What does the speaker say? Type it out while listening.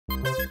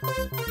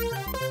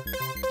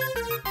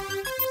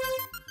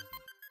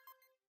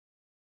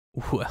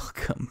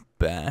Welcome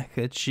back,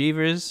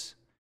 Achievers,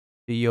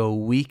 to your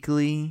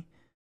weekly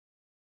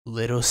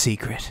little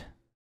secret.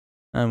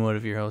 I'm one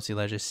of your hosts,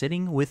 Elijah,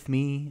 sitting with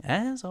me,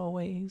 as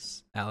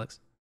always, Alex.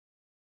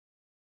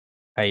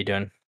 How you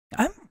doing?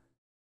 I'm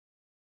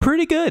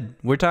pretty good.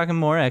 We're talking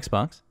more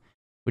Xbox,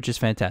 which is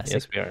fantastic.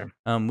 Yes, we are.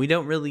 We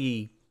don't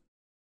really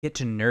get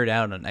to nerd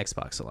out on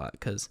Xbox a lot,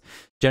 because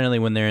generally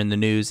when they're in the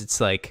news,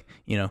 it's like,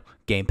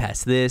 Game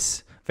Pass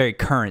this, very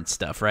current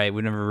stuff, right?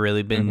 We've never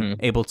really been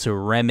able to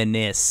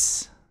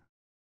reminisce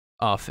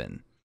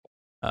often.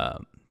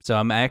 So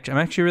I'm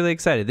actually really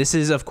excited. This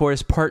is, of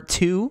course, part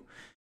 2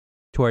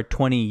 to our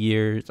 20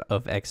 years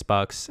of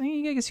Xbox.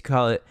 I guess you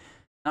call it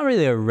not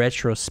really a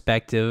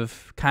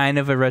retrospective, kind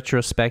of a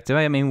retrospective.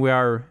 I mean, we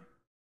are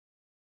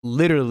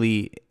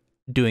literally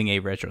doing a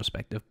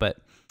retrospective, but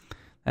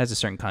has a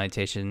certain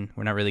connotation.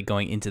 We're not really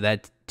going into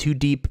that too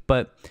deep,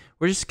 but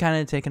we're just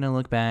kind of taking a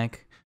look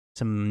back,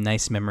 some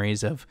nice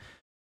memories of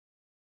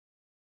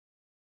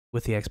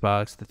with the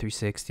Xbox, the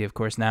 360, of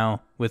course.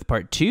 Now with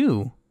part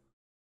 2,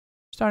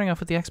 starting off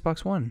with the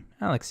Xbox One.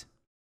 Alex,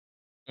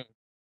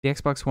 the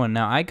Xbox One.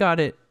 Now I got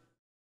it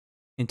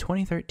in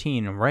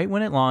 2013, right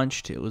when it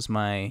launched. It was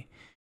my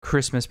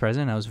Christmas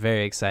present. I was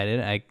very excited.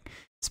 I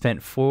spent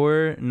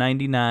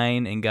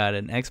 $4.99 and got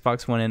an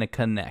Xbox One and a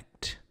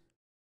Kinect.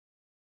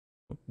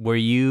 Were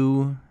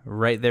you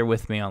right there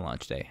with me on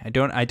launch day? I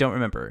don't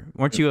remember.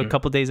 Weren't you a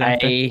couple days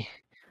after?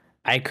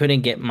 I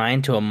couldn't get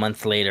mine till a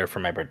month later for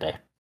my birthday.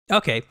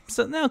 Okay,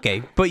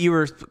 but you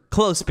were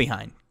close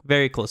behind,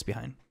 very close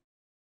behind.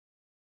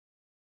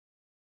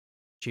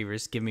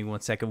 Achievers, give me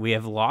 1 second. We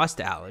have lost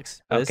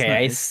Alex.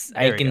 Okay,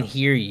 I can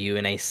hear you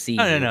and I see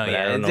no, you. No, but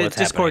yeah. I don't know what's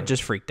Discord happening.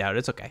 just freaked out.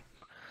 It's okay.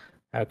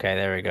 Okay,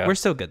 there we go. We're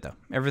still good though.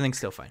 Everything's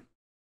still fine.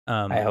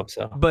 I hope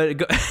so.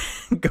 But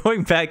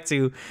going back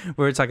to what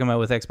we were talking about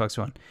with Xbox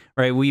One,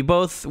 right? We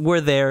both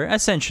were there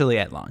essentially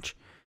at launch.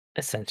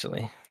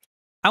 Essentially.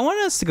 I want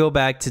us to go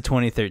back to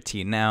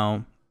 2013.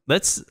 Now,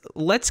 let's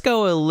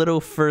go a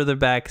little further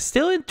back,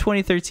 still in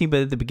 2013,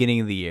 but at the beginning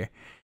of the year.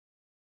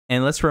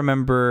 And let's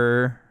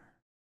remember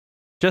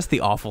just the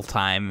awful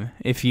time,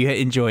 if you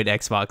enjoyed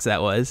Xbox,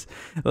 that was.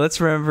 Let's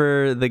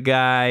remember the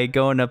guy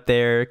going up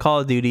there,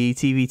 Call of Duty,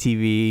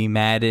 TV,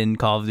 Madden,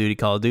 Call of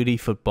Duty,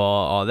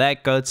 football, all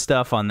that good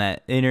stuff on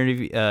that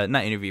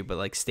not interview, but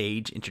like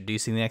stage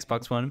introducing the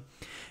Xbox One.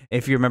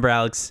 If you remember,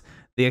 Alex,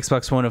 the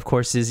Xbox One, of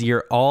course, is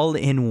your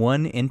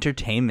all-in-one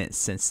entertainment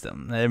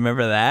system.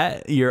 Remember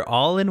that? You're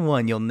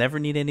all-in-one. You'll never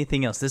need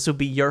anything else. This will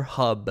be your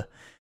hub.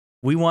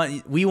 We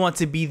want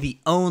to be the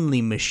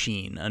only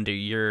machine under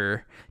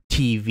your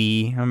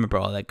TV. I remember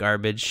all that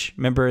garbage.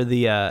 Remember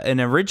the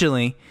and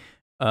originally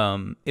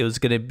it was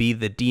gonna be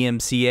the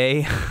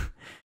DMCA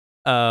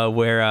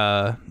where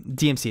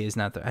DMCA is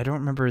not I don't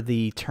remember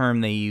the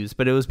term they used,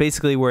 but it was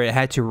basically where it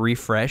had to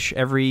refresh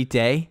every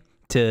day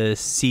to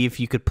see if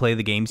you could play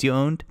the games you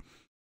owned.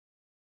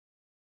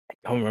 I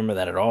don't remember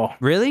that at all.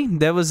 Really?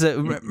 That was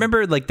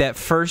remember like that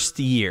first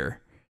year.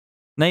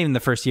 Not even the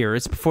first year.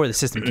 It's before the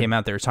system came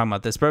out. They were talking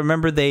about this, but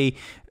remember and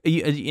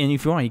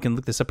if you want, you can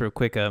look this up real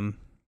quick.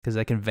 Because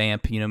I can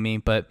vamp, you know me.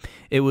 But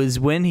it was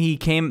when he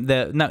came,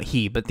 not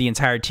he, but the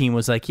entire team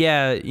was like,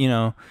 yeah,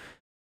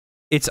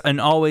 it's an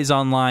always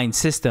online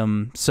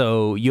system,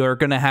 so you're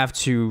gonna have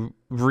to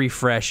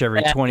refresh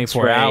every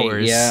 24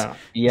 hours. Yeah,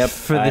 yep.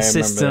 For the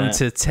system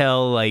to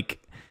tell like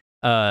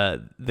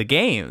the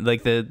game,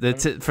 like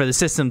for the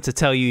system to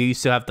tell you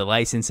still have the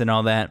license and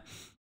all that.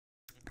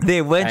 They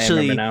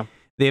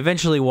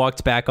eventually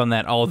walked back on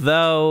that,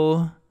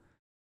 although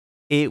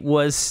it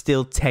was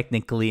still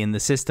technically in the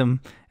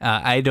system.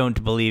 I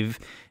don't believe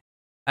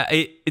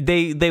they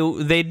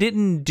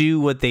didn't do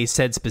what they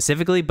said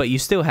specifically, but you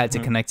still had to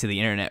connect to the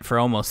internet for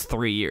almost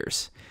 3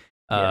 years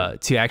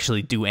to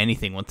actually do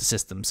anything with the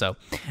system. So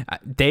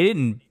they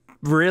didn't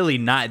really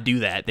not do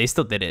that. They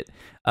still did it.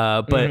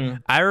 But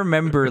I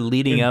remember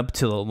leading up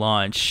to the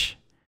launch,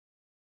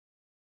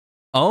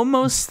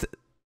 almost,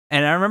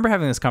 and I remember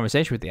having this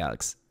conversation with you,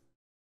 Alex,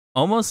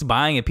 almost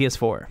buying a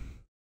PS4.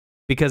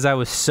 Because I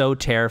was so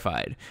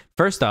terrified.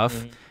 First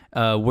off,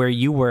 where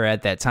you were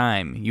at that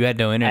time, you had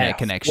no internet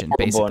connection.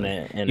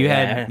 Basically, you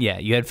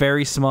had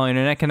very small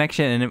internet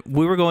connection, and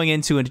we were going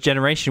into a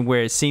generation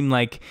where it seemed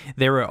like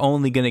they were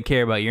only going to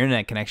care about your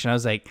internet connection. I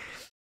was like,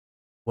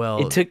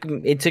 well,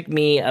 it took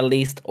me at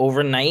least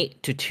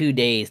overnight to 2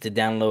 days to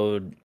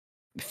download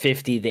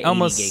 50 to 80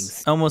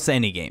 gigs. Almost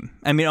any game.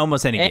 I mean,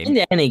 almost any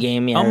game. Any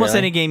game, yeah. Almost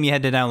any game you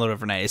had to download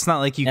overnight. It's not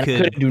like you could. I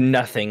couldn't do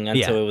nothing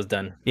until it was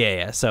done.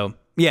 Yeah. So.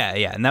 Yeah,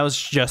 and that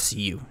was just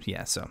you.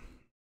 Yeah, so.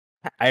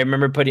 I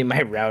remember putting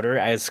my router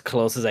as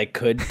close as I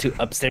could to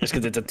upstairs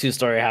because it's a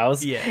 2-story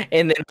house. Yeah.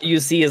 And then what you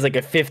see is like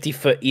a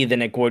 50-foot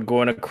Ethernet cord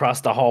going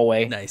across the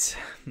hallway. Nice.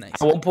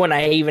 At one point,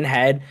 I even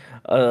had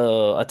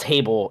a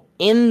table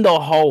in the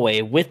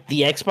hallway with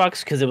the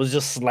Xbox because it was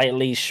just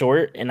slightly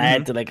short, and I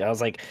had to I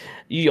was like,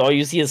 all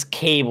you see is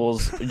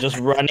cables just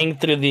running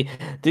to the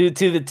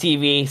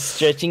TV,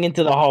 stretching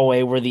into the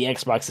hallway where the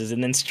Xbox is,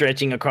 and then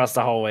stretching across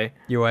the hallway.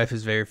 Your wife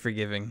is very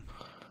forgiving.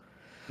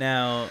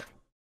 Now,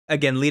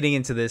 again, leading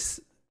into this,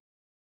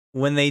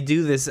 when they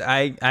do this,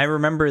 I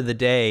remember the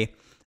day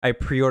I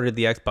pre-ordered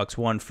the Xbox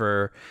One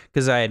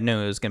because I had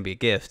known it was gonna be a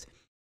gift.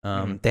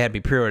 They had me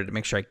pre-ordered to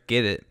make sure I could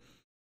get it.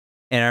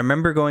 And I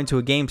remember going to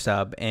a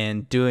GameStop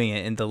and doing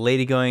it, and the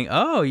lady going,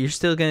 "Oh, you're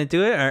still gonna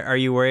do it? Are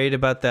you worried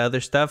about the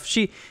other stuff?"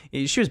 She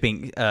was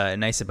being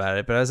nice about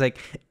it, but I was like,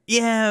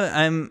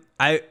 "Yeah,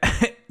 I."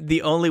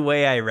 The only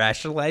way I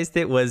rationalized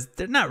it was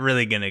they're not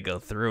really gonna go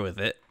through with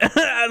it.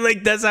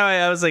 Like that's how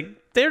I was like,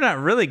 they're not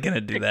really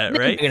gonna do that,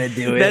 right? They're gonna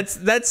do it.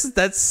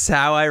 That's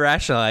how I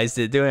rationalized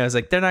it. Doing, I was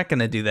like, they're not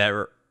gonna do that,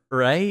 right?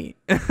 Right?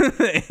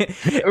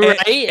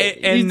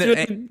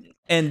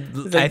 And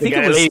Like I think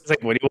it was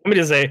like, what do you want me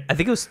to say? I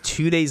think it was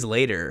 2 days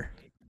later.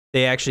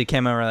 They actually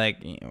came out and were like,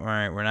 all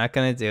right, we're not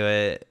gonna do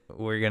it.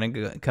 We're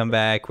gonna come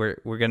back. We're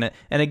gonna.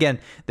 And again,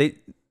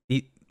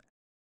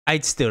 I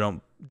still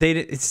don't.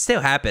 It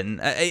still happen.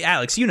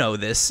 Alex, you know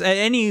this.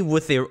 Any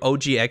with the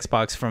OG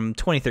Xbox from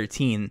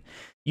 2013,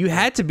 you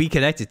had to be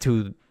connected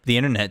to the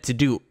internet to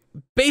do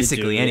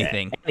basically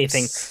anything.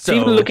 Anything. So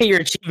to even look at your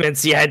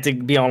achievements, you had to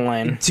be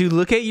online. To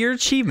look at your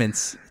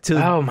achievements.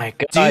 Oh my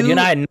god! You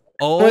know, I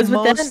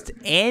almost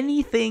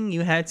anything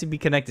you had to be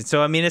connected.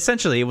 So I mean,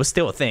 essentially, it was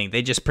still a thing.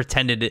 They just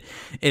pretended it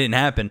didn't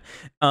happen.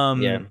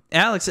 Yeah.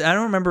 Alex, I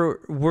don't remember.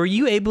 Were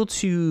you able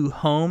to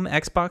home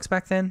Xbox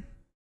back then?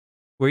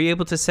 Were you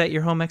able to set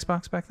your home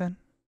Xbox back then?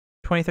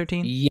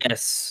 2013?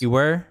 Yes. You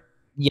were?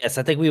 Yes,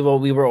 I think we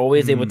were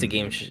always able to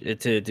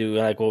to do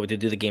to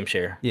do the game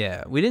share.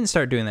 Yeah, we didn't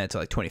start doing that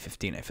until like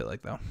 2015. I feel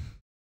like though.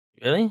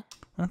 Really?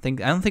 I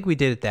don't think we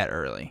did it that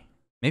early.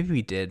 Maybe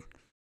we did.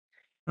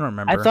 I don't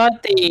remember. I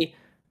thought they.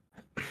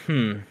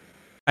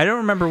 I don't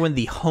remember when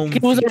the home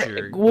feature was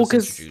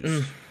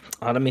introduced.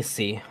 Let me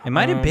see. It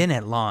might have been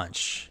at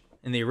launch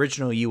in the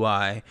original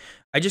UI.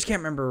 I just can't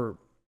remember.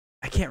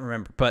 I can't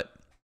remember, but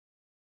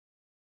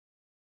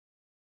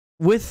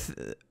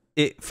with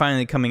it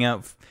finally coming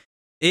out,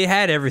 it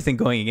had everything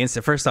going against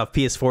it. First off,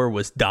 PS4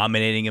 was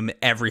dominating them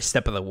every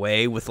step of the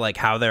way with like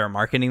how they were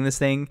marketing this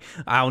thing.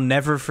 I'll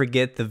never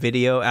forget the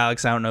video,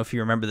 Alex. I don't know if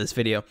you remember this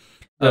video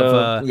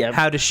of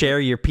how to share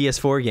your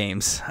PS4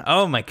 games.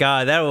 Oh my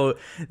god,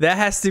 that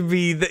has to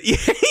be the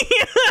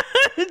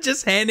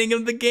just handing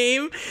him the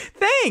game.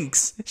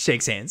 Thanks.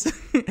 Shakes hands.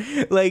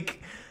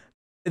 Like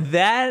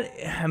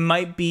that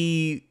might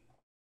be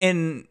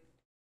in.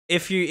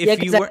 If you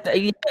were,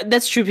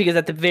 that's true because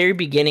at the very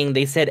beginning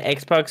they said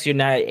Xbox you're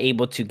not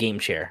able to game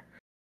share.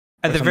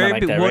 At the very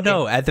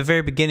no, at the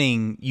very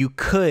beginning you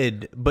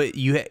could, but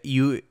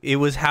it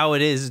was how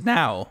it is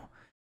now,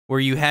 where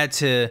you had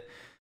to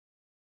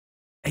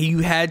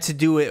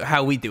do it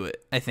how we do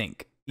it. I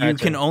think you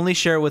can only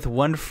share with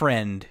one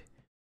friend,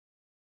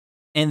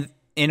 and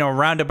in a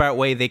roundabout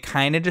way they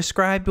kind of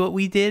described what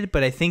we did,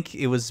 but I think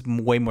it was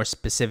way more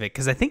specific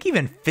because I think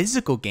even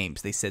physical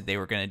games they said they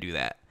were going to do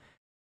that.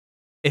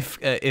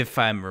 If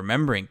I'm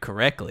remembering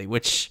correctly,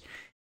 which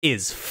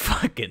is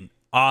fucking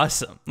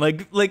awesome.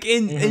 Like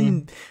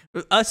in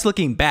us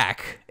looking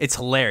back, it's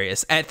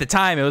hilarious. At the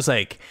time, it was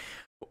like,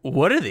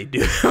 what are they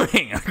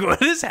doing? Like,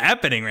 what is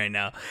happening right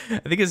now?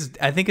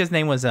 I think his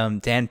name was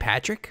Dan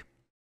Patrick.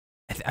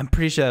 I'm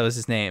pretty sure that was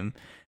his name.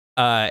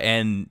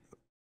 And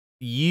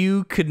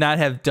you could not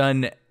have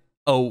done.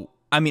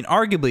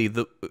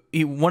 Arguably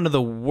one of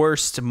the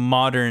worst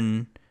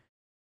modern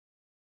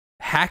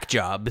hack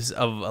jobs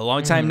of a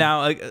long time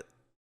now.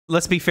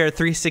 Let's be fair,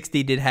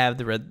 360 did have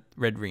the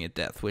red ring of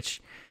death,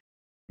 which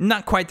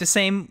not quite the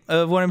same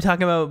of what I'm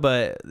talking about,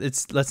 but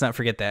let's not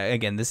forget that.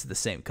 Again, this is the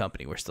same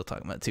company we're still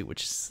talking about too,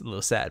 which is a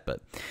little sad,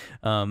 but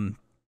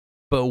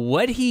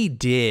what he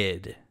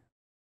did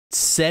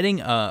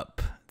setting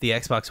up the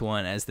Xbox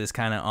One as this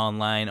kind of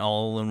online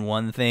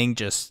all-in-one thing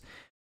just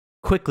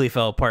quickly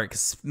fell apart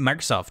because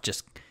Microsoft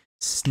just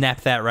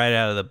snapped that right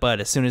out of the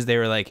butt as soon as they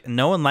were like,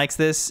 no one likes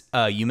this,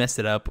 you messed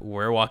it up,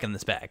 we're walking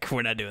this back,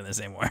 we're not doing this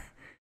anymore.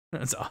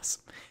 That's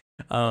awesome.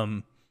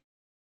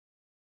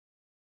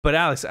 But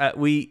Alex,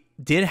 we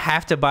did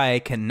have to buy a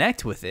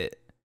Kinect with it,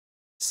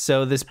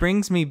 so this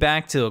brings me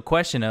back to a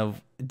question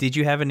of, did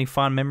you have any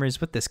fond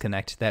memories with this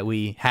Kinect that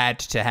we had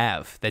to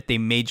have, that they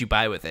made you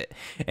buy with it?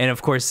 And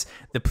of course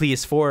the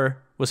PS4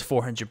 was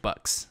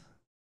 $400,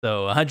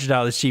 so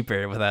 $100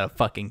 cheaper without a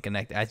fucking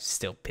Kinect. I'm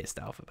still pissed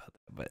off about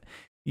that, but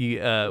you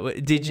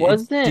did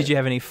you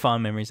have any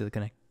fond memories of the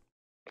Kinect?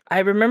 I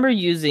remember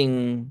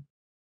using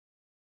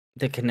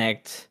the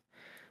Kinect,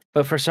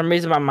 but for some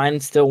reason my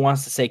mind still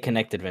wants to say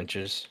Kinect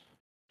Adventures.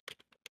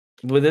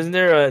 But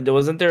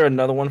wasn't there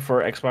another one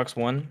for Xbox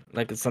One,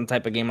 like some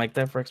type of game like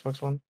that for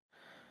Xbox One?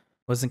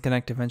 Wasn't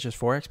Kinect Adventures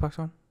for Xbox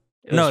One?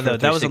 No,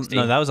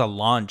 that was a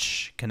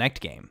launch Kinect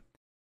game.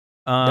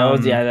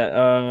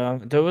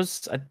 There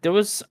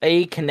was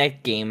a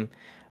Kinect game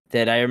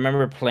that I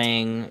remember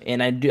playing,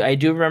 and I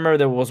do remember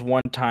there was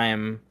one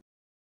time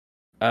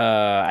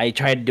I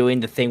tried doing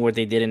the thing where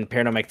they did in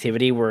Paranormal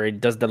Activity where it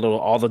does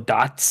all the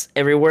dots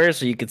everywhere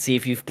so you could see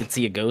if you could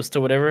see a ghost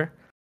or whatever.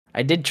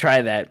 I did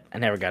try that. I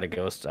never got a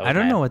ghost. I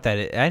don't know what that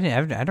is. I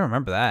don't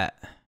remember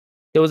that.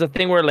 There was a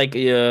thing where like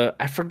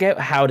I forget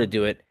how to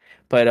do it,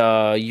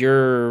 but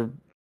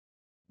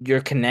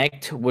your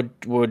Connect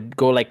would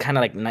go like kind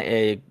of like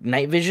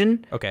night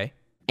vision, Okay.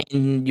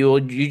 and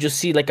you just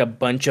see like a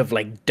bunch of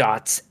like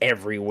dots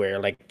everywhere,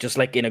 like just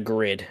like in a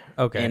grid.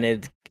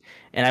 Okay.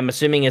 And I'm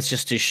assuming it's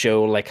just to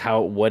show like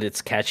how what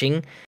it's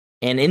catching.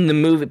 And in the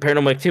movie,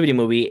 Paranormal Activity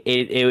movie,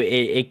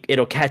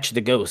 it'll catch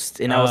the ghost.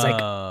 And I was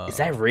like, is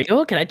that Oh,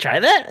 real? Can I try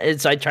that? And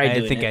so I tried I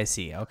doing think it. I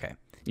see. Okay.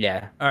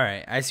 Yeah. All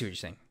right. I see what you're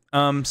saying.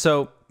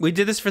 So we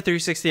did this for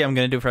 360. I'm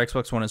going to do it for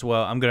Xbox One as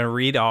well. I'm going to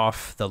read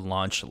off the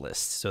launch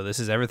list. So this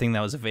is everything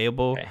that was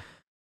available. Okay.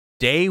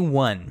 Day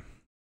one,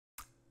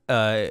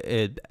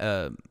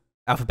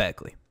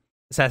 alphabetically.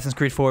 Assassin's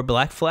Creed 4,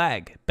 Black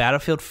Flag,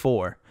 Battlefield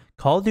 4,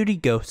 Call of Duty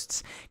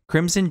Ghosts,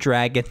 Crimson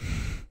Dragon,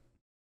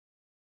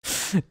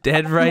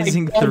 Dead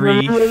Rising God,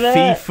 3, remember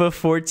that? FIFA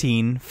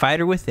 14,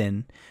 Fighter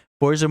Within,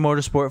 Forza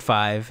Motorsport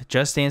 5,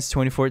 Just Dance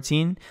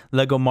 2014,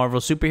 Lego Marvel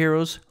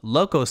Superheroes,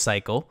 Loco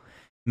Cycle,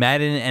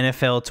 Madden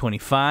NFL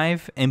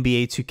 25,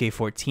 NBA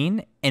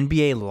 2K14,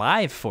 NBA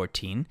Live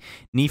 14,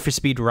 Need for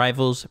Speed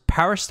Rivals,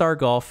 Power Star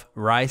Golf,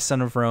 Rise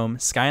Son of Rome,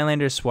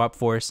 Skylanders Swap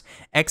Force,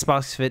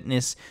 Xbox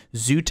Fitness,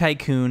 Zoo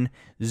Tycoon,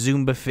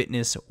 Zumba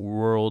Fitness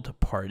World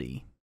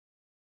Party.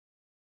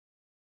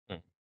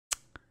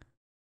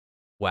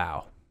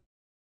 Wow.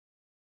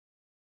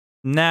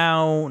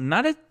 Now,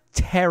 not a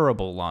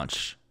terrible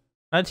launch.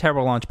 Not a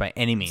terrible launch by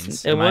any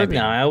means. It was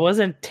no, it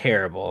wasn't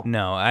terrible.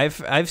 No,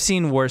 I've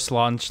seen worse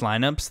launch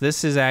lineups.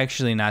 This is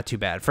actually not too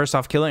bad. First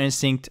off, Killer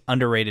Instinct,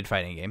 underrated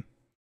fighting game.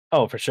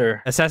 Oh, for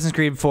sure. Assassin's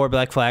Creed 4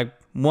 Black Flag,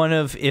 one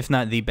of, if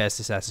not the best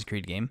Assassin's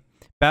Creed game.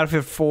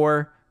 Battlefield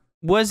 4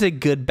 was a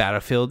good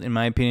Battlefield, in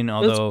my opinion,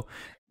 although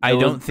I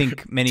don't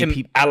think many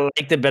people... I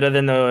liked it better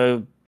than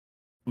the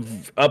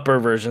upper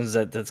versions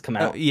that's come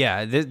out.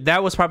 Yeah,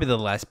 that was probably the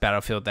last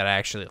Battlefield that I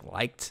actually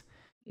liked.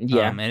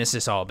 Yeah. And it's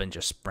just all been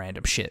just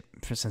random shit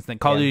since then.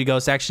 Call of Duty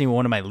Ghosts actually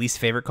one of my least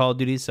favorite Call of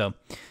Duties. So,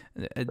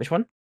 which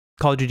one?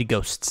 Call of Duty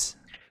Ghosts.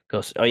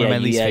 Ghosts. Oh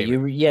yeah,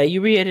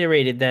 you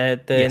reiterated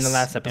that in the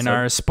last episode. In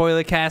our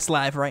spoiler cast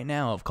live right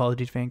now of Call of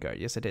Duty Vanguard.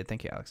 Yes, I did.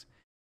 Thank you, Alex.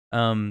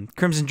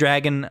 Crimson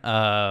Dragon.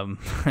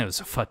 It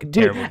was a fucking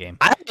terrible game.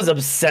 I was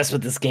obsessed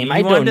with this game. You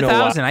I wanted don't know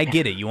 1,000. why. I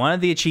get it. You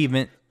wanted the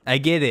achievement. I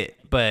get it.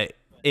 But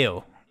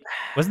ew,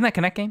 wasn't that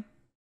Connect game?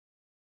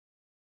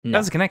 No. That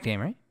was a Connect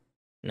game, right?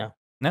 No.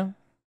 No.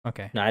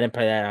 Okay. No, I didn't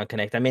play that on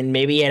Connect. I mean,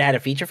 maybe it had a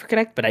feature for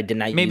Connect, but I did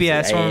not Maybe use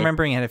that's it. what I'm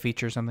remembering. It had a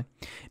feature or something.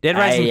 Dead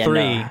Rising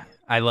 3,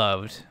 I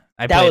loved.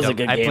 That was a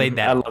good game. I played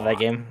that. I love that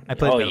game. I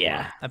played that yeah.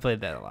 a lot. I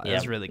played that a lot. It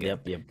was really good.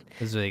 Yep. It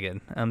was really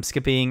good.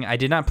 Skipping. I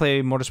did not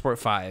play Motorsport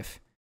 5.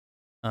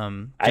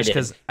 Just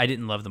because I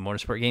didn't love the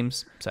Motorsport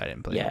games, so I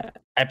didn't play. Yeah, it.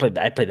 I played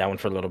that one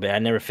for a little bit. I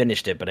never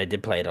finished it, but I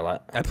did play it a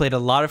lot. I played a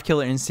lot of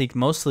Killer Instinct,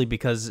 mostly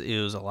because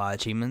it was a lot of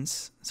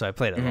achievements, so I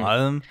played a lot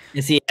of them.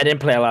 You see, I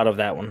didn't play a lot of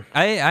that one.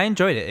 I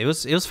enjoyed it. It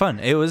was fun.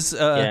 It was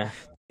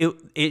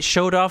it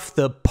showed off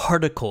the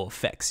particle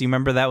effects. You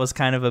remember that was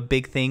kind of a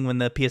big thing when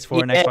the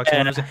PS4 and Xbox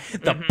One was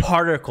the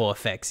particle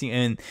effects.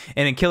 And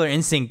in Killer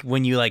Instinct,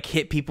 when you like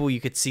hit people, you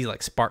could see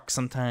like sparks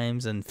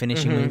sometimes and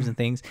finishing moves and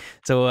things.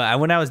 So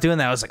when I was doing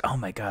that, I was like, oh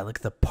my god, look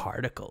at the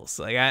particles.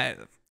 Like I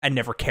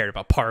never cared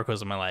about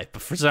particles in my life,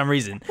 but for some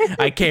reason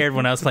I cared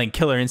when I was playing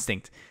Killer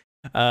Instinct.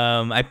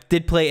 I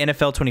did play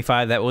NFL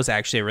 25. That was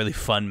actually a really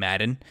fun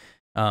Madden.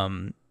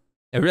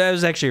 It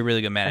was actually a really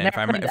good Madden, if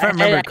I remember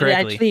correctly. I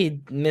actually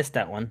missed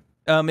that one.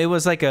 It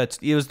was the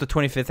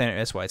 25th.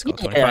 That's why it's called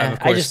 25. Yeah, of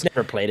course, I just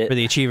never played it. For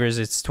the Achievers,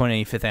 it's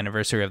 25th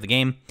anniversary of the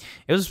game.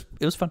 It was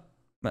fun.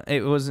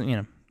 It was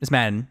it's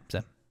Madden.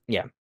 So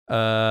yeah.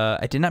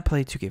 I did not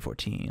play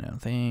 2K14. I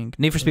don't think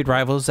Need for Speed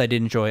Rivals. I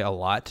did enjoy a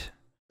lot.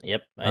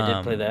 Yep, I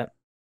did play that.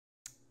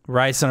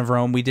 Rise Son of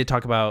Rome. We did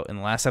talk about in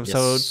the last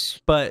episode,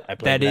 but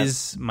that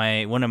is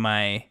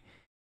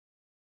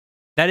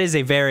that is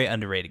a very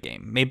underrated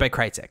game made by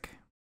Crytek.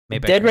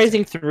 Dead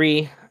Rising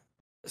 3,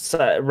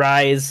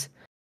 Rise,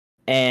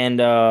 and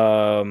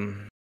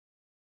damn,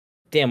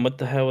 what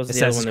the hell was the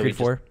Assassin's other one? Creed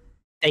 4.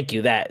 Thank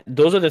you.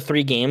 Those are the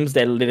 3 games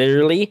that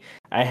literally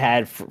I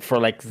had for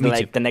like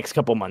the next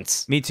couple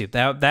months. Me too.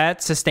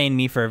 That sustained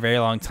me for a very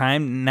long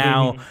time.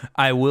 Now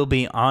I will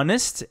be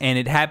honest, and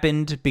it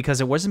happened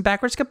because it wasn't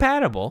backwards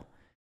compatible.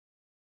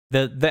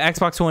 The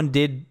Xbox One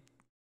did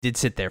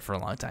sit there for a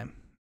long time.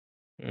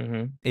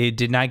 It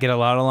did not get a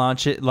lot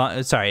of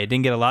it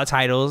didn't get a lot of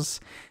titles.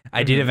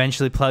 I did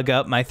eventually plug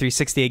up my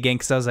 360 again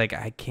because I was like,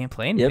 I can't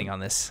play anything on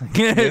this.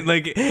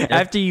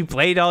 After you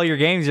played all your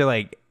games, you're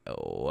like,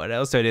 oh, what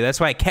else do I do?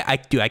 That's why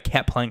I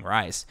kept playing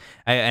Rise.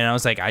 And I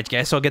was like, I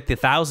guess I'll get the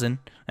 1,000.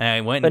 And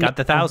I went and got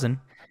the 1,000.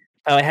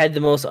 I had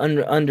the most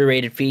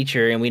underrated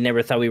feature, and we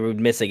never thought we would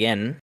miss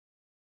again.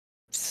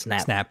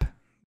 Snap.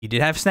 You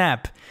did have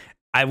Snap.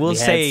 I will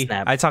say,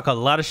 I talk a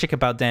lot of shit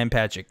about Dan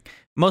Patrick.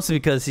 Mostly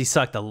because he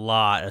sucked a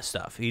lot of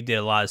stuff. He did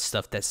a lot of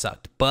stuff that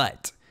sucked.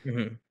 But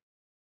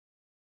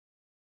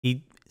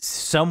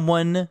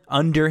someone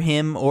under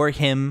him or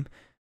him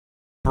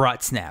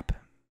brought Snap.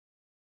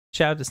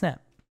 Shout out to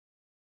Snap.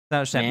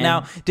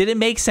 Now, did it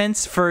make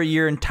sense for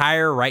your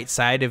entire right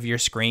side of your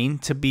screen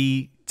to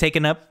be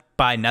taken up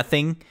by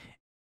nothing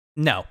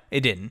No,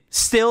 it didn't.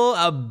 Still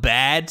a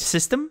bad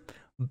system,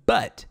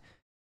 but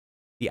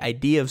the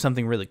idea of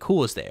something really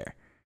cool is there.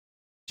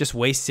 Just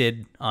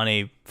wasted on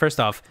a, first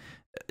off,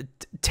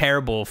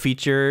 terrible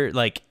feature,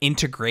 like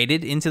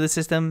integrated into the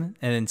system,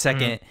 and then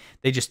second,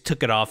 they just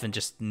took it off and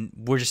just,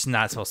 we're just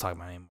not supposed to talk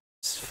about it anymore.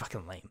 It's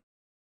fucking lame.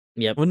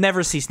 Yep. We'll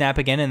never see Snap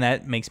again, and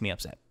that makes me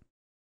upset.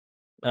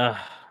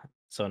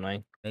 So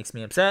annoying. Makes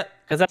me upset.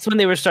 Because that's when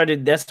they were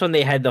started. That's when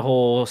they had the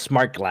whole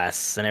smart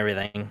glass and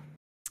everything.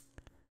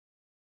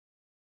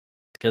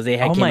 Because they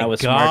had came out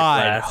with smart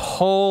glass.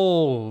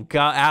 Oh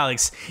god,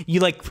 Alex, you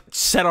like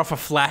set off a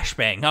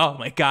flashbang. Oh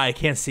my god, I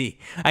can't see,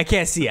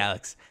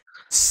 Alex.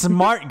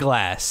 Smart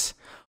glass.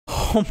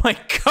 Oh my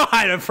god,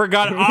 I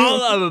forgot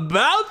all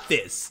about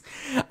this.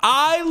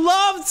 I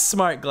loved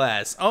smart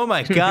glass. Oh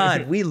my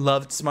god, we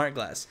loved smart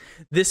glass.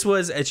 This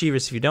was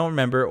Achievers, if you don't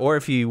remember, or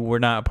if you were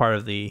not a part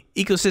of the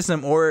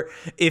ecosystem, or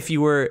if you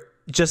were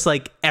just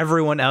like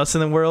everyone else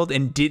in the world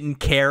and didn't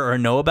care or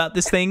know about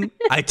this thing.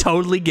 I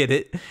totally get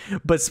it.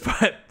 But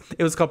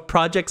it was called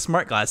Project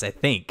Smart Glass, I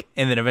think.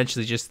 And then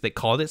eventually just they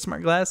called it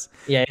Smart Glass.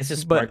 Yeah, it's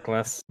just Smart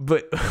Glass.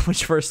 But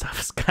which first off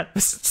is kind of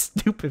a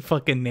stupid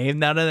fucking name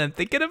now that I'm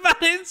thinking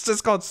about it. It's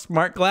just called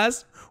Smart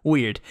Glass.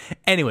 Weird.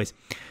 Anyways,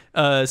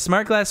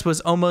 Smart Glass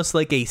was almost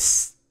like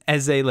as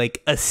a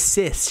like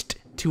assist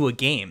to a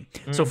game.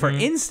 So for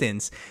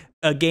instance,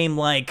 a game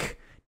like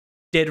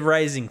Dead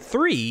Rising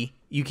 3,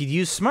 you could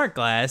use Smart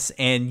Glass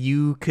and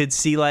you could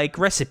see like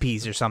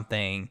recipes or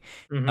something.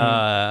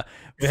 For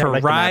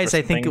like Rise,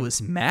 I think it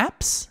was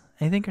maps,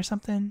 I think, or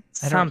something.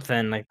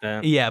 Something like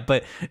that. Yeah,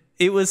 but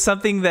it was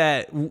something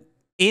that,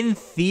 in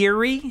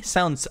theory,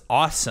 sounds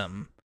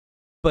awesome.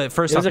 But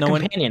first off, it was a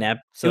companion app.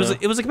 So.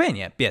 It was a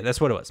companion app. Yeah,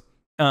 that's what it was.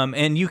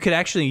 And you could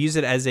actually use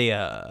it as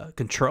a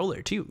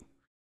controller too,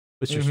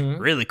 which was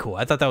really cool.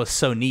 I thought that was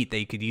so neat that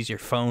you could use your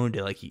phone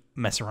to like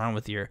mess around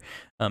with your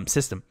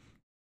system.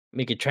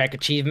 You could track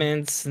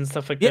achievements and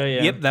stuff like that.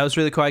 Yeah. Yep, that was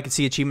really cool. I could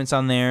see achievements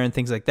on there and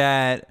things like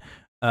that.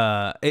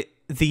 A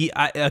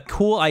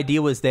cool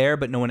idea was there,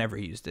 but no one ever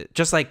used it.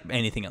 Just like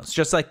anything else.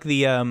 Just like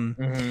the on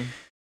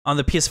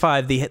the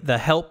PS5, the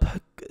help.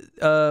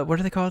 What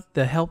are they called?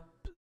 The help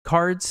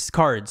cards.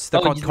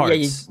 They're called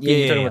cards. Yeah,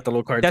 you're talking about the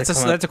little cards.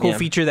 That's a cool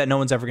feature that no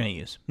one's ever gonna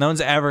use. No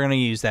one's ever gonna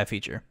use that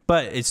feature,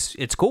 but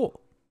it's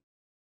cool.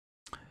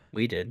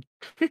 We did.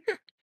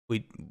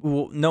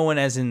 No one,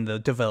 as in the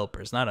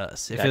developers, not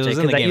us. If gotcha, it was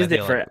in the game,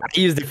 I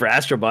used it for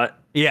Astrobot.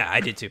 Yeah,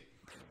 I did too.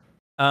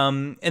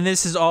 And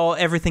this is all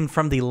everything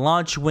from the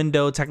launch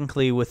window.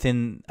 Technically,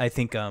 within I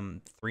think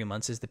 3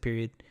 months is the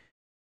period.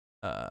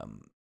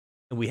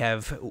 We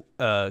have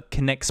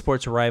Kinect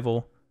Sports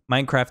Arrival,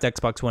 Minecraft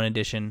Xbox One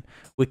Edition,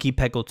 Wiki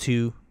Peggle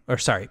 2, or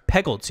sorry,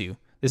 Peggle 2.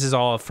 This is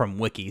all from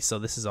Wiki, so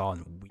this is all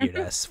in weird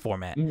ass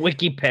format.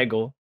 Wiki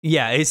Peggle.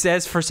 Yeah, it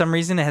says for some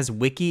reason it has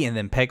Wiki and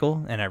then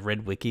Peggle, and I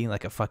read Wiki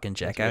like a fucking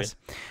jackass.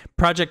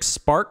 Project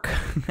Spark,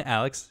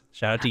 Alex,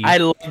 shout out to you. I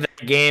love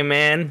that game,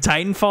 man.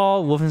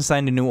 Titanfall,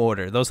 Wolfenstein: The New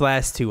Order. Those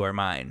last two are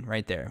mine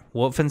right there.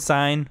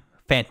 Wolfenstein,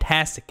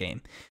 fantastic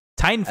game.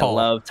 Titanfall. I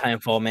love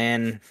Titanfall,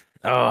 man.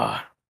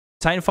 Oh.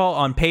 Titanfall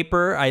on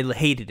paper, I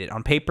hated it.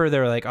 On paper, they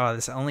were like, "Oh,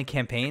 this only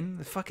campaign,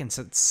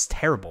 it's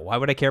terrible. Why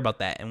would I care about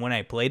that?" And when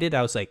I played it,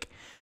 I was like,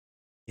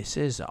 "This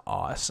is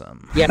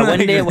awesome." Yeah, one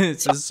day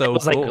this is so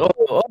was cool. like,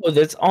 "Oh,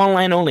 it's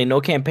online only, no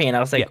campaign."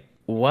 I was like,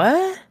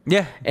 "What?"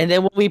 Yeah. And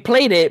then when we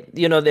played it,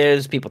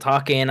 there's people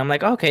talking. I'm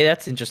like, "Okay,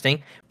 that's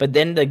interesting." But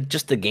then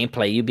just the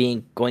gameplay, you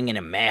going in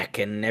a mech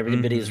and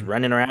everybody's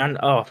running around.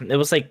 Oh, it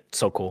was like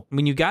so cool.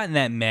 When you got in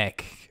that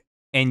mech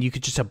and you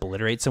could just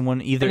obliterate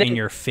someone either in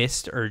your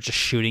fist or just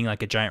shooting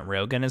like a giant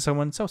railgun at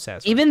someone, so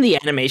satisfying. Even the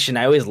animation,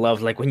 I always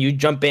love. Like when you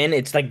jump in,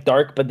 it's like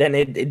dark, but then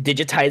it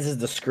digitizes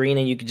the screen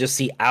and you can just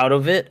see out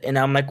of it. And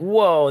I'm like,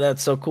 whoa,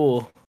 that's so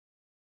cool.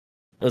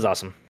 It was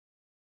awesome.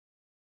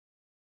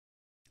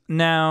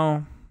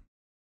 Now,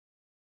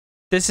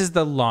 this is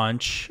the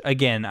launch.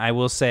 Again, I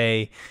will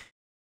say,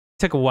 it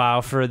took a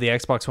while for the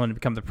Xbox One to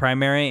become the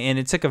primary, and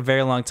it took a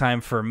very long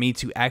time for me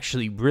to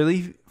actually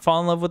really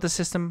fall in love with the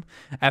system.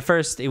 At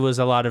first, it was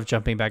a lot of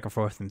jumping back and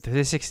forth from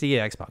 360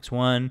 to Xbox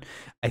One.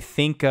 I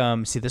think,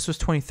 this was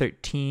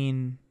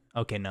 2013.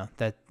 Okay,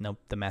 nope,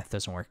 the math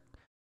doesn't work.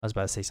 I was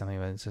about to say something,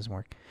 but it doesn't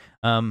work.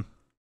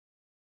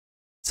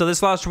 So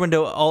this launch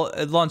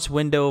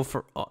window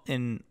for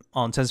in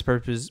all intents and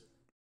purposes,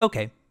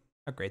 okay,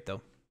 not great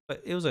though,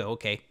 but it was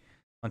okay.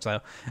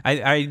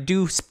 I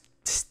do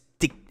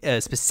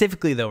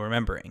specifically though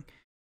remembering.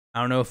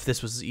 I don't know if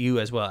this was you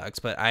as well, Alex,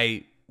 but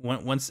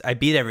once I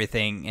beat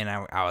everything and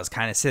I was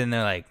kind of sitting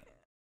there like,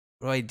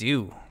 what do I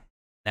do?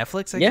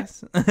 Netflix, I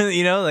guess. Like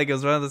it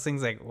was one of those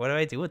things like, what do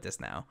I do with this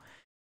now?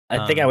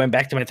 I think I went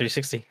back to my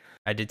 360.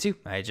 I did too.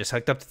 I just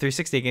hooked up to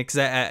 360 again because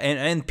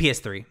and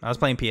PS3. I was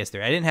playing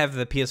PS3. I didn't have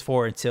the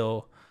PS4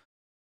 until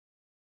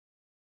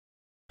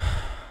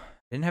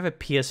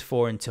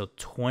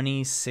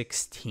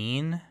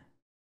 2016.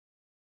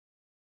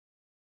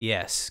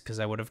 Yes, because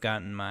I would have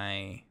gotten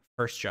my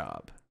first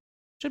job.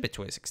 Should have been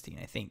 2016,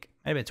 I think.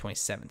 Might have been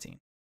 2017.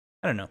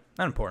 I don't know.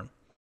 Not important.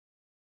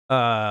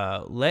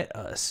 Let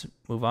us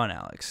move on,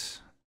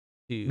 Alex.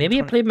 Maybe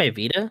I played my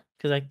Vita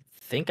because I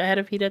think I had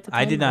a Vita at the time.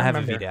 I did not have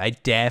remember. a Vita. I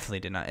definitely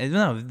did not.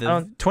 No,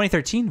 the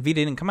 2013 Vita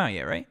didn't come out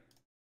yet, right?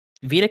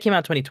 Vita came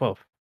out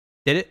 2012.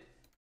 Did it?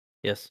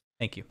 Yes.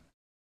 Thank you.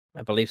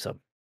 I believe so.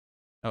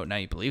 Oh, now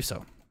you believe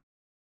so.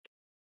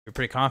 You're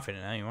pretty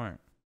confident. Now you aren't.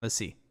 Let's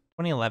see.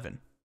 2011.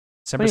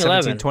 December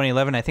 17,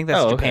 2011. I think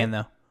that's Japan,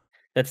 though.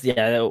 That's, yeah.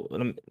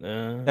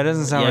 That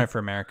doesn't sound right for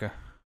America.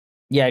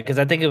 Yeah, because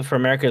I think for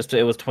America,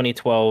 it was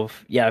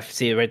 2012. Yeah,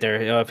 see it right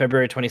there.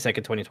 February 22nd,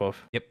 2012.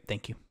 Yep,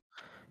 thank you.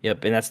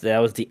 Yep, and that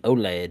was the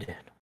OLED.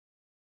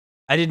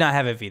 I did not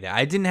have a Vita.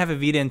 I didn't have a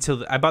Vita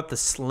until I bought the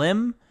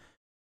Slim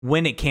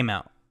when it came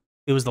out.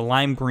 It was the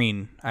lime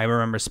green. I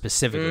remember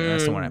specifically.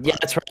 That's the one I bought. Yeah,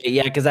 that's right.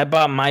 Yeah, because I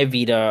bought my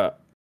Vita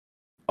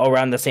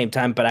around the same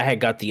time, but I had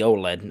got the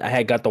OLED. I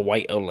had got the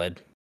white OLED.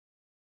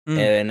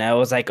 And I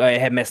was like, oh,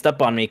 it had messed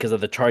up on me because of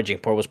the charging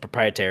port was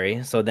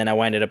proprietary. So then I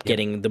ended up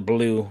getting the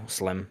blue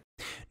Slim.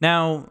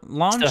 Now,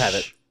 Still have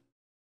it.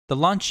 The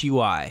launch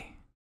UI.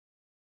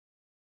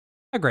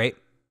 Not great.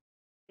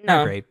 No.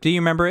 Not great. Do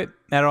you remember it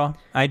at all?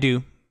 I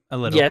do. A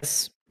little.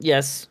 Yes.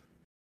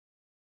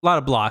 A lot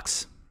of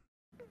blocks.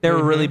 They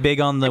were really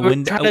big on the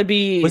Windows.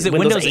 Was it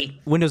Windows 8?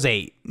 Windows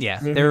 8. Yeah.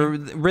 They were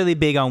really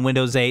big on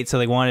Windows 8, so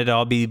they wanted it to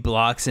all be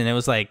blocks, and it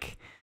was like,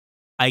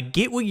 I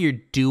get what you're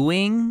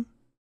doing,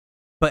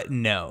 but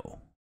no.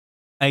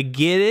 I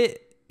get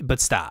it, but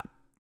stop.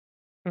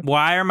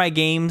 Why are my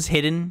games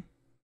hidden?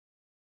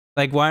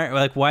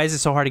 Why is it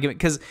so hard to get?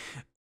 Because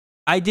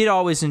I did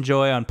always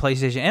enjoy on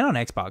PlayStation and on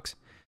Xbox.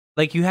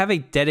 Like, you have a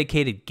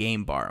dedicated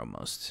game bar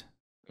almost.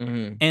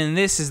 And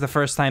this is the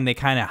first time they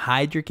kind of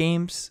hide your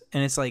games,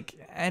 and it's like,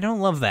 I don't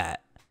love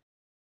that.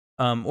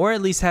 Or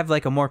at least have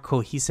like a more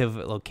cohesive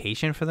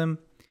location for them.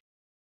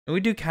 And we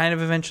do kind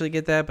of eventually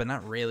get that, but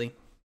not really.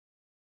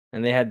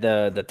 And they had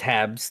the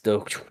tabs,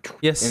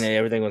 yes, and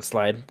everything would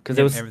slide because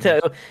it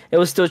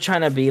was still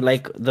trying to be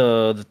like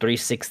the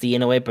 360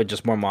 in a way, but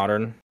just more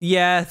modern.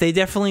 Yeah, they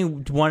definitely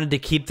wanted to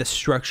keep the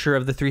structure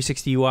of the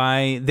 360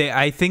 UI.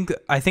 I think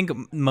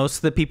most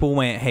of the people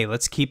went, hey,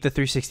 let's keep the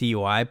 360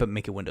 UI, but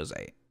make it Windows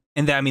 8.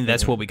 And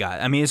that's what we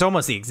got. I mean, it's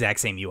almost the exact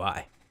same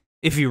UI.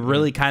 If you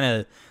really kind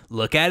of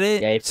look at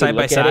it side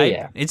by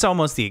side, it's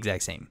almost the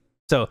exact same.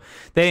 So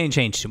they didn't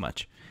change too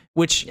much,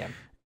 which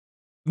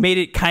made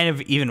it kind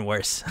of even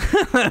worse.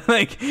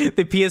 Like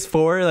the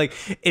PS4, like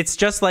it's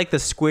just like the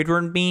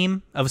Squidward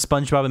meme of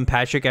SpongeBob and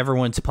Patrick.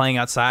 Everyone's playing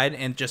outside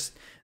and just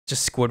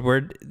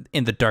Squidward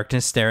in the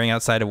darkness staring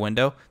outside a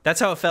window.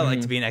 That's how it felt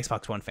like to be an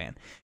Xbox One fan,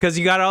 because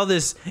you got all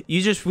this. We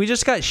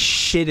just got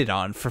shitted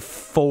on for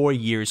 4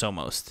 years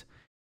almost.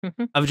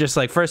 Of just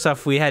like, first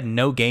off, we had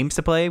no games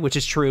to play, which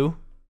is true.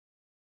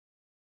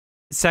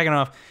 Second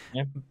off,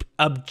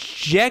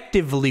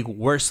 objectively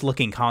worse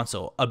looking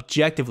console.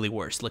 Objectively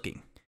worse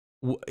looking.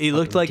 It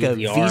looked like a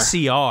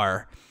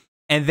VCR,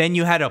 and then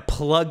you had to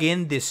plug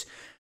in this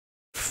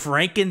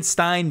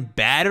Frankenstein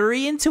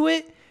battery into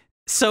it.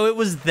 So it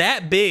was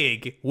that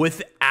big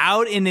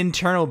without an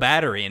internal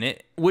battery in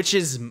it, which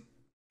is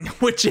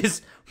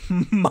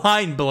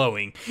mind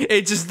blowing.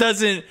 It just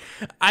doesn't.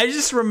 I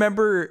just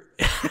remember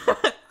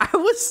I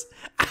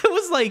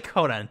was like,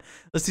 hold on,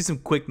 let's do some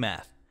quick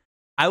math.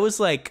 I was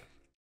like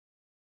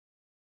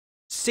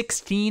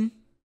 16,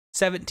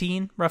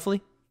 17,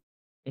 roughly.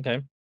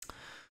 Okay.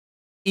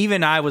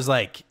 Even I was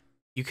like,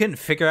 you couldn't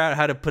figure out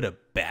how to put a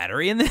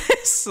battery in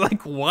this?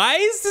 Like, why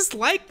is this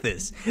like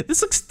this?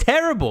 This looks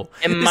terrible.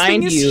 And this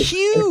thing is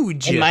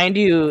huge. And mind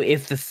you,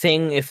 if the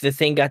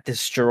thing got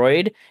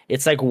destroyed,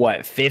 it's like what,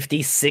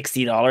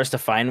 $50-$60 to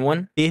find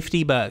one?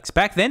 $50.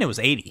 Back then it was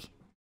 80.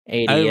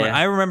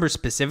 I remember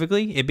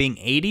specifically it being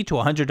 $80 to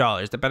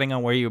 $100, depending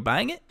on where you were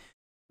buying it.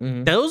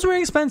 Those were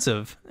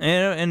expensive,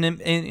 and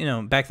you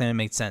know, back then it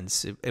made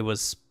sense. It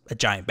was a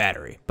giant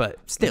battery, but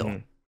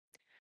still,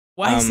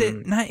 why is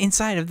it not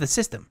inside of the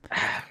system?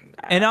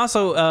 And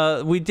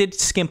also, we did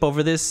skimp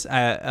over this.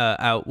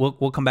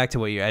 We'll come back to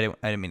what you. I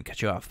didn't mean to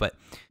cut you off, but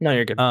no,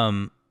 you're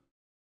good.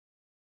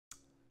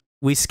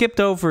 We skipped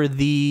over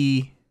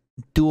the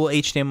dual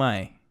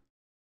HDMI.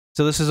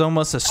 So this is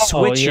almost a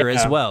switcher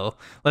as well.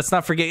 Let's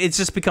not forget, it's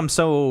just become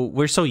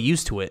we're so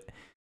used to it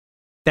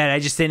that I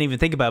just didn't even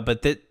think about,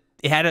 but that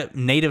it had a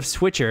native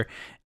switcher.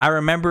 I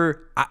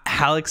remember,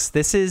 Alex,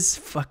 this is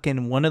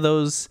fucking one of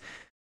those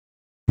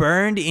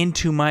burned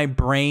into my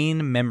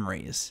brain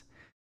memories.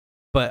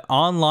 But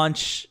on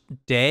launch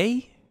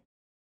day,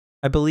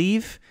 I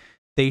believe,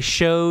 they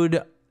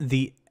showed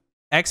the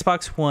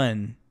Xbox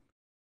One.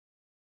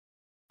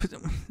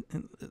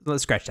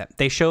 Let's scratch that.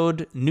 They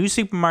showed New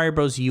Super Mario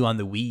Bros. U on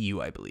the Wii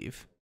U, I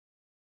believe.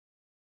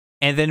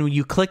 And then when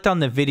you clicked on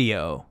the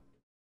video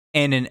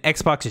and an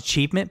Xbox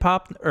achievement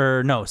popped,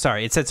 or no,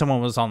 sorry, it said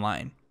someone was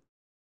online.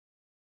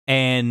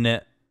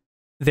 And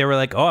they were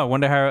like, "Oh, I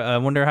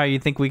wonder how you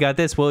think we got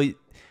this." Well,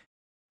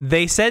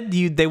 they said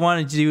they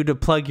wanted you to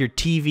plug your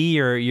TV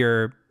or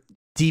your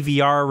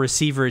DVR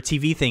receiver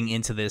TV thing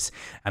into this.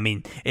 I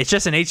mean, it's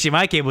just an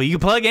HDMI cable. You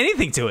can plug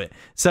anything to it.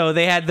 So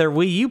they had their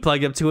Wii U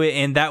plugged up to it,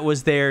 and that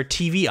was their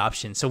TV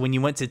option. So when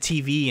you went to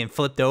TV and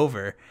flipped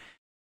over,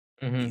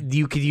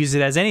 you could use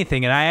it as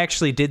anything. And I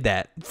actually did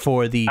that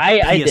for the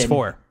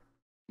PS4.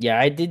 Yeah,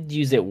 I did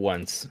use it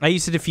once. I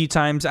used it a few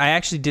times. I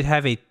actually did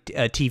have a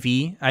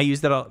TV. I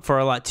used that for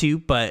a lot too,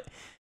 but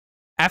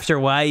after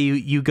a while,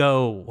 you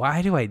go,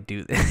 why do I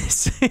do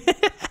this?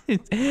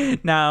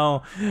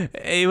 Now,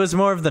 it was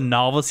more of the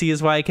novelty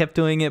is why I kept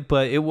doing it,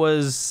 but it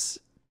was...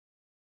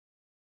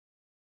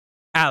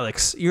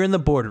 Alex, you're in the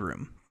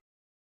boardroom.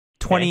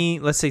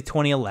 Let's say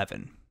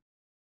 2011.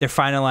 They're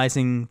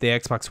finalizing the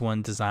Xbox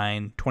One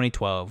design,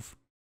 2012.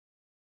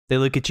 They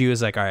look at you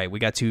as like, all right, we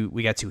got two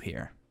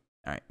here.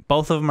 All right,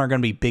 both of them are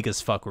going to be big as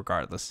fuck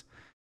regardless.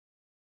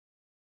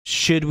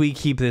 Should we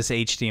keep this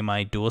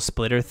HDMI dual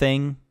splitter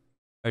thing,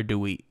 or do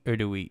we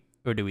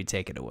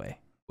take it away?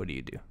 What do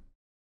you do?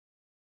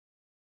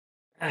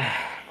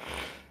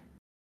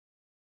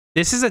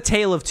 This is a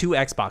tale of two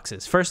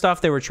Xboxes. First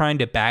off, they were trying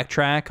to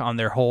backtrack on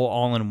their whole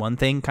all-in-one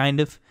thing, kind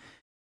of.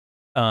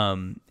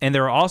 And they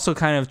were also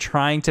kind of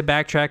trying to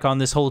backtrack on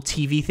this whole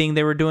TV thing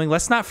they were doing.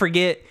 Let's not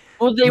forget.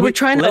 Well, they were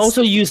trying to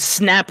also use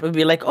Snap and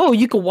be like, oh,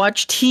 you can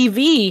watch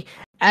TV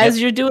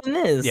as you're doing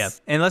this. Yeah,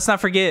 and let's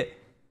not forget,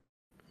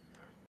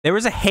 there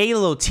was a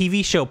Halo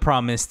TV show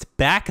promised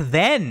back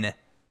then.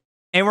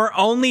 And we're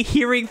only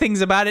hearing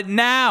things about it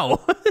now.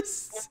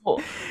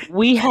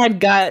 We had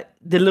got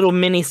the little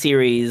mini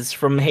series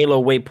from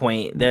Halo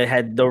Waypoint that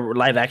had the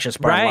live action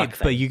Spartan Lock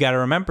thing. But you got to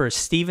remember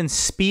Steven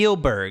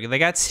Spielberg. They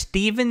got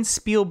Steven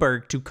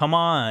Spielberg to come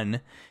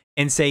on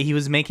and say he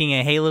was making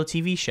a Halo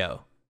TV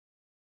show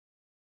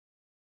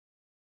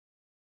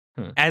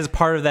as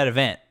part of that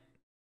event.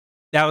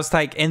 That was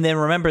like, and then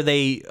remember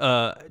they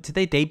did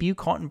they debut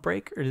Quantum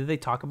Break, or did they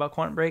talk about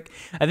Quantum Break?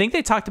 I think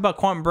they talked about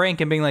Quantum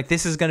Break and being like,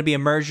 this is going to be a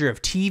merger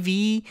of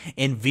TV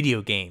and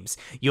video games.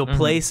 You'll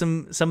play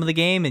some of the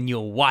game and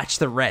you'll watch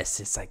the rest.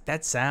 It's like,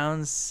 that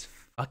sounds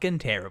fucking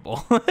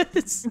terrible.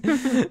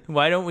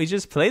 Why don't we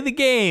just play the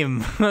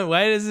game?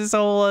 Why does this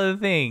whole other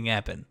thing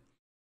happen?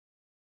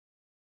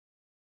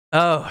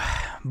 Oh,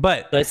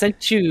 but I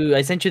sent you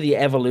the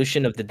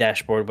evolution of the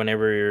dashboard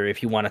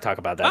if you want to talk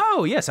about that.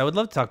 Oh yes, I would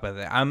love to talk about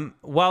that.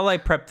 While I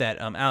prep that,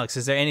 Alex,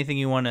 is there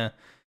anything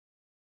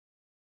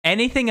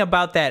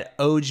about that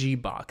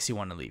OG box you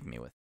want to leave me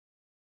with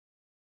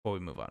before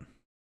we move on?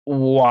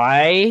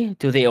 Why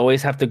do they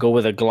always have to go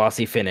with a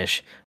glossy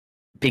finish?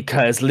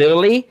 Because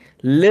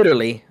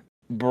literally,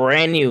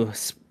 brand new,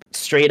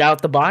 straight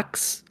out the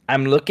box.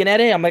 I'm looking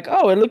at it. I'm like,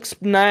 oh, it looks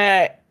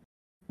nice.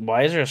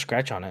 Why is there a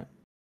scratch on it?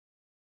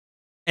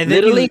 And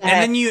then I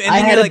had you're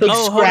a big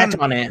scratch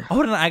on it.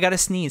 Hold on, I gotta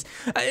sneeze.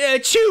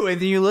 Achoo!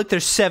 And then you look,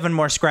 there's 7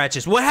 more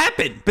scratches. What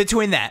happened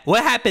between that?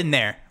 What happened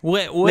there?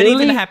 What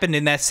even happened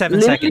in that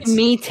 7 seconds?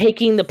 Me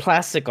taking the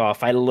plastic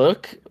off, I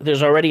look,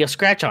 there's already a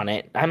scratch on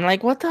it. I'm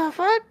like, what the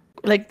fuck?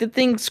 Like, the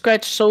thing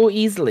scratched so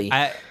easily.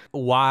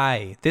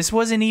 Why? This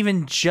wasn't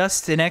even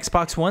just an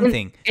Xbox One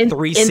thing.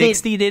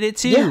 360 did it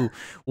too. Yeah.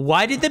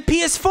 Why did the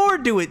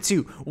PS4 do it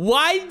too?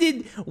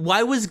 Why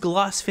was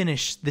gloss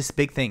finish this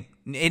big thing?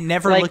 It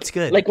never looked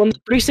good. Like when the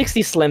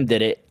 360 Slim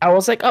did it, I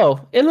was like,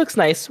 "Oh, it looks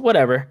nice,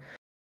 whatever."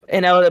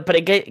 And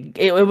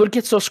it would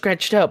get so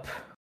scratched up.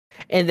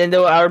 And then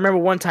I remember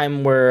one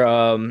time where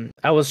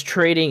I was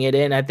trading it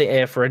in, I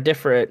think, for a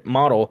different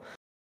model,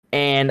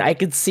 and I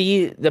could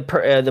see the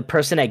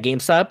person at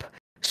GameStop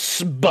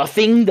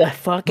buffing the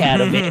fuck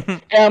out of it.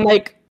 And I'm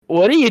like,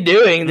 "What are you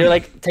doing?" They're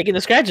like, taking the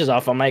scratches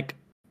off. I'm like,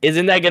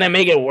 "Isn't that gonna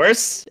make it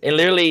worse?" And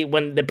literally,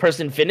 when the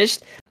person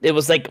finished, it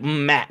was like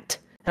matte.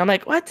 And I'm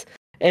like, "What?"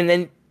 And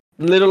then,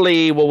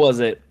 literally, what was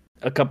it?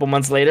 A couple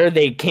months later,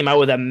 they came out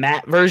with a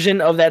matte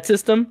version of that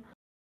system.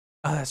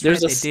 Oh, that's right.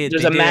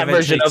 There's a matte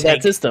version of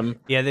that system.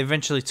 Yeah, they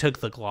eventually took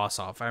the gloss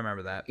off. I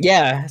remember that.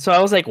 Yeah, so I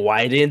was like,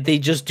 why didn't they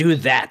just do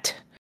that?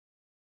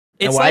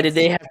 And why did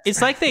they have?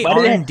 It's like they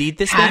are indeed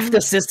this half thing. The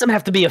system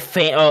have to be a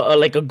fan,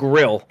 like a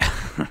grill.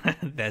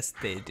 It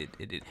did.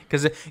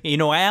 Because you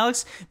know why,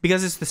 Alex?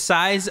 Because it's the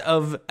size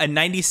of a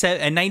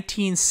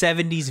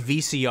 1970s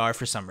VCR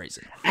for some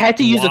reason. I had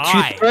to use a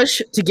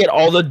toothbrush to get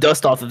all the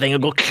dust off the thing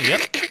and go.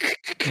 Yep.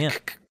 Yeah.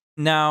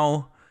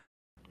 Now.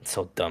 It's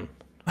so dumb.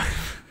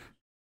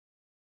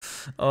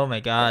 Oh my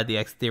god, the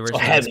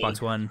original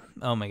Xbox One.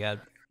 Oh my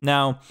god.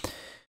 Now.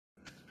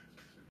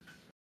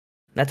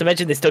 Not to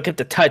mention, they still kept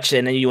the touch,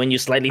 and then when you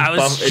slightly I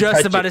was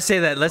just about to say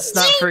that. Let's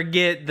not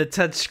forget the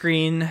touch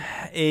screen.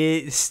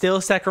 It still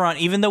stuck around,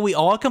 even though we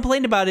all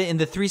complained about it in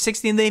the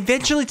 360, and they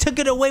eventually took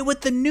it away with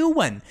the new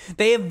one.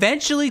 They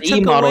eventually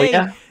took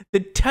away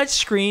the touch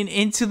screen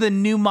into the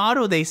new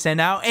model they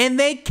sent out, and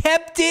they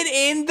kept it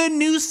in the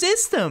new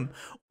system.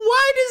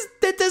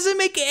 That doesn't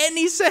make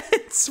any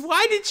sense.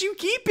 Why did you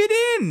keep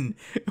it in?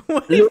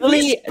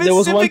 Literally, there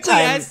was one time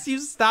asked you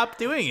stop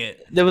doing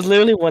it. There was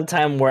literally one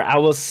time where I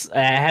was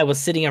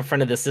sitting in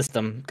front of the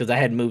system because I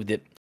had moved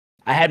it.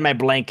 I had my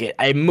blanket.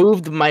 I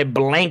moved my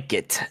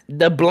blanket.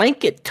 The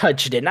blanket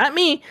touched it, not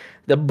me.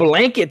 The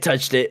blanket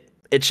touched it,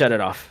 it shut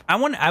it off.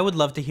 I would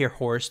love to hear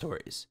horror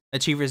stories.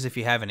 Achievers, if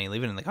you have any,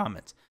 leave it in the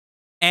comments.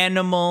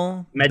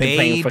 Animal, Imagine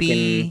playing baby,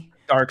 fucking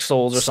Dark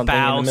Souls or something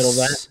in the middle of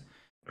that.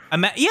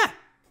 Yeah,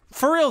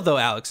 for real though,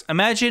 Alex.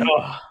 Imagine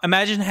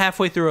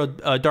halfway through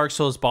a Dark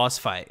Souls boss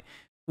fight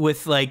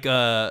with like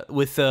Gwyn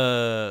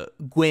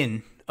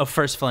of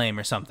First Flame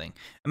or something.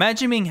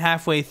 Imagine being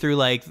halfway through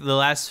like the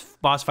last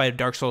boss fight of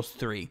Dark Souls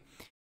 3.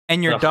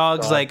 And your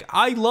dog's like,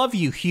 I love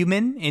you,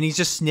 human. And he's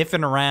just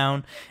sniffing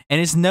around. And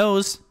his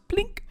nose,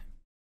 blink.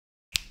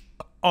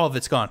 All of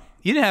it's gone.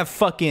 You didn't have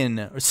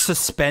fucking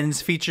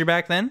suspense feature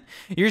back then.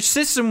 Your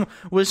system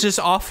was just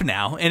off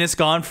now. And it's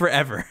gone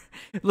forever.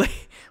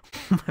 Like,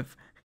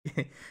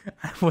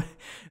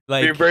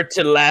 revert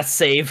to last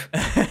save.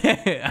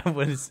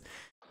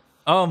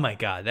 Oh my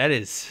God, that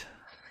is...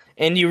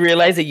 And you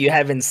realize that you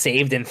haven't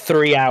saved in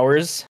 3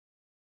 hours.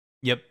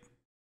 Yep.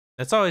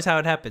 That's always how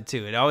it happened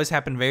too. It always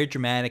happened very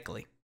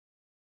dramatically.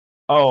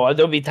 Oh,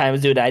 there'll be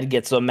times, dude, I'd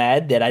get so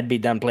mad that I'd be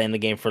done playing the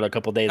game for like a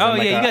couple days. Oh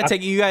yeah, you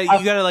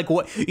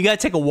gotta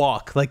take a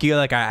walk. Like you're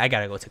like, I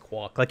gotta go take a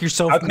walk. Like you're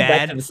so mad.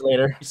 Back to this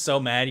later. You're so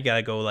mad. You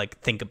gotta go like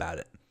think about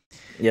it.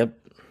 Yep.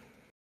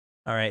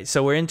 All right,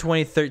 so we're in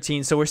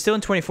 2013. So we're still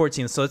in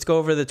 2014. So let's go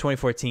over the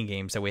 2014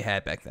 games that we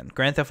had back then.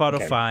 Grand Theft Auto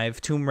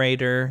 5, Tomb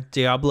Raider,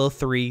 Diablo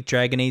 3,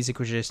 Dragon Age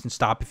Inquisition.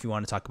 Stop if you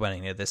want to talk about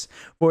any of this.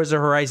 Forza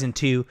Horizon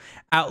 2,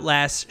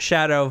 Outlast,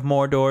 Shadow of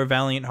Mordor,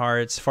 Valiant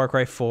Hearts, Far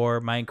Cry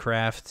 4,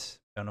 Minecraft.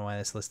 Don't know why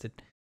that's listed.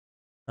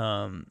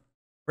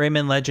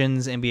 Rayman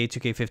Legends, NBA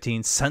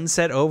 2K15,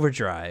 Sunset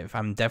Overdrive.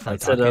 I'm definitely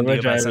talking to you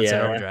about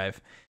Sunset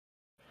Overdrive.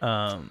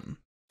 That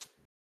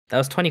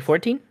was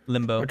 2014?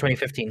 Limbo. Or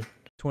 2015?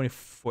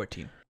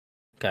 2014.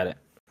 Got it.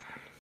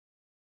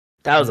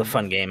 That was a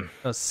fun game.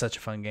 That was such a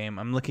fun game.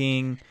 I'm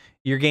looking.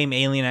 Your game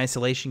Alien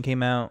Isolation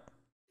came out.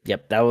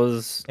 Yep, that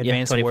was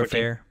Advanced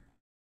Warfare.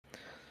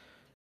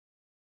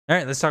 All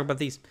right, let's talk about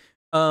these.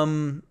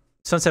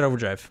 Sunset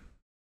Overdrive.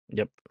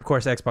 Yep. Of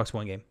course, Xbox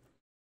One game.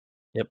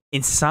 Yep.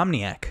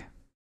 Insomniac.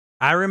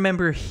 I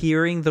remember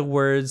hearing the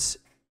words,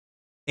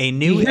 a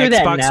new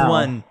Xbox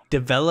One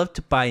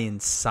developed by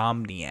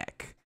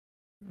Insomniac.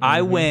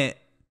 I went...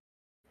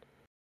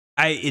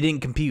 it didn't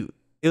compute.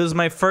 It was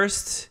my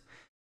first,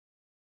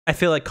 I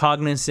feel like,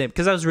 cognizant,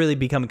 because I was really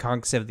becoming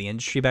cognizant of the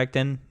industry back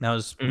then. I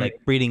was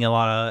like reading a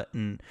lot of it,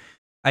 and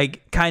I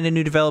kind of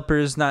knew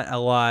developers, not a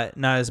lot,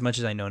 not as much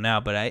as I know now,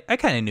 but I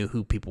kind of knew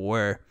who people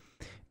were.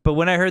 But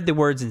when I heard the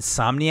words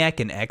Insomniac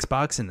and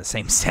Xbox in the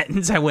same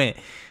sentence, I went,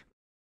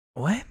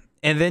 what?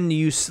 And then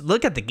you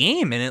look at the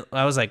game, and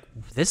I was like,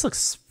 this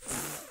looks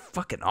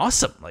fucking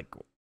awesome. Like,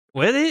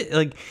 what is it?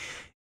 Like,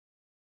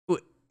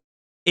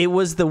 it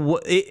was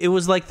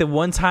like the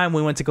one time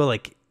we went to go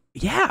like,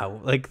 yeah,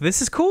 like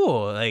this is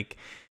cool. Like,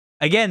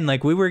 again,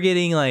 like we were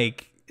getting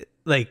like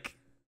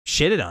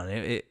shitted on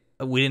it.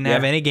 We didn't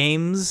have any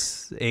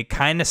games. It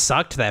kind of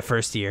sucked that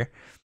first year.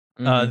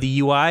 The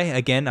UI,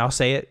 again, I'll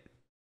say it,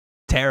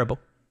 terrible,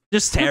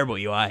 just terrible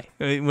UI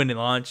when it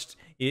launched.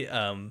 We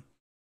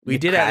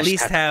did at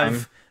least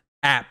have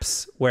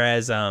apps,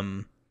 whereas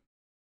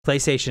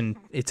PlayStation,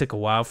 it took a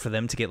while for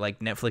them to get like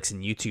Netflix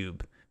and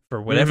YouTube.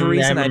 For whatever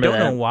reason, I don't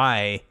know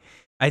why.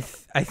 I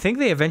think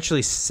they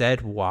eventually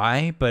said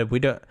why, but we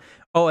don't.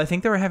 Oh, I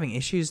think they were having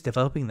issues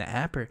developing the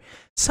app or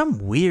some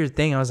weird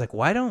thing. I was like,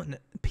 why don't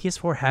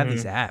PS4 have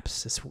these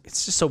apps?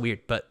 It's just so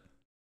weird. But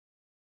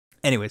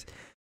anyways,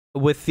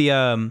 with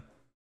the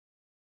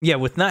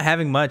with not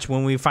having much,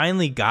 when we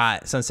finally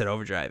got Sunset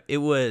Overdrive, I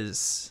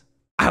was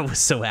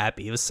so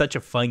happy. It was such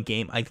a fun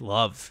game. I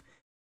love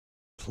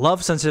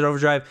Sunset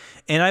Overdrive,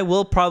 and I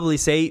will probably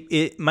say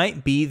it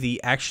might be the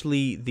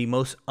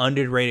most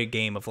underrated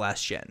game of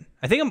last gen.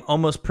 I think I'm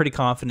almost pretty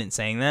confident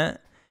saying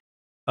that.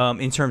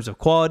 In terms of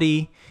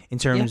quality, in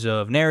terms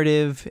of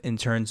narrative, in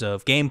terms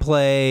of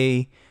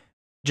gameplay,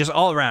 just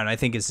all around, I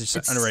think it's just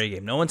an underrated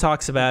game. No one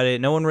talks about it.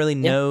 No one really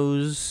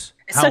knows.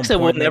 It sucks that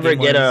we'll never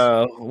get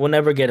a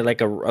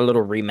like a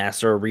little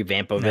remaster or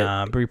revamp of it.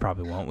 Nah, we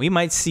probably won't. We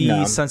might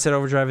see Sunset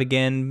Overdrive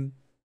again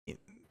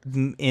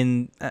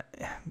in.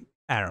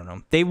 I don't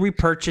know. They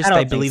repurchased,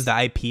 I believe,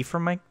 the IP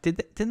from Mike.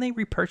 Didn't they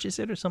repurchase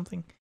it or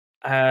something?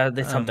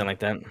 Something like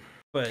that.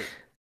 But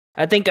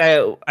I think I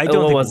don't think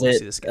we'll see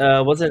this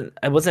game. Wasn't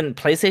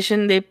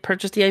PlayStation they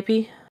purchased the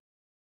IP?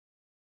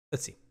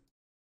 Let's see.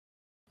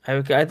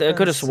 I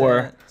could have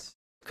swore,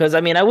 because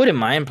I mean I wouldn't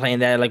mind playing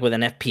that like with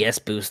an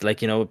FPS boost, like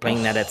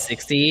playing that at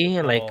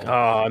 60. Like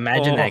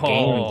imagine that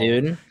game,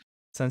 dude.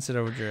 Sunset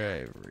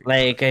Overdrive.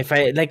 Like if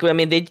I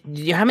mean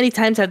how many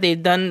times have they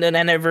done an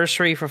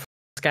anniversary for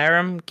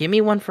Skyrim? Give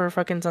me one for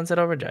fucking Sunset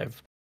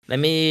Overdrive. Let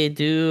me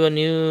do a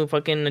new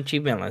fucking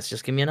achievement list.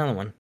 Just give me another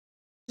one.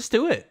 Just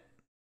do it.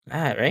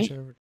 Right?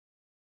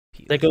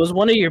 Like it was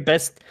one of your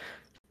best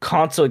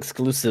console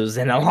exclusives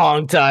in a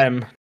long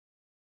time.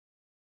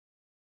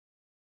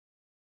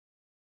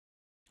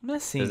 I'm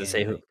not seeing. Does it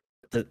say who?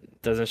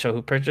 Does it show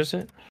who purchased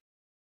it?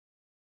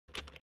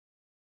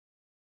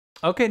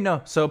 Okay,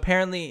 no. So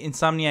apparently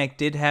Insomniac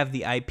did have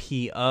the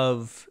IP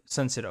of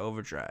Sunset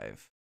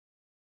Overdrive.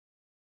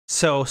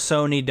 So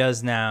Sony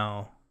does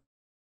now.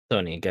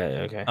 Sony.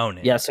 Okay. Own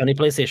it. Yeah, Sony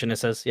PlayStation. It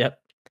says. Yep.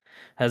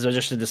 Has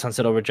registered the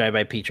Sunset Overdrive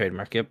IP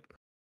trademark. Yep.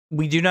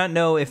 We do not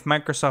know if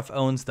Microsoft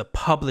owns the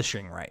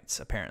publishing rights,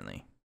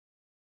 apparently.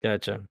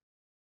 Gotcha.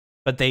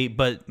 But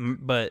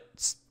Sony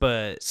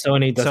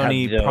does have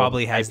Sony the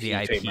probably has the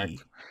IP IP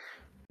trademark.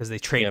 because they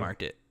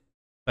trademarked it.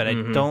 But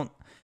Mhm.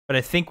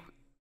 I think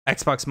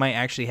Xbox might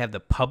actually have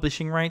the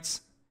publishing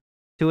rights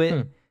to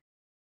it.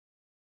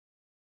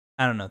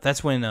 I don't know.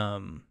 That's when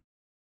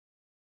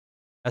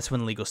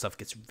legal stuff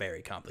gets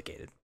very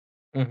complicated.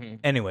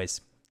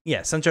 Anyways,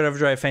 yeah, Sunset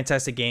Overdrive,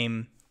 fantastic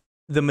game.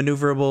 The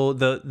maneuverable,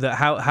 the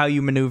how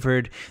you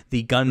maneuvered,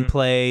 the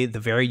gunplay, the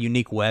very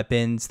unique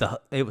weapons.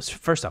 It was,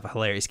 first off, a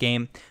hilarious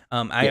game.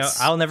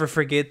 I'll never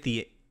forget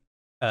the.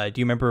 Do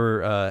you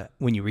remember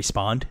when you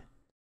respawned?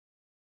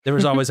 There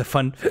was always a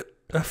fun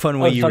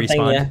way you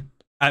respawned.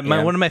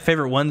 One of my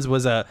favorite ones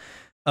was a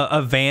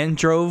van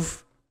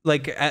drove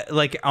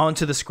like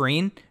onto the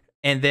screen,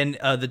 and then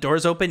the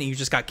doors open and you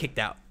just got kicked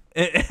out.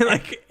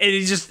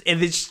 It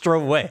just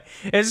drove away.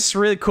 It's just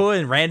really cool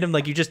and random.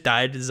 Like, you just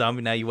died to the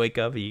zombie, now you wake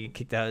up and you get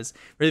kicked out. It's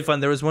really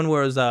fun. There was one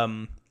where it was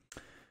a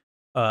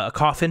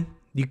coffin.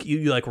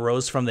 You like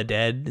rose from the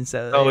dead and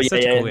stuff. Oh, it's yeah,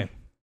 such a cool game.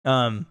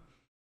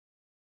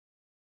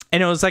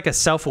 And it was like a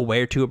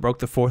self-aware too. It broke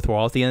the fourth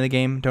wall at the end of the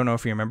game. Don't know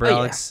if you remember,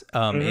 Alex.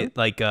 It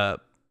like and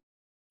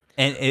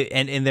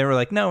they were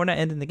like, no, we're not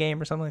ending the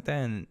game or something like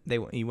that. And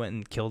he went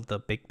and killed the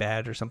big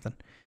bad or something.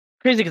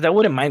 Crazy, because I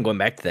wouldn't mind going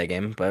back to that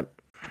game, but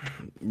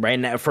right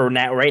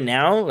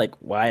now, like,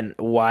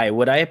 why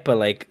would I? But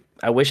like,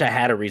 I wish I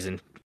had a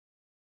reason.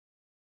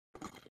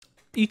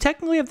 You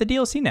technically have the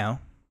DLC now,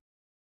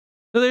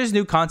 so there's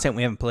new content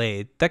we haven't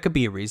played. That could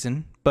be a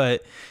reason,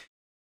 but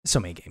so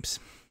many games.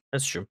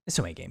 That's true.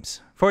 So many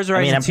games. Forza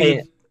Horizon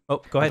 2.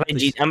 Oh, go ahead.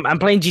 I'm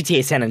playing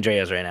GTA San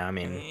Andreas right now. I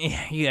mean,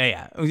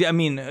 yeah. I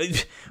mean,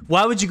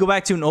 why would you go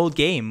back to an old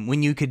game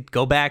when you could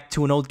go back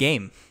to an old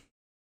game?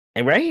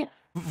 Right?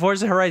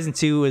 Forza Horizon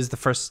 2 is the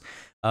first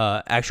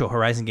actual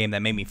Horizon game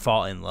that made me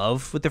fall in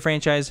love with the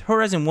franchise.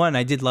 Horizon 1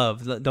 I did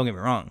love, don't get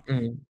me wrong.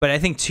 But I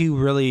think 2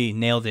 really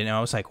nailed it, and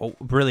I was like,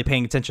 really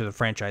paying attention to the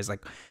franchise.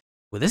 Like,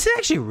 well, this is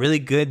actually really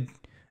good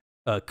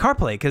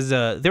CarPlay, because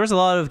there was a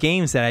lot of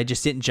games that I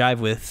just didn't jive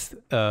with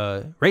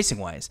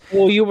racing-wise.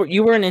 Well,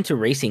 you weren't into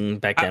racing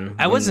back then.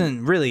 I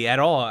wasn't really at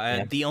all.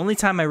 The only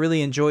time I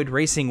really enjoyed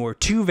racing were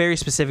 2 very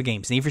specific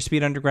games: Need for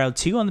Speed Underground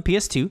 2 on the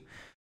PS2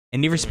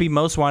 and Need for Speed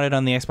Most Wanted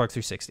on the Xbox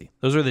 360.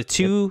 Those were the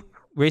 2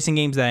 racing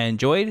games that I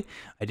enjoyed.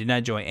 I did not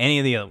enjoy any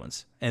of the other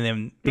ones. And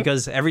then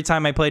because every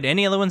time I played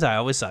any other ones, I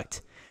always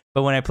sucked.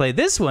 But when I played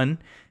this one,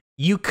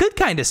 you could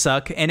kind of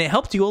suck, and it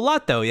helped you a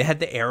lot, though. It had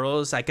the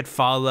arrows I could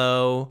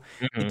follow.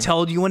 It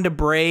told you when to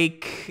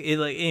brake.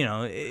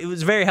 It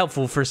was very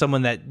helpful for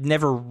someone that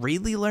never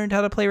really learned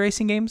how to play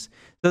racing games.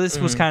 So this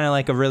was kind of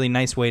like a really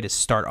nice way to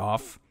start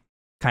off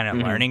kind of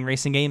learning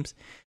racing games.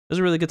 It was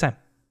a really good time.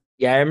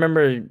 Yeah, I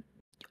remember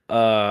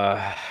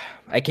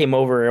I came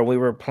over and we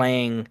were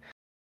playing.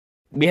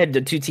 We had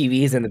the 2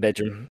 TVs in the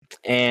bedroom,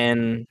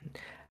 and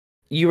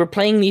you were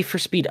playing Need for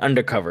Speed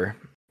Undercover,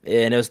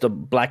 and it was the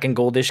black and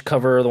goldish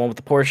cover, the one with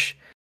the Porsche.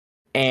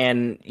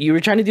 And you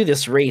were trying to do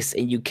this race,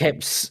 and you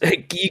kept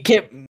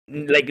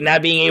like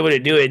not being able to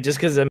do it just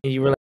because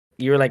you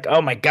were like,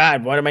 oh my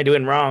god, what am I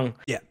doing wrong?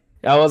 Yeah,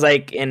 I was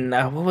like, and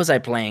what was I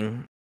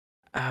playing?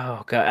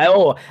 Oh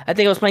god, I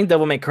think I was playing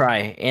Devil May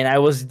Cry, and I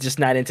was just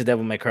not into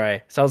Devil May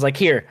Cry, so I was like,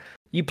 here,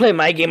 you play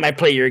my game, I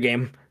play your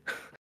game.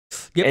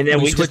 Yep, and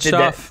then we switched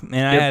off, and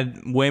I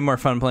had way more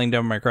fun playing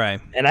Devil May Cry.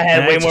 And I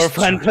had way more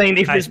fun playing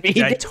Need for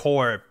Speed. I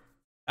tore.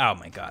 Oh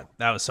my god,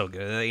 that was so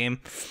good, that game.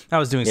 I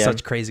was doing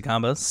such crazy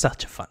combos.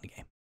 Such a fun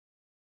game.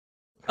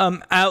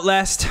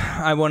 Outlast,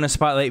 I want to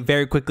spotlight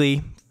very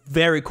quickly.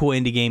 Very cool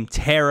indie game.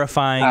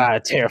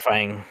 Terrifying.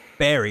 Terrifying.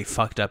 Very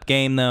fucked up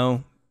game,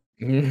 though.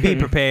 Be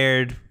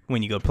prepared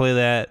when you go play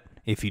that,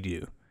 if you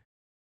do.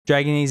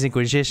 Dragon Age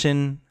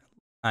Inquisition.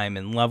 I'm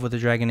in love with the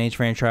Dragon Age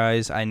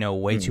franchise. I know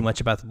way too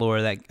much about the lore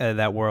of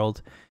that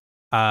world.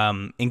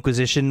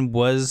 Inquisition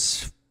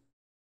was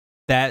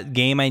that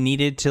game I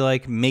needed to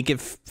like make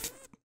it.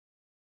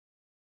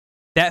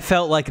 That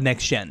felt like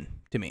next gen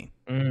to me.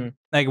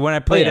 Like when I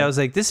played it, I was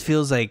like, this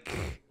feels like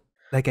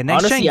a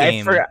next gen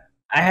game.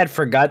 I had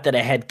forgot that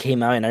it had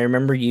came out, and I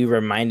remember you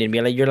reminded me.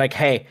 Like, you're like,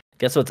 hey,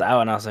 guess what's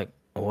out? And I was like,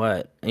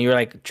 what? And you're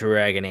like,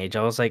 Dragon Age.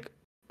 I was like,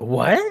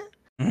 what?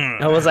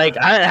 I was like,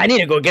 I need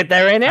to go get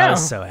that right now. I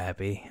was so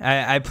happy.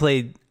 I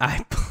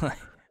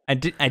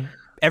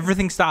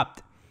everything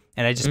stopped,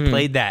 and I just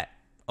played that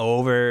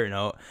over and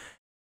over.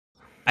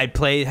 I'd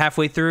play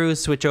halfway through,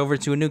 switch over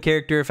to a new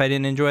character if I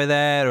didn't enjoy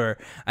that, or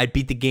I'd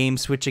beat the game,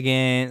 switch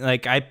again.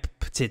 Like, I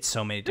did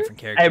so many different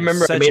characters. I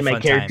remember I made my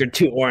character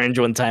too orange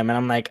one time, and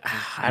I'm like,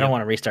 I don't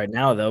want to restart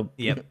now, though.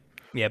 Yep,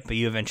 but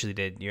you eventually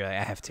did. You're like,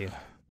 I have to.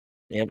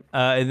 Yep.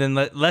 And then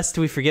lest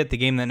we forget, the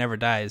game that never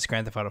dies,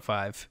 Grand Theft Auto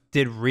 5,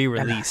 did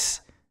re-release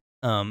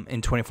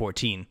in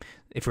 2014.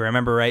 If we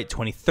remember right,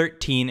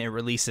 2013 it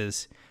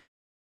releases,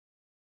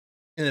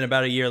 and then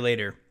about a year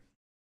later,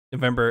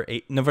 November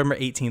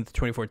 18th,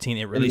 2014,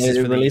 it releases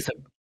for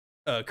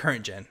the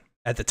current gen.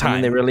 at the And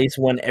then they time. release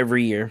one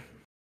every year.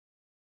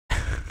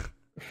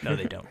 No,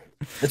 they don't.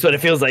 That's what it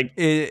feels like.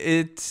 We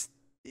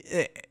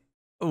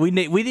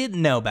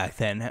didn't know back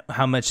then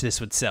how much this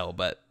would sell,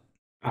 but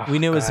we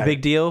knew it was a God.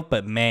 big deal.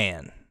 But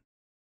man,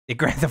 did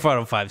Grand Theft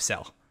Auto 5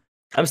 sell?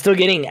 I'm still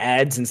getting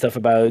ads and stuff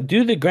about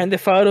do the Grand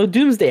Theft Auto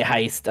Doomsday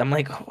heist. I'm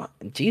like, oh,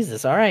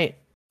 Jesus, all right.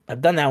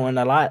 I've done that one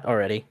a lot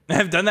already.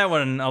 I've done that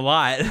one a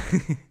lot.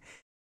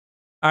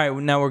 All right,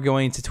 now we're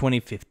going to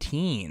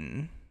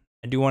 2015.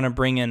 I do want to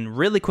bring in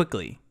really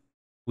quickly.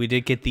 We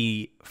did get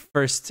the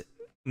first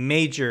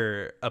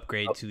major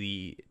upgrade to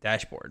the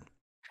dashboard.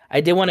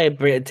 I did want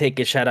to take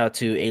a shout out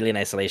to Alien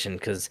Isolation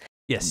because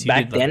Yes, you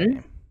back did love that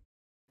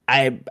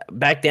game.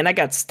 back then I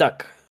got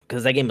stuck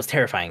because that game was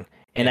terrifying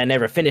and I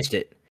never finished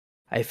it.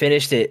 I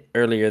finished it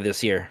earlier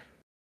this year.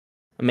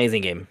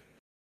 Amazing game.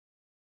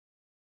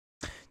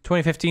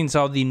 2015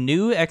 saw the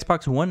new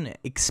Xbox One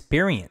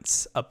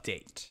experience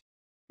update.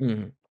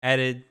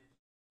 Added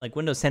like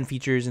Windows 10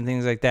 features and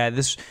things like that.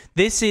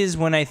 This is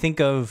when I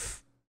think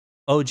of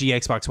OG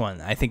Xbox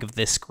One. I think of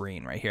this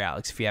screen right here,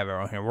 Alex. If you have it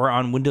on here, we're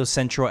on Windows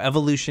Central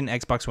Evolution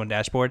Xbox One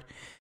dashboard.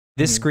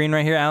 This screen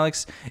right here,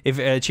 Alex, if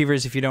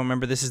Achievers, if you don't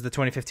remember, this is the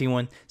 2015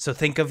 one. So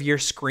think of your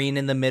screen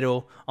in the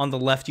middle. On the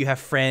left, you have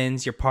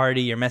friends, your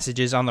party, your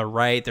messages. On the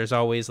right, there's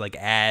always like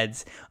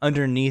ads.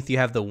 Underneath, you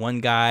have the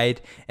one guide.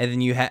 And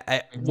then you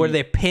have, were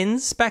there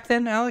pins back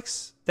then,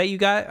 Alex, that you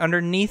got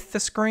underneath the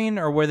screen?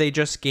 Or were they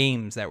just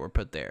games that were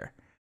put there?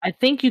 I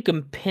think you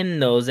can pin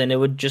those and it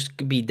would just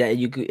be that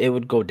it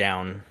would go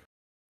down.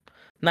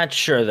 Not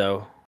sure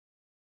though.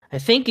 I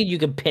think you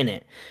could pin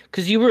it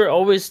because you were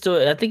always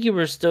still. I think you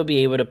were still be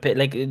able to pin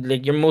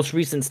like your most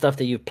recent stuff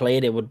that you've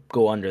played. It would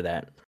go under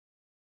that.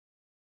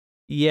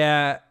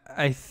 Yeah,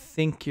 I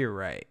think you're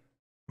right.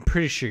 I'm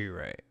pretty sure you're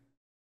right.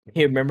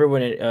 Here, remember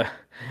when it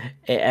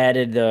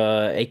added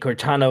a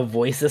Cortana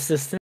voice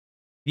assistant?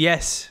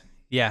 Yes,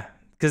 yeah,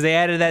 because they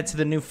added that to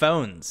the new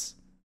phones.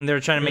 And they were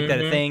trying to make that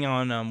a thing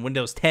on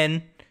Windows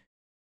 10.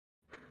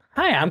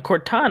 Hi, I'm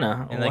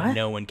Cortana. And like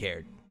no one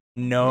cared.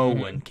 No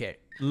one cared.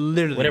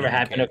 Literally, whatever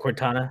happened to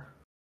Cortana.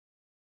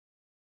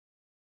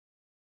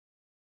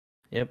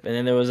 Yep, and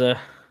then there was a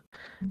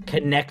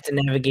connect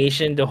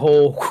navigation. The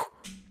whole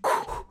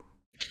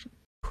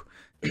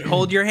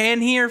hold your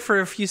hand here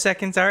for a few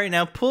seconds. All right,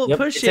 now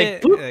push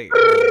it.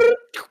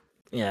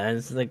 Yeah,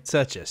 it's like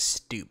such a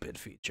stupid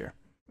feature.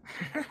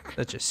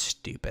 Such a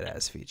stupid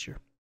ass feature.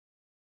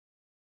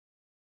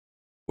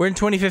 We're in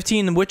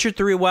 2015. The Witcher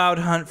 3, Wild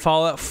Hunt,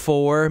 Fallout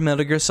 4,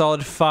 Metal Gear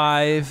Solid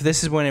 5.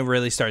 This is when it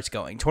really starts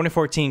going.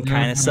 2014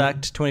 kind of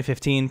sucked.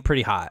 2015,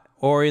 pretty hot.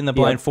 Ori and the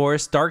Blind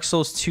Forest. Dark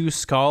Souls 2,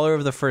 Scholar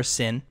of the First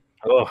Sin.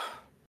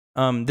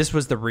 This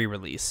was the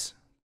re-release.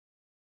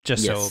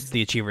 Just so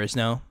the Achievers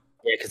know.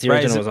 Yeah, because the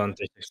original was on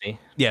 360.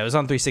 Yeah, it was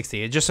on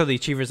 360. Just so the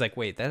Achievers like,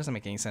 wait, that doesn't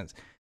make any sense.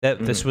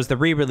 That this was the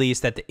re-release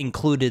that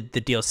included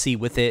the DLC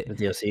with it.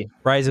 The DLC.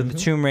 Rise of the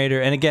Tomb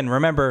Raider. And again,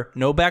 remember,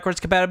 no backwards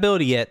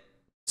compatibility yet.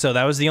 So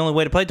that was the only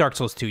way to play Dark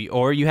Souls 2,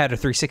 or you had a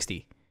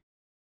 360.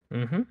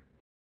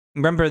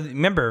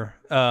 Remember,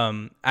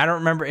 I don't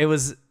remember,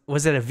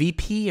 was it a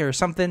VP or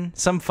something?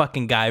 Some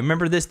fucking guy.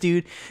 Remember this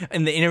dude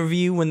in the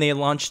interview when they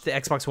launched the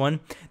Xbox One?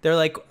 They're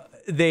like,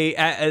 the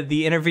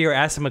interviewer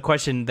asked him a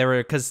question,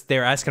 because they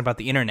were asking about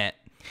the internet.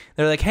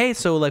 They're like, hey,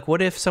 so like,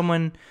 what if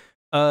someone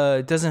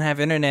doesn't have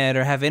internet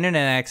or have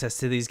internet access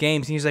to these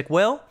games? And he's like,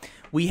 well,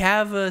 we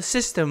have a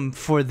system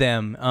for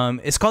them.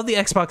 It's called the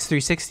Xbox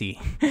 360.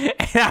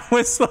 And I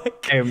was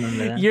like, I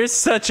remember that. You're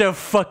such a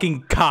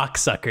fucking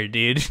cocksucker,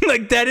 dude.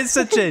 Like, that is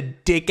such a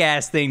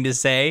dick-ass thing to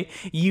say.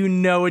 You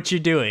know what you're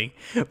doing.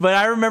 But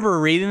I remember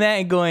reading that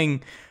and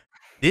going,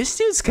 this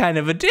dude's kind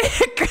of a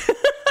dick.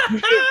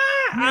 We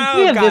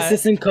have this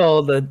system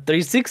called the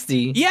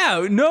 360.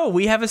 Yeah, no,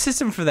 we have a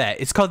system for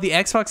that. It's called the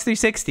Xbox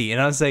 360.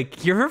 And I was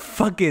like, you're a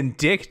fucking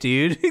dick,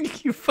 dude.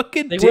 You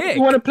fucking dick. What if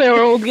you want to play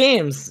our old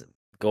games?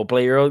 Go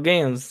play your old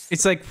games.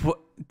 It's like,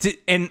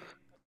 and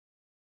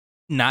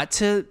not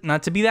to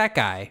be that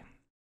guy.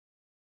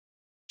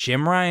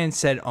 Jim Ryan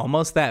said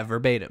almost that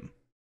verbatim.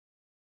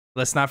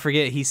 Let's not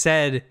forget, he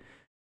said,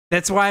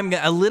 that's why I'm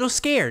a little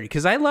scared,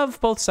 because I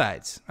love both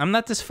sides. I'm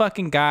not this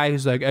fucking guy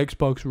who's like,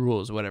 Xbox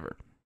rules, whatever.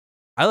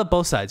 I love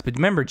both sides. But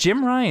remember,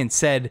 Jim Ryan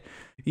said,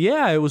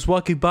 yeah, I was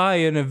walking by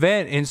an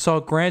event and saw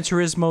Gran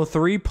Turismo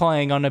 3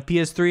 playing on a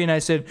PS3, and I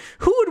said,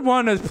 who would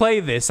want to play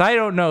this? I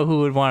don't know who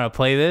would want to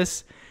play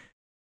this.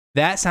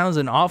 That sounds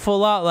an awful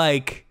lot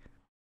like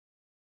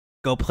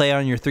go play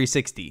on your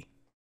 360.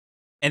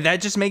 And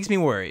that just makes me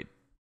worried.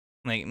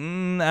 Like, I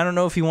don't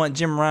know if you want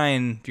Jim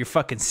Ryan, your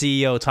fucking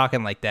CEO,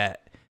 talking like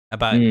that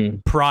about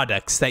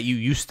products that you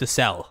used to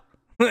sell.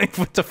 Like,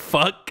 what the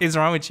fuck is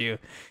wrong with you?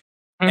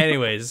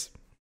 Anyways,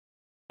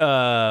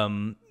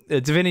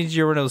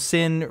 Divinity Original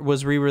Sin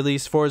was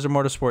re-released. Forza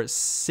Motorsport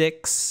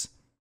 6.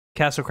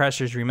 Castle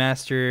Crashers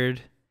Remastered.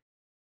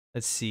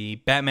 Let's see.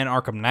 Batman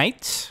Arkham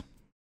Knight.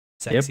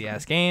 Sexy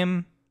ass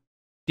game.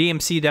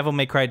 DMC Devil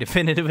May Cry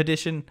Definitive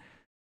Edition.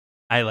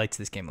 I liked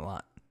this game a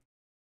lot.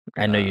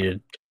 I know you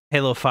did.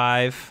 Halo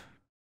 5.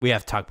 We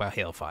have to talk about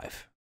Halo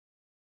 5.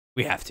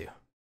 We have to.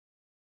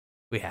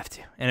 We have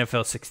to.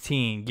 NFL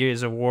 16,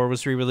 Gears of War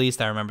was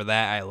re-released. I remember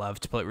that. I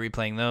loved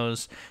replaying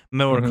those.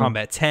 Mortal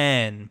Kombat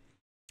 10,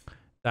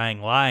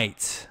 Dying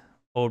Light,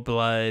 Old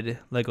Blood,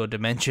 Lego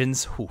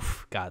Dimensions.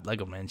 Oof, God,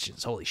 Lego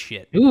Dimensions. Holy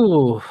shit.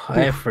 Ooh,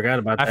 I forgot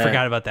about that. I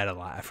forgot about that a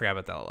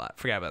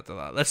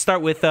lot. Let's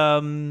start with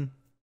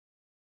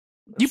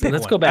you pick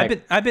let's one. go back.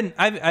 I've been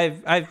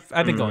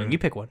going. You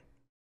pick one.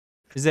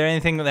 Is there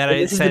anything that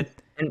I said?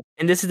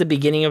 And this is the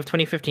beginning of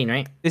 2015,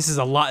 right? This is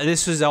a lot.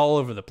 This was all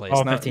over the place.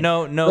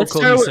 No let's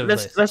cohesive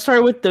list. Let's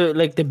start with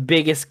the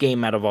biggest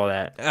game out of all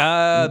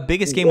that.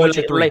 Biggest game,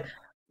 Witcher 3.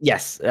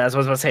 Yes, that's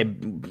what I was going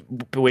to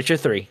say. Witcher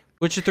 3.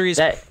 Witcher 3 is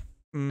that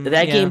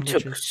game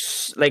took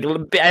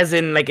as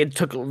in it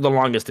took the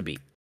longest to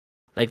beat.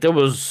 Like there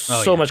was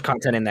so much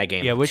content in that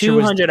game. Yeah,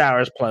 200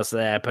 hours plus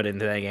that I put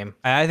into that game.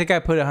 I think I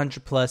put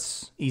 100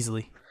 plus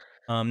easily.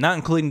 Not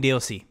including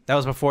DLC. That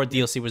was before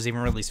DLC was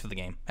even released for the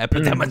game. I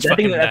put that much. I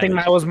think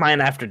that was mine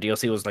after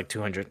DLC was like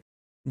 200.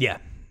 Yeah.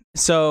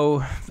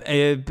 So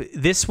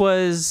this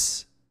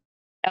was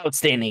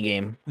outstanding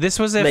game. This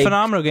was a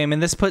phenomenal game,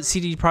 and this put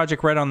CD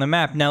Projekt Red on the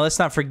map. Now let's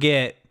not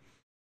forget,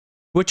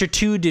 Witcher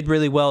 2 did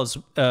really well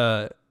as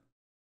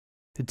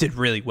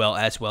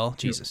well.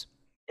 Jesus.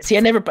 See,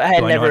 I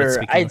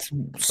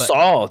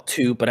saw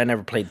 2, but I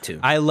never played 2.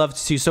 I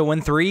loved 2. So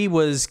when 3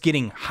 was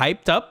getting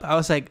hyped up, I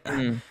was like,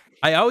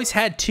 I always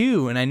had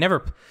 2, and I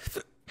never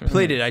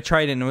played it. I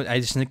tried it, and I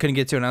just couldn't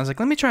get to it. And I was like,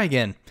 let me try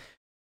again.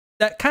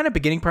 That kind of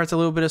beginning part's a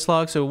little bit of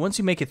slog. So once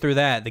you make it through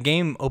that, the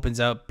game opens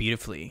up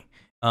beautifully,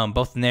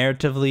 both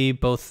narratively,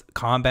 both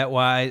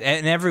combat-wise,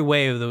 and every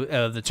way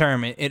of the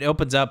term. It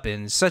opens up,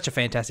 and it's such a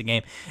fantastic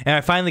game. And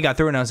I finally got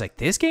through it, and I was like,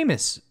 this game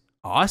is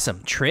awesome.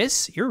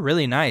 Triss, you're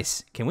really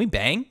nice. Can we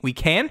bang? We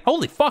can?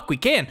 Holy fuck, we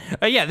can.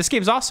 Yeah, this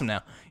game's awesome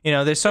now. You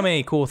know, there's so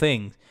many cool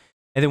things.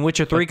 And then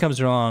Witcher 3 comes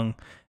along,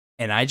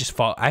 and I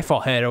fall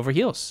head over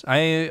heels.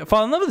 I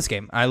fall in love with this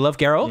game. I love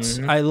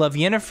Geralt. I love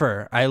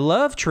Yennefer. I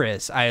love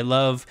Triss. I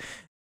love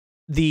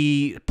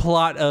the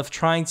plot of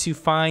trying to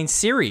find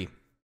Ciri.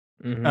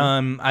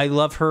 I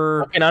love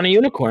her fucking on a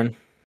unicorn.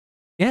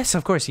 Yes,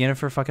 of course,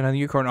 Yennefer fucking on the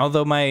unicorn.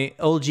 Although my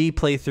OG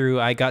playthrough,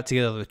 I got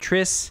together with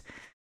Triss.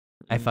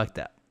 I fucked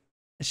up.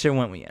 I should have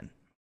went with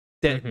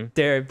Yen.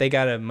 They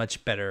got a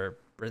much better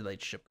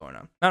relationship going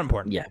on. Not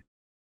important. Yeah.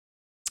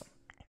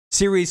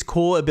 Ciri's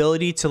cool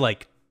ability to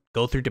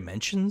go through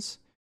dimensions.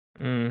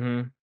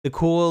 The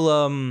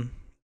cool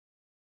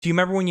do you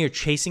remember when you're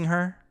chasing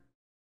her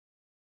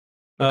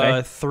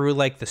through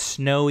the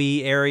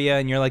snowy area,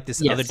 and you're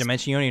this other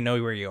dimension, you don't even know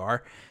where you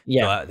are?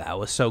 Yeah. That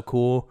was so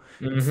cool.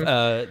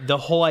 The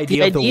whole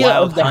idea of the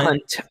wild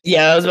hunt.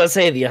 Yeah, I was about to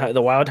say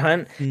the wild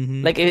hunt.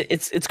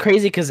 It's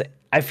crazy because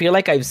I feel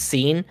like I've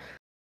seen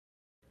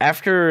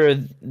after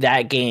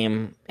that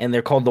game, and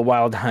they're called the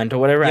Wild Hunt or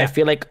whatever. I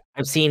feel like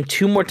I've seen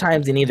 2 more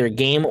times in either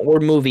game or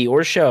movie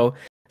or show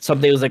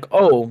something was like,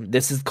 oh,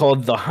 this is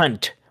called the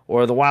Hunt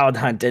or the Wild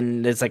Hunt,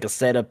 and it's a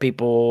set of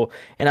people,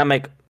 and I'm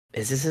like,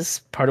 is this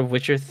part of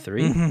Witcher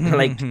 3? I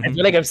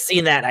feel like I've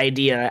seen that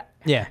idea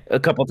a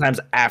couple times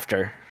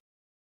after,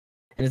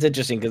 and it's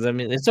interesting because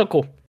it's so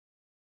cool.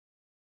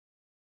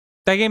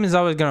 That game is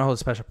always gonna hold a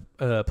special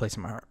place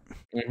in my heart.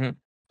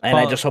 And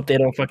I just hope they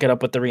don't fuck it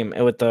up with the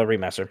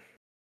remaster.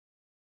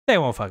 They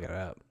won't fuck it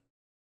up.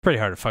 Pretty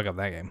hard to fuck up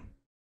that game.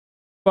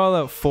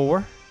 Fallout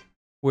 4,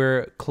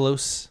 we're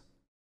close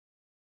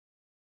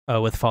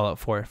with Fallout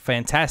 4.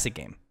 Fantastic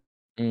game.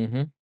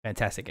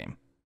 Fantastic game.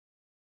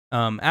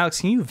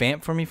 Alex, can you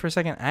vamp for me for a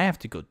second? I have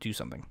to go do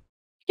something.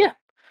 Yeah.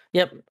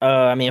 Yep.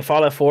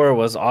 Fallout 4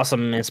 was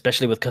awesome,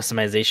 especially with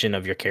customization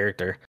of your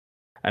character.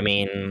 I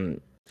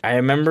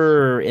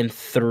remember in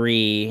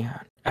 3,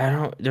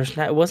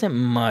 it wasn't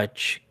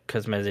much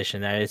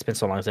customization. It's been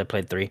so long since I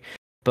played 3.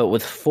 But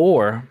with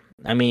 4,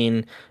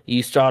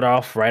 you start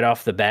off right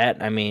off the bat,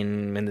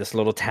 in this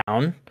little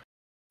town.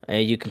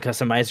 You can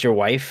customize your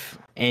wife,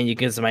 and you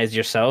can customize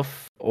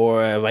yourself,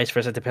 or vice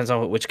versa. It depends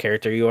on which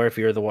character you are. If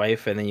you're the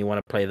wife, and then you want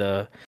to play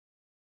other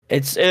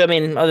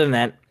than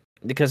that,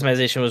 the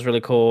customization was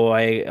really cool.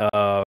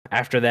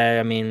 After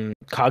that,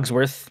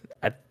 Cogsworth,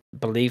 I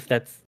believe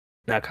that's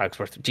not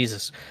Cogsworth.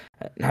 Jesus,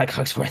 not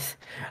Cogsworth.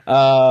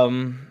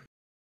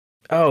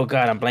 Oh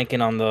god, I'm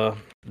blanking on the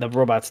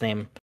robot's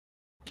name.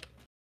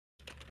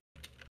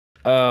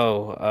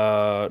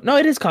 No,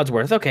 it is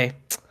Cogsworth. Okay.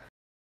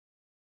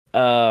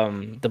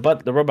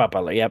 The robot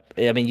butler. Yep.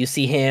 You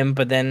see him,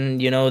 but then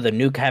the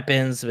nuke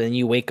happens, and then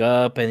you wake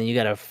up, and you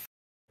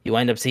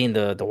wind up seeing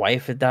the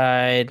wife that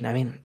died.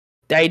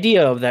 The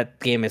idea of that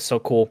game is so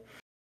cool.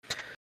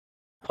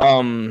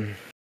 I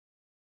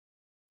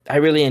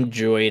really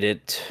enjoyed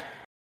it.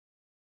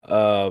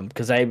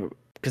 Because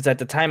at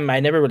the time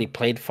I never really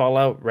played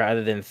Fallout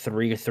rather than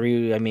 3.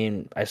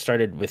 I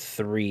started with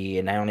 3,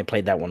 and I only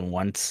played that one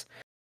once.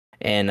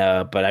 And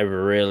but I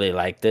really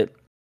liked it.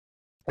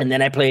 And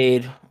then I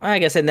played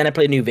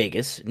New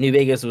Vegas. New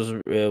Vegas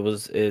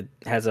it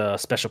has a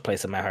special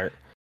place in my heart.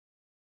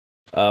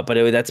 But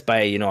that's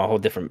by a whole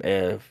different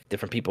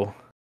people.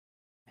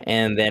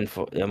 And then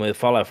with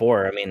Fallout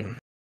 4,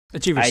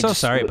 Achiever, so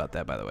sorry about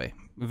that, by the way.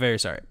 Very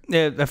sorry.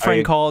 A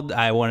friend called.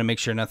 I want to make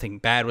sure nothing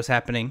bad was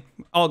happening.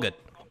 All good.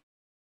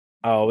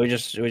 Oh, we're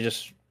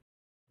just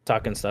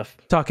talking stuff.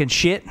 Talking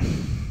shit.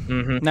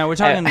 Mm-hmm. Now we're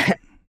talking.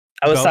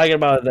 I was talking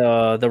about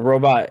the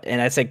robot,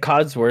 and I said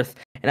Codsworth,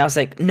 and I was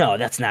like, no,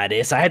 that's not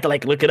it. So I had to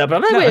like look it up.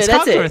 I'm like, wait, it's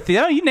that's Cogsworth. it.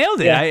 Yeah, you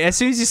nailed it. Yeah. As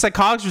soon as you said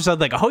Cogsworth, I was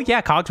like, oh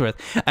yeah, Cogsworth.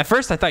 At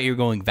first, I thought you were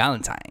going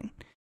Valentine.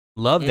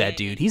 Love that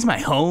dude. He's my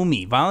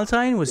homie.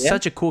 Valentine was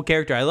such a cool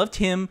character. I loved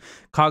him.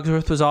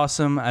 Cogsworth was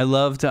awesome. I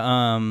loved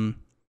oh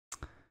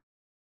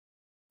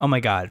my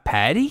god,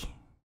 Patty?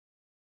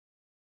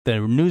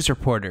 The news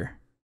reporter.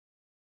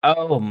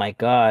 Oh my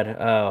god.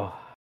 Oh.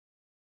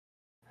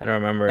 I don't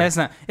remember. It's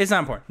not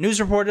important.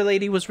 News reporter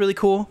lady was really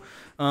cool.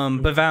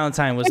 But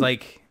Valentine was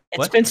like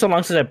It's been so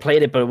long since I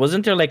played it, but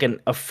wasn't there like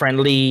a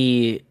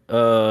friendly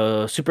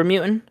super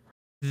mutant?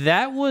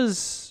 That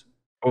was,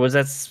 or was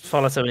that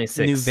Fallout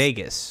 76? New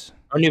Vegas.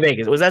 Oh, New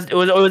Vegas. That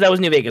was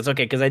New Vegas.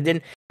 Okay, because I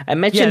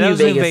mentioned New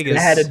Vegas.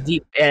 And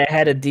it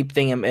had a deep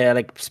thing in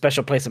like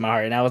special place in my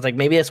heart, and I was like,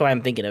 maybe that's why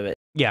I'm thinking of it.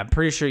 Yeah, I'm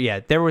pretty sure. Yeah,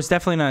 there was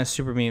definitely not a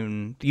super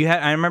mutant.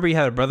 I remember you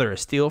had a brother, a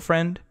steel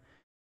friend,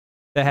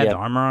 that had the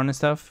armor on and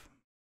stuff.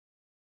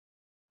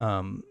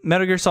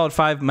 Metal Gear Solid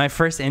 5, my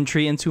first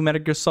entry into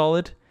Metal Gear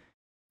Solid.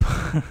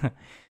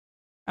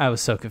 I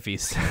was so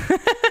confused.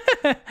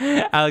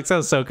 Alex, I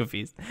was so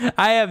confused.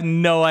 I have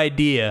no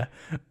idea.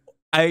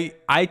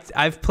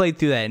 I've played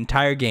through that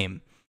entire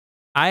game.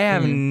 I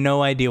have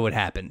no idea what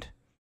happened.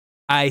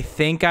 I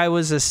think I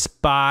was a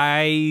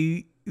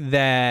spy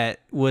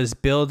that was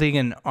building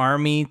an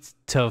army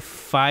to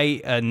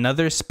fight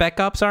another Spec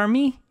Ops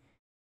army.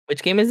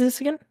 Which game is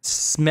this again?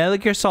 Metal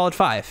Gear Solid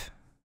 5.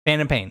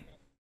 Phantom Pain.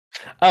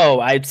 Oh,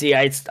 I see.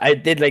 I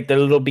did like the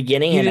little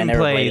beginning. You didn't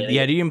play.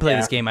 Yeah, you didn't play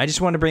this game. I just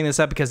wanted to bring this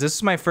up because this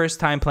is my first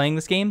time playing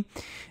this game,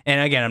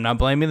 and again, I'm not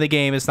blaming the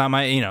game. It's not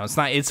my, it's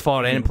not its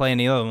fault. I didn't play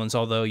any other ones.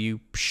 Although you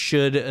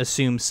should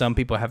assume some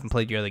people haven't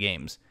played your other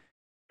games.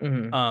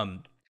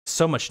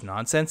 So much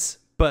nonsense,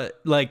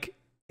 but like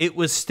it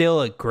was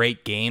still a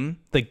great game.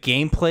 The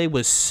gameplay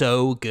was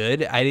so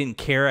good. I didn't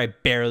care. I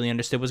barely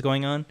understood what's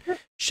going on.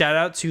 Shout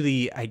out to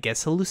the, I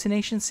guess,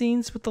 hallucination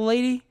scenes with the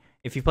lady.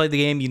 If you played the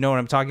game, you know what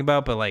I'm talking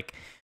about, but like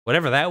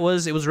whatever that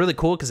was, it was really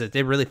cool because it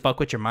did really fuck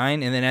with your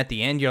mind. And then at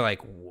the end, you're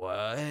like,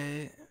 what?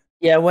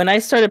 Yeah, when I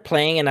started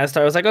playing and I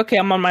was like, okay,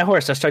 I'm on my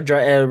horse. I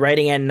started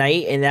riding at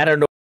night, and I don't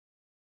know,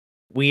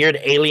 weird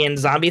alien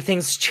zombie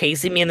things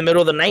chasing me in the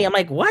middle of the night. I'm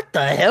like, what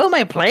the hell am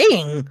I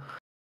playing?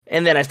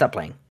 And then I stopped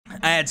playing.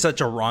 I had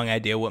such a wrong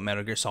idea what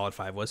Metal Gear Solid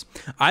 5 was.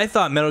 I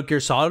thought Metal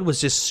Gear Solid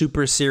was just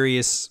super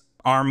serious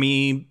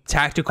army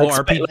tactical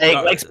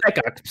RPG, like Spec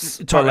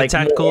Ops, like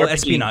tactical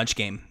espionage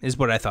game is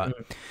what I thought.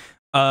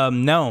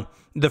 No,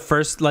 the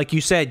first, like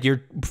you said,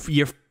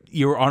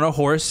 you're on a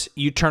horse,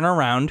 you turn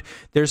around,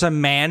 there's a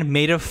man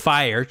made of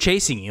fire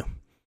chasing you.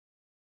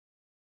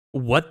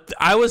 What?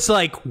 I was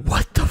like,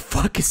 what the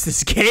fuck is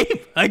this game?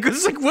 I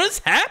was like, what's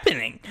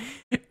happening?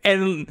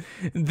 And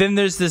then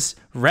there's this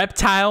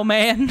reptile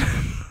man.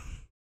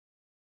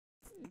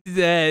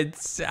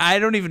 I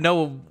don't even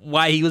know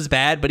why he was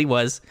bad, but he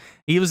was.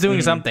 He was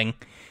doing something.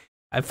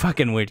 A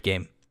fucking weird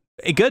game.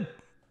 Good,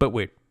 but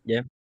weird.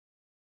 Yeah.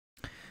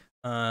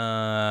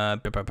 I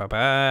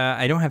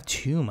don't have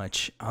too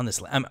much on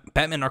this.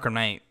 Batman Arkham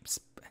Knight,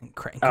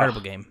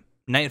 incredible game.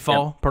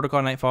 Nightfall,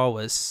 Protocol Nightfall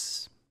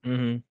was.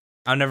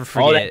 I'll never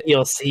forget. All that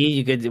DLC,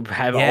 you could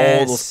have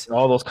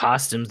all those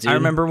costumes, dude. I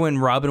remember when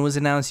Robin was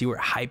announced, you were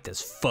hyped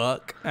as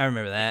fuck. I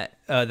remember that.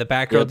 The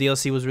Batgirl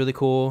DLC was really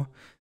cool.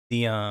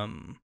 The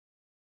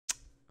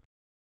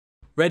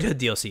Red Hood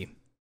DLC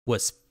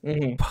was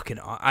fucking.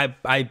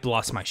 I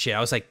lost my shit.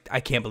 I was like, I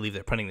can't believe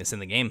they're putting this in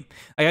the game.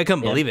 Like I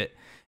couldn't believe it,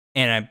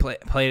 and I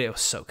played it. It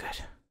was so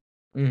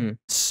good,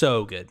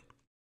 so good.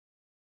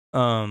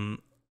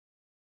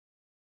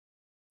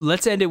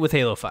 Let's end it with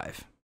Halo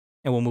 5,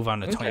 and we'll move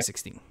on to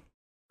 2016.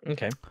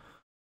 Okay.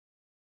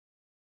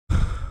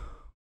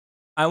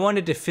 I want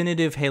a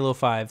definitive Halo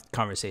 5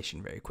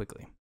 conversation very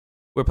quickly.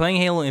 We're playing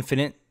Halo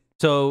Infinite,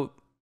 so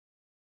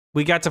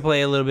we got to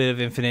play a little bit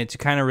of Infinite to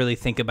kind of really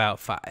think about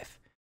 5.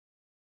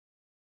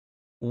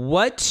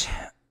 What,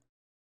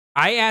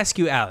 I ask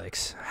you,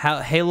 Alex,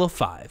 Halo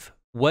 5,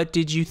 what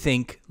did you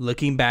think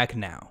looking back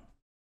now?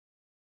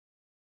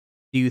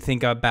 Do you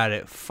think about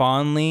it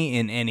fondly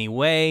in any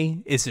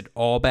way? Is it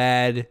all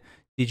bad?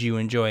 Did you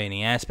enjoy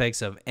any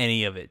aspects of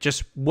any of it?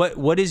 Just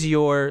what is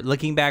your,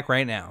 looking back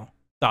right now,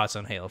 thoughts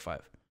on Halo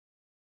 5?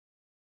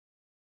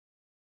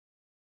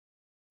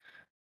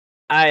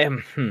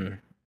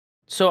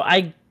 So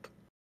I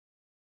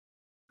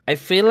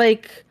feel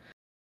like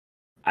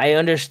I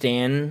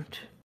understand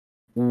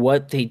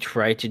what they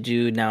tried to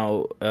do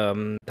now.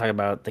 Talk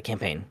about the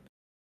campaign.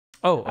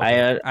 Oh,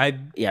 okay.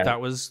 Yeah, that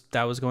was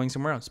going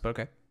somewhere else, but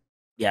okay.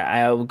 Yeah,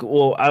 I'll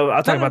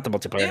talk about the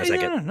multiplayer in a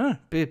second. No,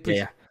 please.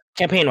 Yeah.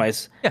 Campaign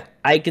wise, yeah,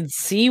 I could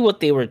see what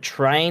they were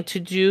trying to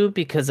do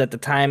because at the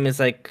time it's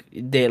like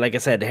like I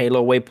said,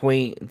 Halo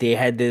Waypoint, they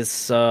had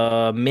this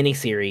mini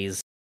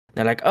series.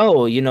 They're like,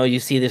 oh, you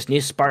see this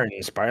new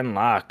Spartan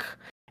Locke,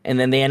 and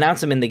then they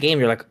announce them in the game.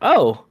 You're like,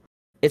 oh,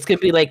 it's gonna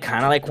be like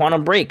kind of like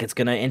Quantum Break. It's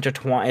gonna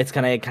intertwine. It's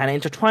gonna kind of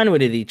intertwine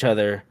with each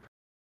other.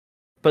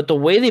 But the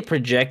way they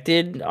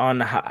projected on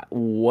how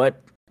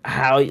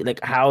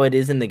it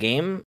is in the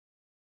game,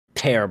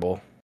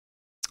 terrible.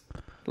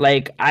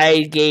 Like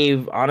I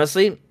gave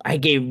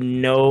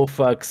no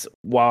fucks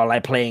while I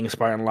playing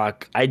Spartan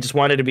Locke. I just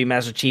wanted to be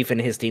Master Chief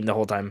and his team the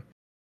whole time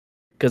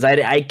because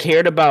I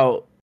cared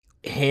about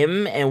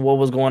him and what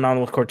was going on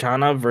with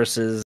Cortana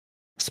versus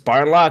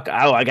Spartan Locke.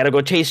 Oh, I gotta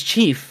go chase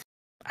Chief.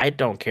 I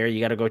don't care.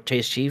 You gotta go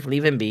chase Chief.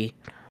 Leave him be.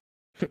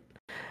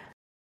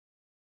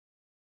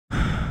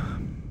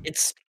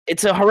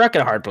 It's a rock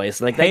and a hard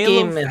place. Like that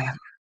game.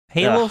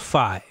 Halo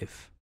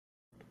 5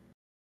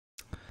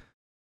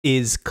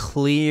 is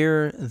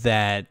clear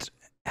that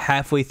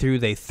halfway through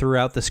they threw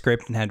out the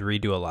script and had to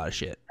redo a lot of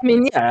shit. I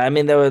mean, yeah. I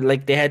mean, they were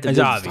like they had to. It's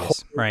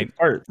obvious, right?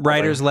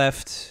 Writers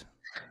left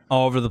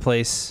all over the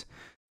place.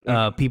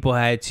 People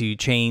had to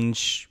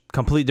change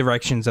complete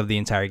directions of the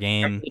entire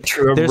game.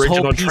 There's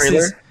original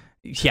trailer.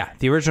 Yeah,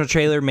 the original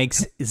trailer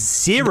makes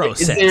zero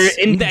sense. There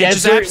in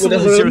just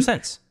absolutely zero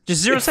sense.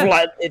 Just zero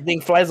sense. The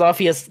thing flies off.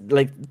 He has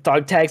like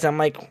dog tags. I'm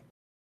like,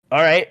 all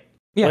right,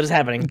 what is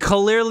happening?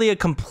 Clearly, a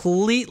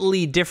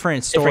completely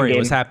different story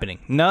was happening.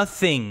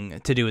 Nothing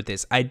to do with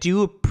this. I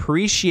do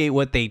appreciate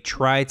what they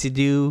tried to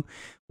do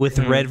with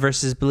Red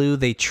versus Blue.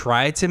 They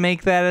tried to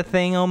make that a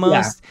thing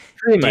almost.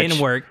 Yeah, didn't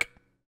work.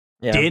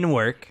 Yeah. Didn't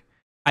work.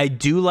 I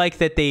do like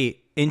that they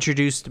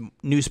introduced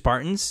new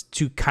Spartans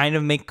to kind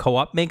of make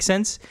co-op make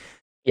sense.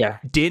 Yeah.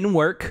 Didn't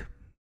work.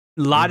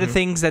 A lot of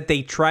things that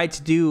they tried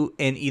to do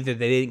and either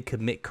they didn't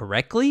commit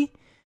correctly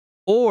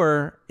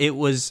or it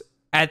was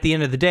at the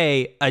end of the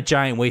day a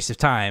giant waste of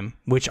time,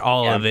 which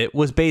all of it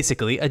was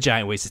basically a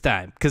giant waste of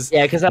time because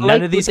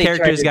none of these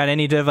characters got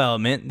any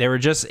development. They were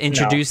just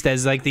introduced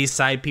as like these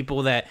side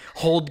people that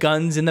hold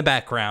guns in the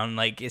background.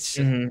 Like it's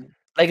just,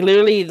 like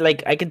literally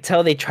like I could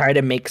tell they try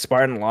to make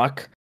Spartan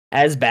Locke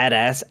as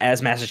badass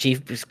as Master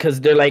Chief because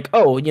they're like,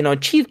 oh, you know,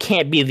 Chief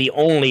can't be the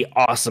only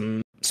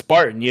awesome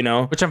Spartan, you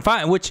know, which I'm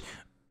fine.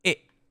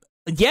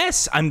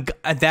 Yes,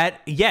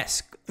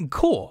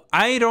 cool.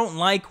 I don't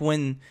like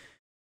when,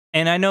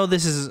 and I know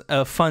this is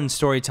a fun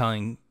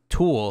storytelling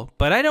tool,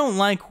 but I don't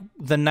like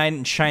the knight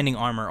in shining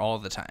armor all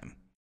the time.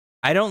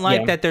 I don't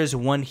like that there's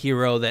one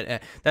hero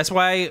that, that's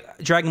why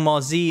Dragon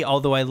Ball Z,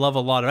 although I love a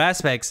lot of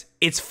aspects,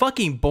 it's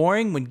fucking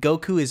boring when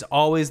Goku is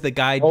always the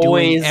guy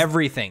doing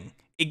everything.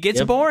 It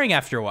gets boring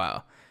after a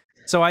while.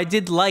 So I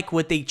did like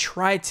what they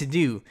tried to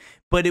do,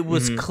 but it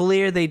was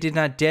clear they did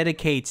not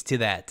dedicate to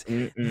that.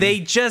 They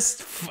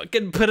just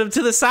fucking put him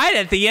to the side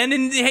at the end,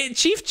 and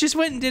Chief just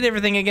went and did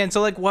everything again.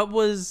 So like, what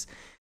was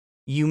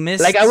you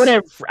missed? Like I would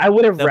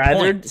have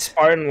rather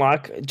Spartan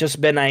Locke just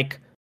been like,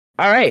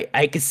 all right,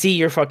 I can see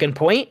your fucking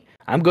point.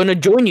 I'm gonna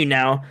join you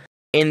now,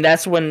 and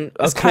that's when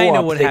that's kind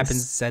of what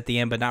happens at the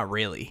end, but not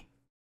really.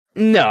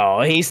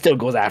 No, he still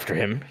goes after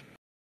him.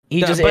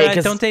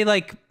 Don't they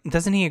like?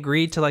 Doesn't he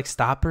agree to like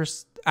stop her?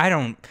 I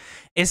don't.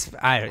 It's been.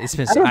 I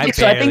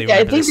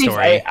think the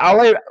story.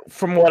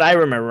 From what I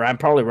remember, I'm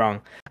probably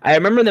wrong. I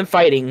remember them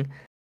fighting.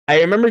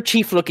 I remember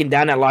Chief looking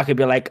down at Locke and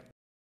be like,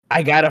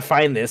 "I gotta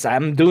find this.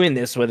 I'm doing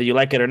this, whether you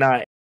like it or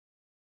not."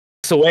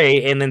 It's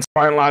away, and then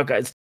Spartan Locke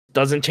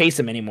doesn't chase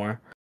him anymore.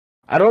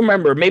 I don't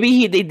remember.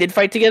 Maybe they did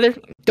fight together.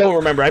 Don't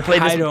remember. I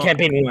played this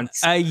campaign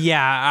once. That's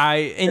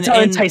how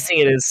enticing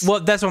it is. Well,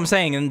 that's what I'm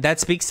saying, and that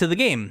speaks to the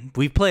game.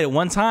 We've played it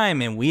one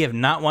time, and we have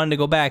not wanted to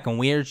go back, and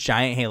we are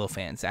giant Halo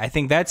fans. I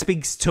think that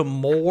speaks to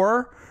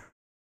more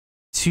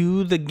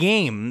to the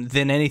game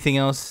than anything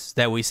else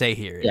that we say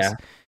here. Yeah.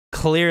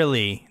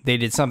 Clearly, they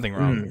did something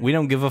wrong. We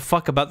don't give a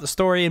fuck about the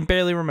story and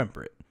barely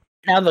remember it.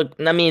 Now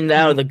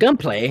the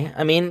gunplay.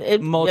 I mean,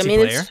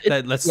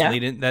 multiplayer. Let's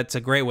lead it. That's a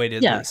great way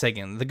to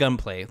segment the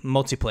gunplay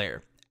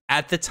multiplayer.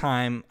 At the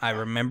time, I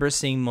remember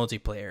seeing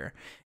multiplayer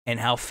and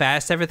how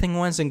fast everything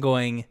was, and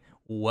going,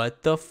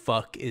 "What the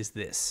fuck is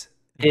this?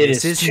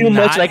 This is too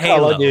much like Halo.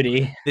 Call of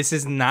Duty. This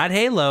is not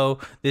Halo.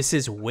 This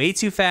is way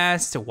too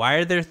fast. Why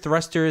are there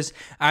thrusters?"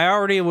 I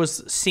already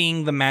was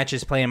seeing the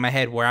matches play in my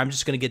head where I'm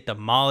just gonna get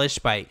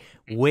demolished by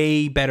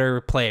way better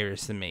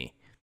players than me.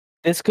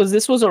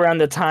 This was around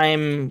the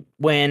time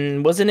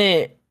when, wasn't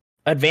it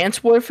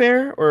Advanced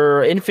Warfare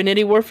or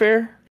Infinity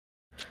Warfare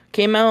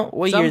came out?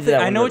 What year did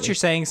that? I know what you're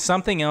saying.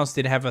 Something else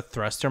did have a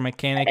thruster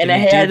mechanic, and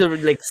it had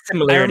like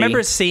similarity. I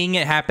remember seeing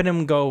it happen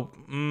and go.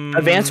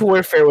 Advanced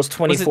Warfare was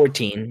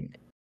 2014.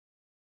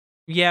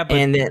 Yeah, but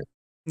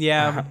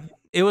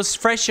it was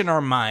fresh in our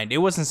mind. It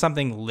wasn't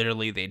something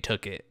literally they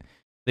took it.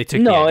 They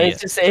took it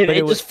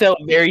just felt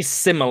very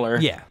similar.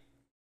 Yeah.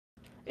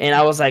 And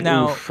I was like,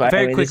 now,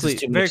 very quickly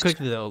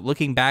though,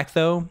 looking back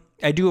though,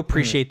 I do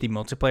appreciate the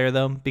multiplayer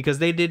though, because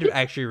they did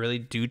actually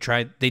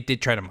try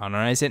to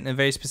modernize it in a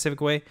very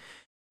specific way.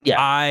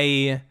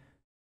 Yeah.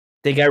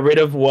 They got rid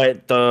of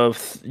what the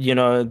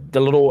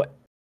little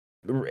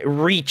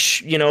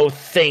reach,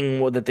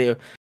 thing that they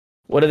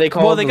What do they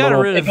call? Well, they the got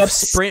little rid of pickups?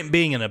 sprint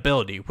being an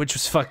ability, which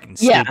was fucking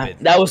Yeah, stupid.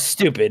 that was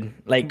stupid.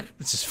 Like,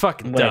 It's just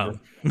fucking whatever.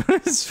 dumb.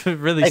 It's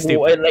really Like,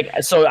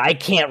 stupid. so I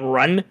can't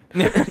run.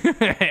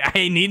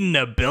 I need an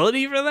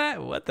ability for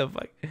that? What the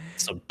fuck?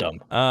 So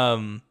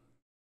dumb.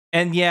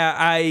 And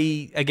yeah,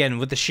 again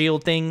with the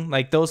shield thing,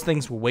 like those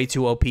things were way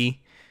too OP.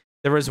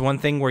 There was one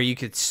thing where you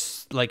could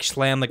like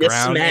slam the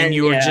ground and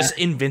you were just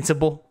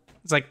invincible.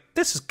 It's like,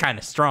 this is kind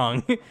of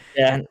strong.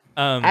 Yeah.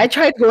 I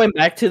tried going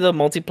back to the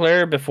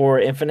multiplayer before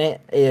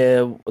Infinite,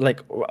 like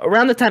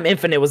around the time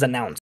Infinite was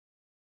announced,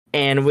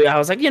 and I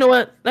was like, you know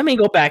what? Let me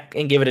go back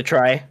and give it a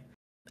try.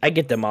 I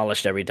get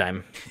demolished every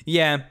time.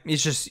 Yeah,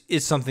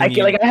 it's something.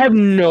 I have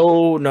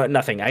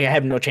nothing. I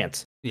have no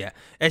chance. Yeah,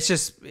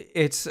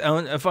 it's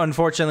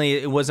unfortunately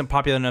it wasn't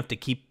popular enough to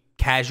keep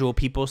casual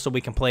people so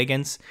we can play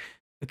against,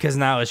 because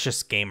now it's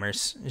just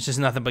gamers. It's just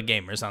nothing but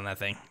gamers on that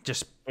thing,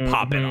 just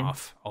popping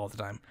off all the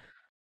time.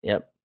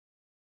 Yep.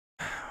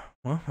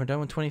 Well, we're done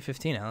with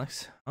 2015,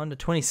 Alex. On to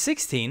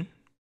 2016.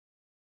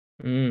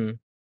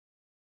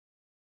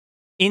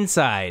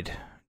 Inside,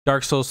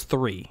 Dark Souls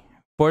 3,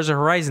 Forza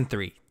Horizon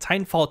 3,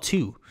 Titanfall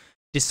 2,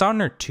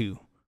 Dishonored 2,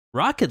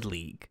 Rocket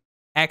League,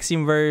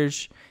 Axiom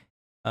Verge,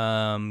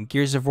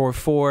 Gears of War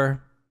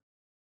 4,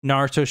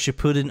 Naruto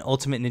Shippuden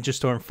Ultimate Ninja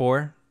Storm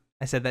 4.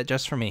 I said that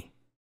just for me.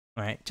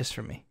 All right, just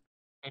for me.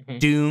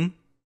 Doom,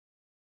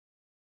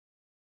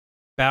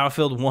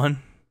 Battlefield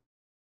 1,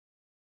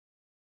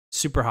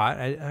 Super Hot.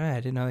 I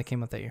didn't know that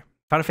came out that year.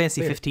 Final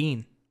Fantasy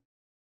 15.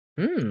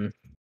 Go to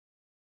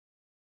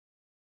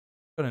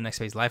the next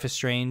phase. Life is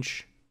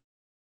Strange.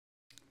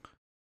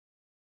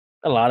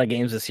 A lot of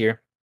games this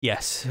year.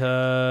 Yes.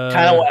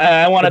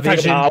 I want to talk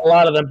about a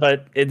lot of them,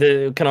 but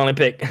it can only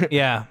pick.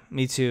 Yeah,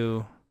 me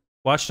too.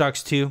 Watch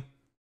Dogs 2.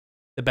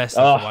 The best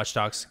of the Watch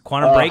Dogs.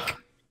 Quantum Break.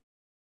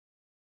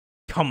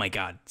 Oh my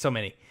god, so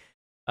many.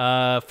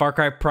 Far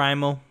Cry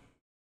Primal.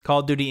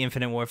 Call of Duty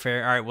Infinite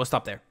Warfare. All right, we'll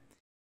stop there.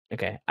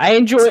 Okay. I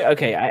enjoy.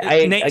 Okay.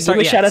 I give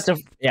a shout out to.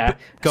 Yeah.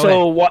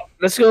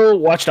 Let's go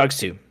Watch Dogs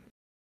 2.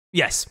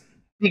 Yes.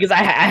 Because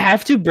I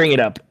have to bring it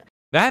up.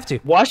 I have to.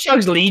 Watch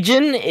Dogs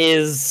Legion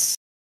is.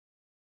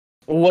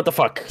 What the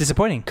fuck?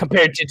 Disappointing.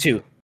 Compared to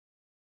 2.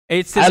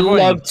 It's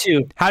disappointing. I love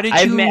 2. How did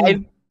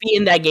I've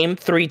beaten that game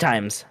 3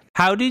 times.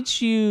 How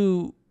did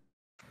you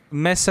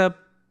mess up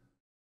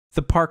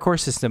the parkour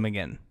system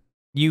again?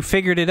 You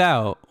figured it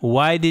out.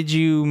 Why did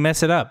you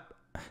mess it up?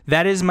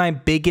 That is my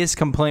biggest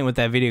complaint with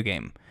that video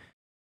game.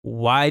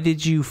 Why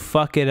did you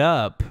fuck it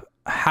up?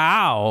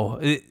 How?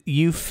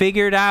 You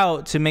figured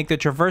out to make the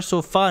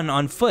traversal fun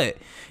on foot.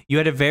 You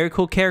had a very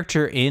cool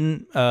character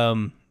in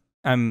Marcus.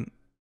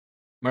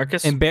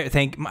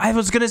 I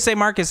was gonna say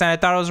Marcus, and I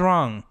thought I was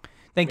wrong.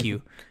 Thank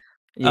you.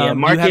 Yeah,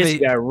 Marcus. You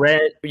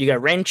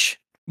got Wrench.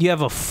 You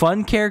have a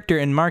fun character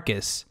in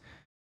Marcus.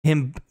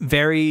 Him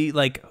very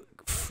like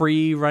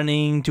free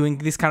running, doing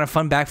these kind of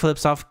fun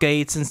backflips off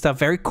gates and stuff.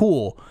 Very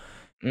cool.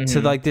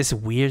 To like this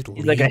weird.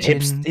 He's like a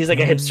hipster. He's a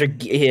hipster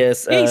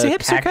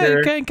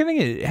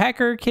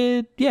hacker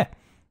kid. Yeah.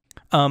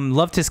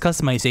 Loved his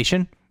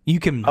customization. You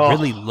can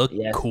really look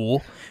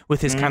cool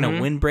with his kind of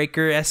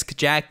windbreaker-esque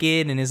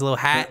jacket and his little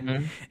hat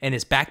and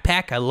his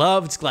backpack. I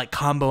loved like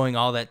comboing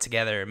all that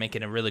together and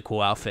making a really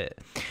cool outfit.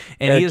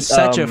 And he is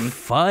such a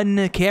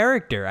fun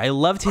character. I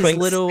loved his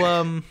little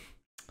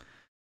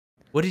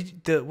what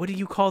do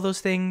you call those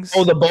things?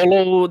 Oh, the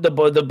bolo.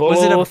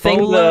 Was it a thing?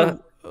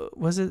 Bolo?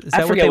 Was it? Is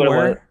that what they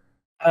were?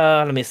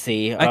 Let me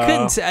see. I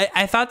couldn't say.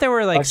 I thought they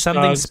were like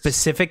something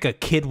specific a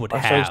kid would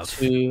have.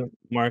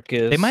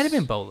 Marcus. They might have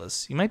been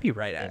bolas. You might be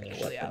right,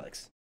 actually,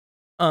 Alex.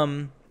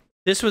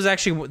 This was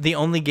actually the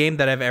only game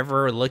that I've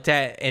ever looked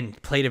at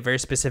and played a very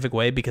specific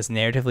way because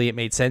narratively it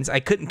made sense. I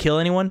couldn't kill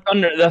anyone.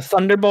 The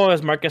Thunderball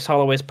is Marcus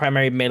Holloway's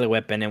primary melee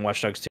weapon in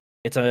Watch Dogs 2.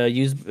 It's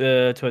used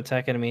to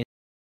attack enemies.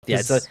 Yeah,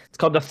 it's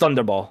called the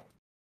Thunderball.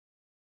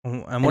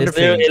 I wonder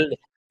if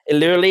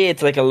literally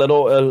it's like a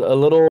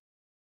little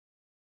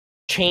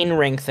chain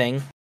ring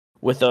thing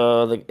with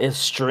a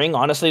string.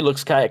 Honestly,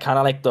 looks kind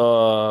of like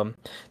the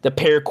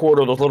paracord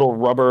or those little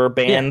rubber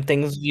band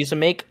things you used to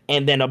make,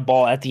 and then a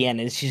ball at the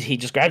end. And he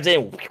just grabs it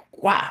and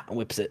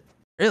whips it.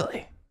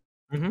 Really?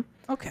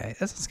 Okay,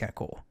 that sounds kind of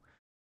cool.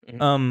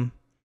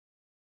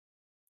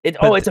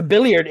 It's a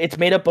billiard. It's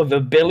made up of a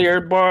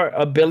billiard bar,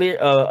 a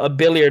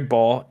billiard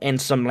ball,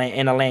 and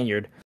a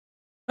lanyard.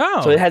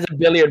 Oh, so it has a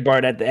billiard bar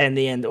at the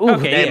end. Ooh,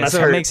 okay, yeah,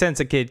 so it makes sense.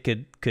 A kid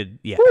could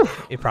Whew.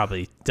 It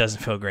probably doesn't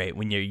feel great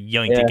when you're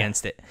yoinked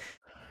against it.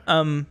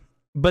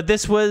 But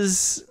this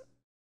was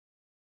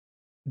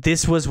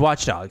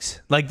Watch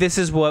Dogs. Like, this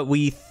is what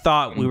we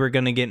thought we were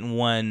gonna get in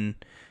one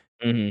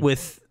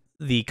with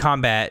the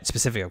combat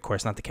specific, of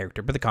course, not the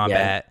character, but the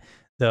combat,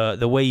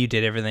 the way you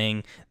did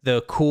everything,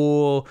 the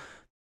cool.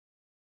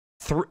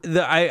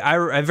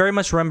 I very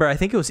much remember. I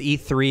think it was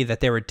E3 that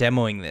they were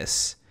demoing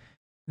this.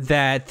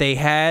 That they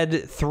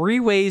had 3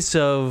 ways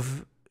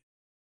of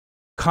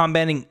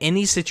combating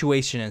any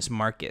situation as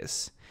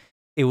Marcus.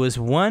 It was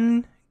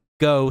 1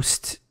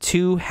 ghost,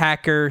 2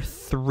 hacker,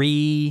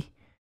 3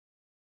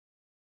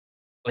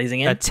 blazing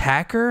in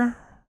attacker.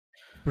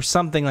 or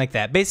something like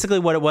that. Basically,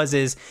 what it was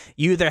is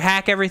you either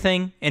hack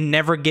everything and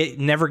never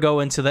go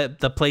into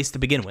the place to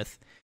begin with.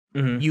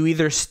 You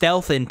either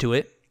stealth into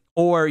it,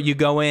 or you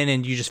go in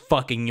and you just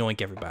fucking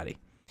yoink everybody.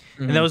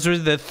 And those were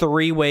the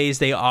 3 ways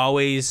they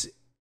always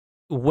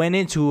went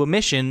into a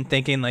mission,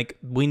 thinking like,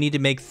 we need to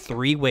make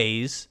 3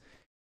 ways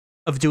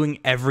of doing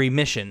every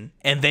mission,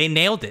 and they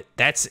nailed it.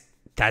 That's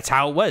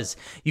how it was.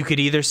 You could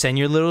either send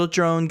your little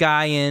drone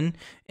guy in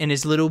and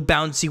his little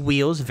bouncy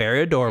wheels,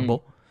 very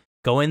adorable.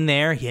 Go in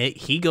there,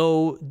 he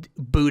go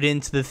boot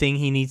into the thing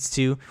he needs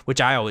to, which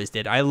I always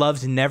did. I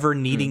loved never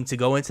needing to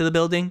go into the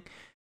building.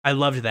 I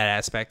loved that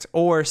aspect.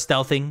 Or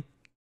stealthing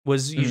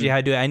was usually how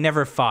I do it. I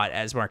never fought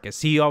as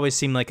Marcus. He always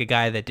seemed like a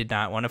guy that did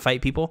not want to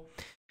fight people.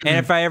 And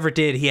if I ever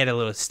did, he had a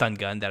little stun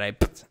gun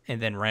that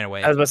and then ran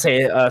away. I was about to say,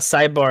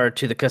 sidebar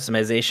to the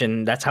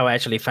customization. That's how I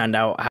actually found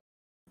out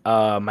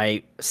how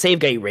my save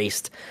got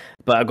erased.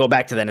 But I'll go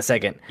back to that in a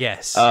second.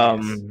 Yes.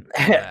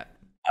 Yeah,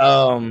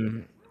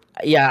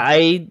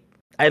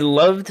 I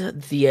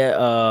loved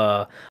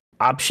the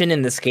option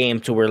in this game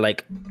to where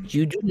like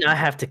you do not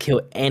have to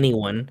kill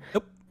anyone.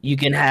 Nope. You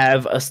can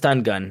have a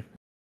stun gun.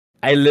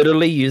 I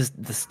literally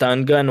used the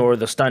stun gun or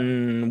the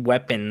stun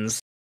weapons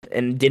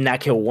and did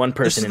not kill one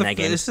person in that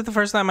game. This is the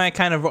first time I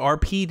kind of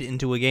RP'd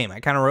into a game. I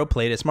kind of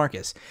roleplayed as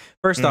Marcus.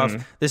 First off,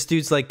 this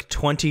dude's like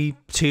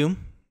 22,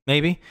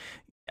 maybe.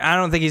 I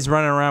don't think he's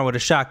running around with a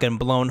shotgun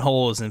blowing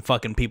holes in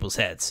fucking people's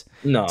heads.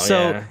 No,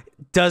 so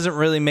doesn't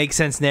really make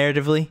sense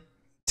narratively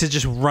to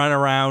just run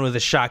around with a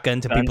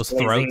shotgun to people's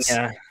throats.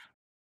 Yeah.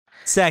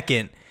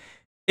 Second,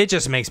 it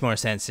just makes more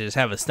sense to just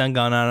have a stun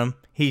gun on him.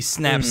 He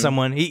snaps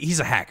someone. He's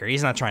a hacker.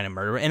 He's not trying to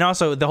murder. And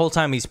also, the whole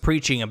time he's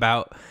preaching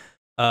about,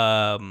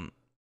 I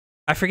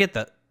forget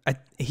that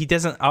he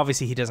doesn't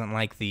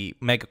like the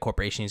mega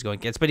corporation he's going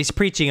against, but he's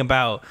preaching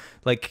about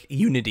like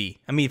unity.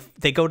 I mean,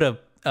 they go to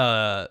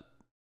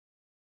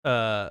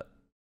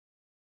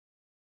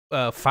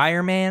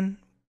Fireman.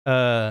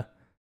 Oh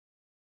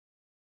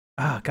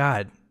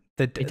God,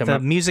 the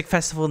music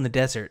festival in the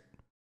desert.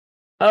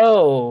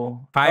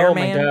 Oh,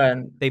 Fireman.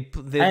 Oh my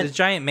God, the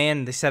giant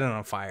man. They set it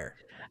on fire.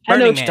 I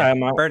know what you're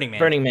talking about. Burning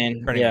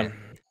Man. Man.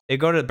 They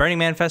go to the Burning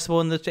Man festival,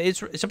 and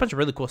it's a bunch of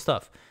really cool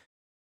stuff.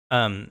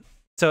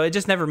 So it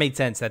just never made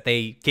sense that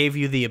they gave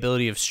you the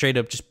ability of straight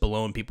up just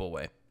blowing people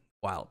away.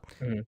 Wild.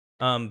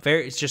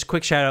 It's just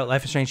quick shout out.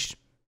 Life is Strange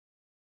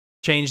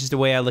changes the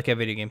way I look at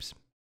video games.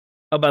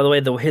 Oh, by the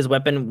way, his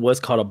weapon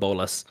was called a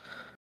bolus.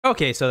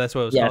 Okay, so that's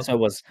what it was called. Yeah, so it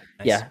was.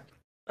 Nice. Yeah.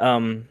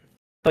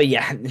 But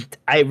yeah,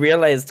 I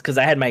realized because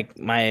I had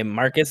my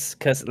Marcus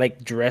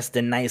like dressed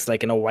in nice,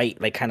 like in a white,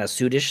 like kind of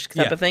suitish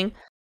type of thing,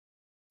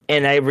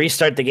 and I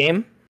restart the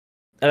game,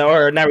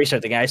 or not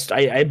restart the game.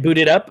 I boot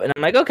it up, and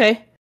I'm like,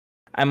 okay,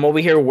 I'm over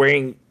here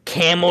wearing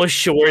camo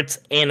shorts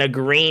and a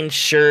green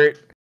shirt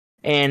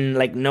and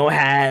like no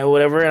hat or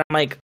whatever, and I'm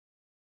like,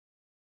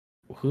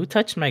 who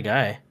touched my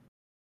guy?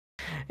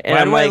 And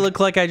Why do I look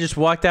like I just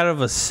walked out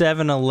of a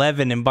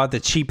 7-Eleven and bought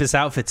the cheapest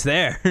outfits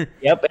there?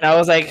 Yep, and I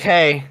was like,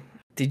 hey,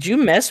 did you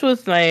mess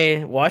with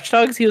my Watch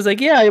Dogs? He was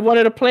like, yeah, I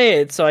wanted to play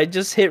it, so I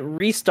just hit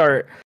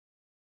restart.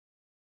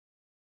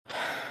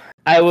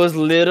 I was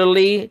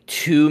literally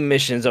 2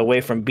 missions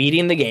away from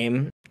beating the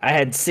game. I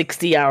had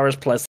 60 hours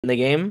plus in the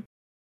game.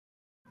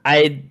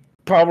 I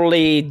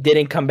probably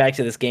didn't come back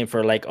to this game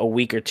for like a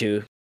week or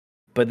 2,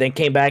 but then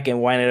came back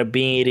and wound up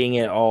beating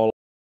it all.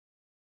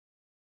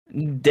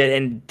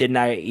 Did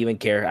not even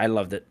care. I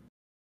loved it.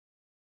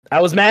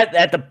 I was mad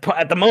at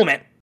the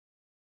moment,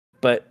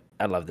 but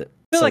I loved it.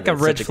 I feel like a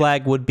red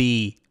flag would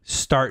be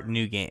start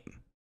new game,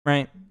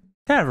 right?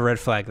 Kind of a red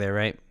flag there,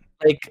 right?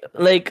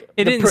 Like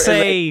it didn't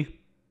say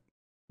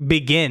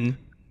begin.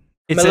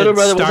 My little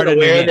brother wasn't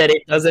aware that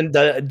it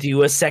doesn't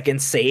do a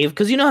second save,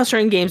 because you know how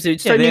certain games do.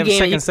 Start new game,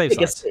 second save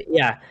slots.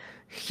 Yeah,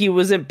 he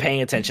wasn't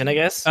paying attention, I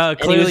guess.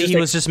 Clearly, he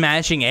was just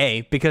mashing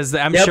A, because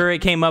I'm sure it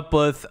came up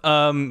with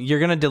you're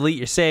gonna delete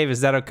your save. Is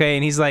that okay?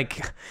 And he's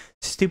like,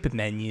 stupid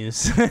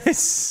menus.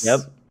 Yep,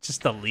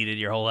 just deleted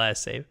your whole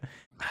ass save.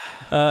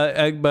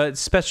 But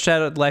special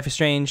shout out, Life is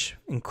Strange,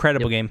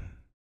 incredible game.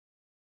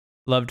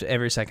 Loved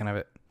every second of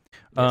it.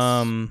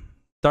 Yes.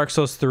 Dark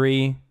Souls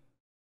 3,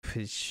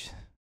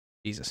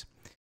 Jesus.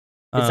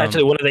 It's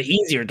actually one of the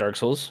easier Dark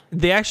Souls.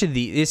 It's actually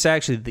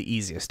the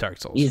easiest Dark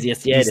Souls.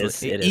 Easiest, yeah,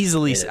 it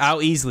is.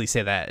 I'll easily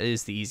say that it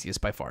is the easiest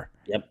by far.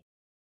 Yep.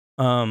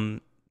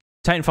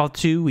 Titanfall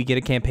 2, we get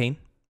a campaign.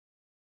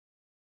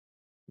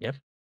 Yep.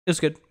 It was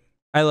good.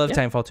 I love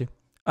Titanfall 2.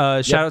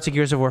 Shout out to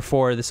Gears of War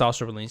 4. This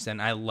also released,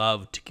 and I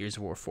loved Gears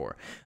of War 4.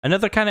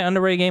 Another kind of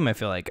underrated game, I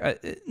feel like.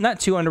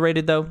 Not too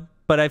underrated, though,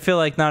 but I feel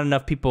like not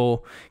enough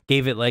people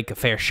gave it like a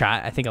fair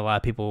shot. I think a lot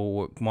of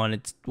people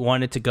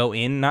wanted to go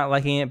in not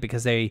liking it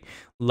because they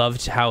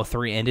loved how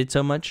 3 ended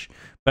so much.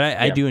 But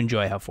I do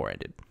enjoy how 4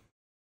 ended.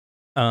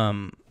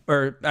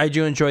 Or I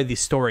do enjoy the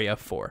story of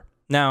 4.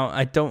 Now,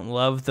 I don't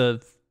love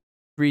the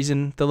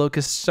reason the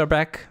locusts are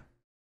back.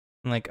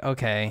 I'm like,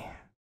 okay,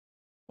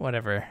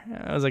 whatever.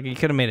 I was like, you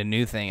could have made a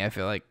new thing, I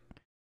feel like.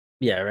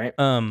 Yeah, right.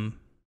 Doom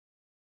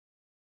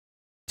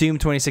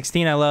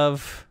 2016 I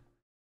love.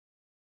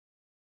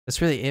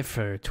 That's really it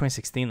for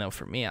 2016, though,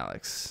 for me,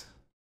 Alex.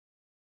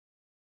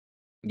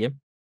 Yep.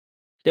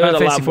 There was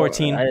Final a Fantasy lot more.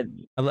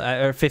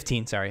 14 or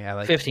 15. Sorry, I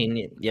like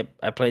 15. Yep,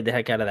 I played the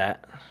heck out of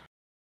that.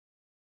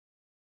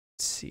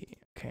 Let's see.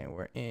 Okay,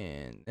 we're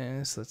in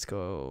this. Let's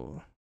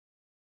go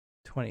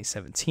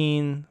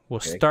 2017. We'll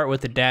start with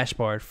the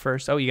dashboard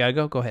first. Oh, you gotta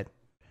go? Go ahead.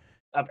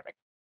 Okay.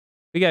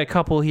 We got a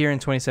couple here in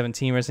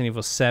 2017. Resident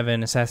Evil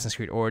 7, Assassin's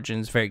Creed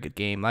Origins, very good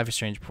game. Life is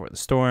Strange Before the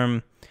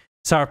Storm.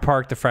 South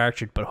Park, The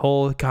Fractured But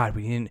Whole. God,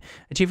 we didn't.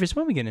 Achievers,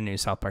 when we get a new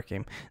South Park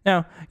game?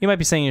 Now, you might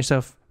be saying to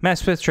yourself, Matt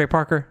Smith, Trey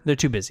Parker, they're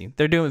too busy.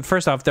 They're doing,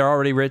 first off, they're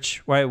already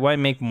rich. Why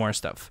make more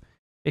stuff?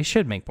 They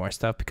should make more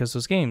stuff because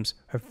those games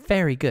are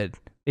very good.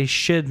 They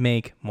should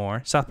make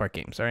more South Park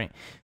games, all right?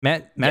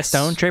 Matt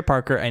Stone, Trey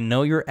Parker, I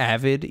know you're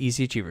avid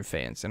Easy Achiever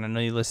fans, and I know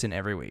you listen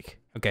every week,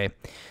 okay?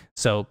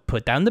 So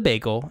put down the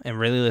bagel and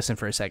really listen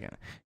for a second.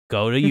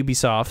 Go to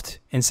Ubisoft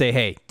and say,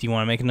 hey, do you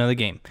want to make another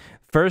game?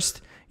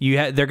 First,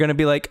 they're going to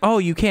be like, oh,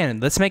 you can.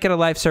 Let's make it a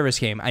live service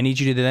game. I need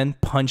you to then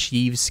punch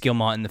Yves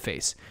Skillmont in the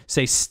face.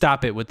 Say,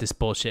 stop it with this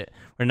bullshit.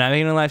 We're not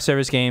making a live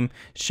service game.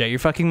 Shut your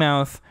fucking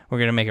mouth. We're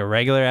going to make a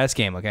regular-ass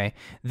game, okay?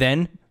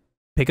 Then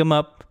pick him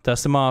up,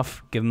 dust him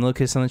off, give him a little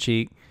kiss on the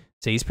cheek,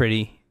 say he's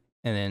pretty,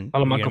 and then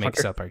you're going to make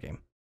a South Park game.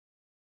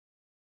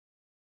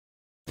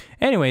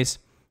 Anyways,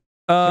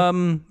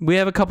 we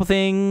have a couple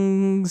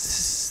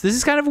things. This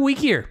is kind of a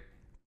weak year,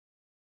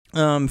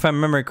 if I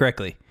remember it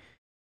correctly.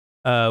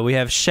 We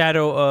have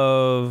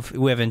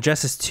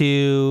Injustice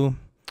 2,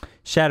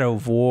 Shadow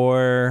of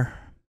War,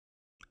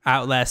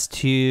 Outlast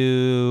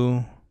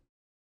 2,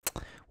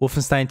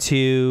 Wolfenstein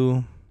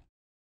 2.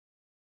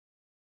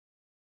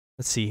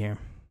 Let's see here.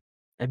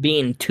 I've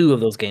been 2 of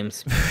those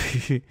games.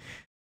 We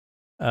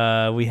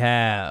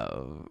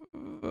have...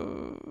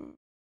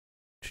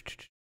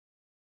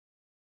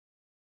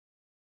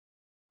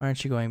 Why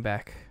aren't you going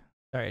back?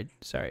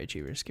 Sorry,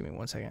 Achievers. Give me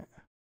 1 second.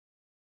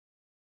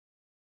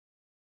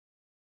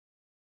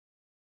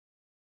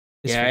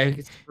 It's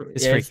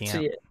freaking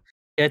out.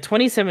 Yeah,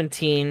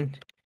 2017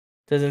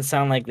 doesn't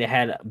sound like they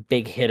had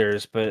big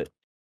hitters, but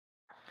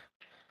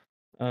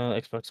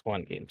Xbox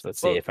One games.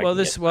 Let's see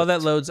while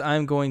that loads,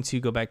 I'm going to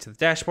go back to the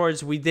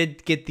dashboards. We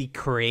did get the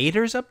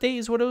creators update,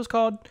 is what it was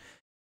called.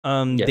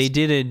 Yes. They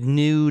did a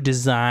new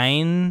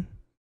design.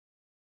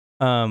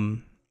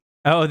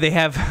 Oh, they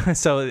have.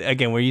 So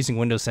again, we're using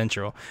Windows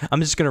Central.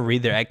 I'm just gonna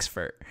read their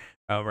expert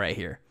right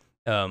here.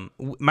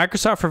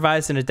 Microsoft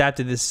revised and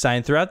adapted this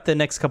design throughout the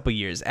next couple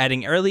years,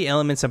 adding early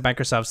elements of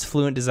Microsoft's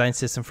Fluent design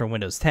system for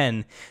Windows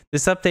 10.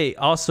 This update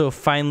also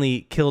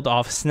finally killed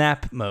off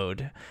Snap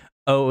mode,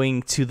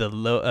 owing to the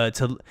low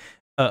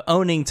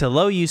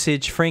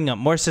usage, freeing up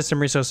more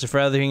system resources for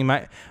other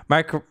things.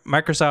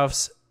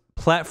 Microsoft's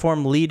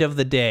platform lead of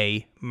the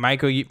day,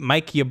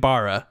 Mike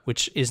Ybarra,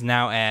 which is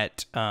now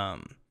at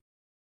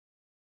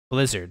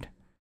Blizzard,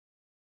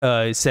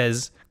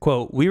 says,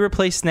 quote, we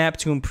replace Snap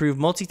to improve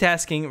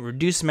multitasking,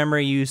 reduce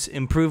memory use,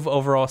 improve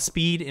overall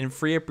speed, and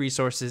free up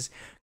resources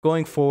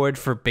going forward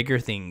for bigger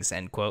things,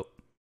 end quote.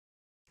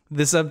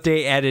 This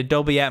update added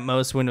Dolby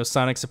Atmos, Windows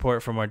Sonic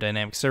support for more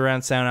dynamic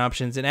surround sound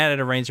options, and added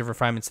a range of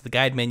refinements to the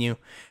guide menu,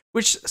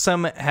 which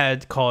some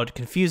had called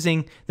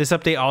confusing. This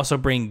update also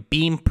brings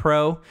Beam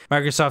Pro,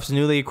 Microsoft's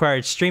newly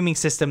acquired streaming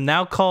system,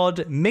 now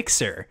called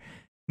Mixer.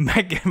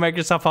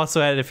 Microsoft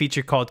also added a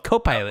feature called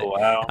Copilot,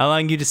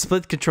 allowing you to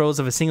split controls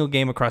of a single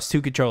game across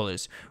 2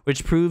 controllers,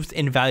 which proved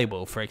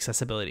invaluable for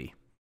accessibility.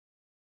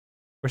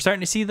 We're starting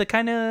to see the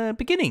kind of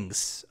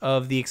beginnings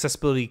of the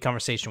accessibility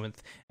conversation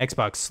with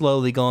Xbox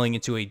slowly going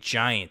into a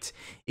giant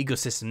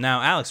ecosystem.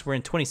 Now, Alex, we're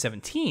in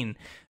 2017.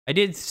 I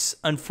did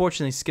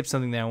unfortunately skip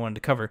something that I wanted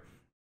to cover.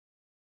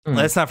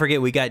 Let's not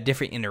forget we got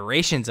different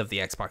iterations of the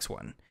Xbox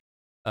One.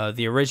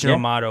 The original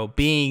model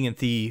being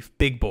the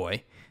big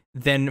boy.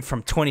 Then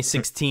from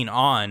 2016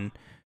 on,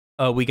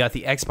 we got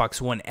the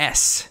Xbox One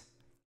S,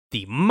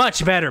 the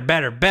much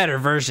better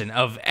version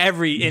of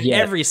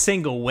every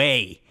single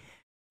way,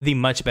 the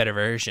much better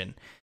version.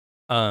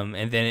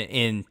 And then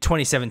in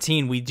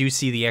 2017, we do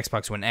see the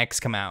Xbox One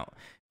X come out,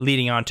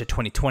 leading on to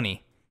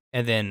 2020,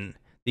 and then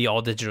the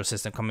all digital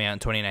system coming out in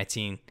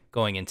 2019,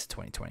 going into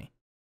 2020.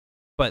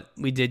 But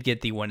we did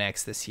get the One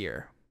X this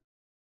year,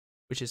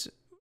 which is a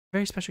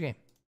very special game,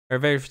 or a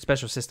very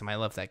special system. I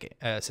love that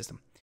game,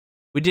 system.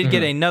 We did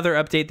get another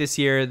update this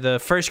year. The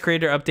first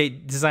creator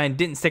update design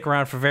didn't stick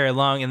around for very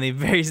long, and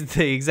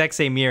the exact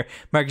same year,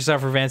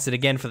 Microsoft revamped it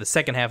again for the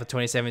second half of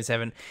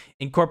 2077,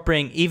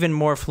 incorporating even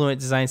more fluent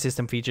design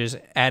system features,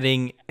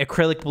 adding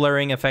acrylic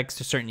blurring effects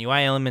to certain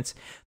UI elements.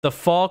 The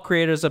fall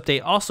creators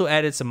update also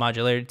added some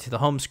modularity to the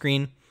home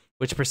screen,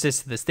 which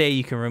persists to this day.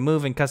 You can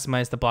remove and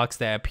customize the blocks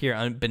that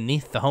appear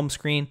beneath the home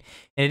screen,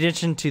 in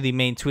addition to the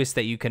main twist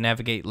that you can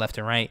navigate left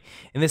and right.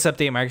 In this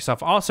update,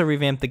 Microsoft also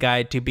revamped the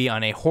guide to be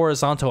on a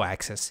horizontal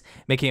axis,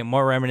 making it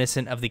more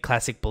reminiscent of the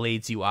classic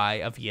Blades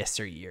UI of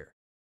yesteryear.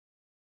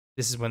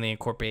 This is when they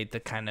incorporate the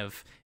kind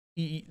of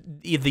the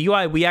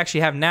UI we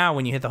actually have now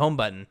when you hit the home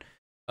button,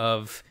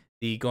 of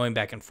the going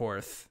back and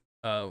forth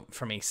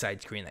from a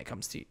side screen that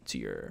comes to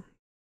your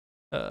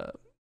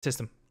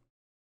system.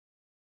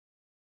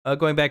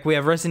 Going back, we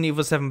have Resident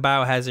Evil 7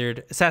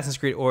 Biohazard, Assassin's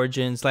Creed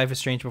Origins, Life is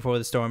Strange Before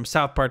the Storm,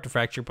 South Park: The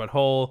Fractured But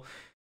Whole.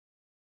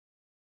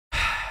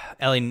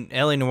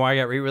 LA Noire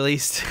got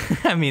re-released.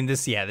 I mean,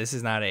 this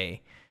is not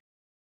a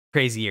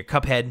crazy year.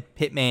 Cuphead,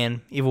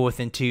 Hitman, Evil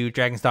Within 2,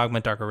 Dragon's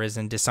Dogma, Dark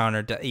Arisen,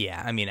 Dishonored.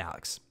 Yeah, I mean,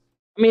 Alex.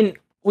 We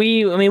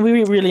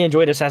really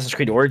enjoyed Assassin's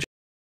Creed Origins.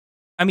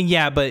 I mean,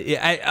 yeah, but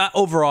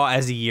overall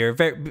as a year,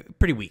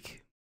 pretty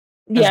weak.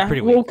 Yeah,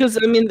 well, because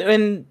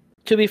and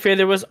to be fair,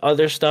 there was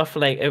other stuff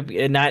like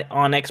not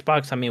on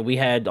Xbox. I mean, we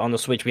had on the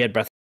Switch, we had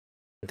Breath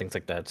and things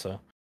like that.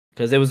 So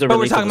because it was the but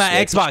release we're talking of the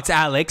about Switch. Xbox,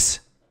 Alex.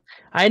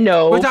 I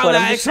know. We're talking but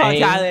about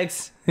Xbox,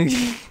 Alex.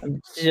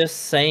 I'm just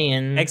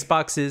saying.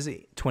 Xbox's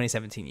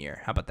 2017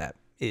 year. How about that?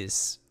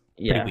 Is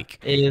pretty weak.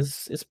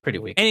 It's pretty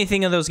weak.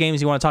 Anything of those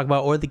games you want to talk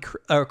about, or the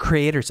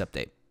creators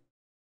update?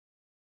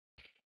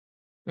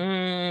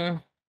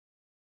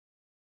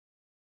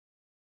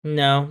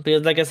 No,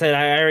 because like I said,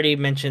 I already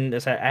mentioned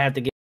this. I have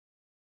to give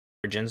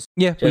Origins.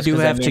 Yeah, we do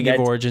have to give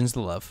Origins the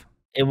love.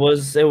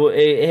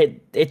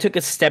 It took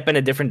a step in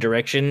a different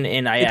direction,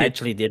 and I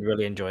actually did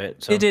really enjoy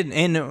it. So. It did,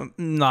 and a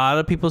lot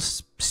of people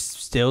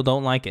still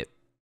don't like it.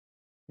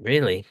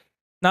 Really?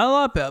 Not a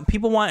lot of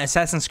people want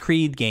Assassin's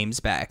Creed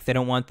games back. They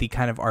don't want the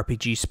kind of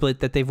RPG split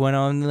that they've went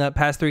on in the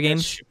past 3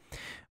 games.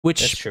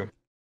 That's true.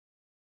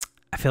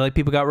 I feel like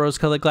people got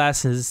rose-colored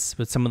glasses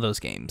with some of those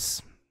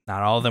games.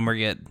 Not all of them were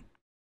good.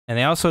 And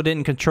they also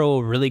didn't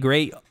control really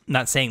great.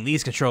 Not saying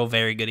these control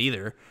very good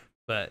either,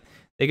 but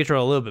they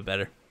control a little bit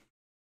better.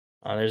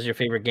 Oh, there's your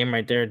favorite game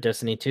right there,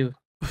 Destiny 2.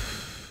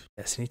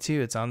 Destiny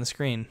 2, it's on the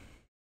screen.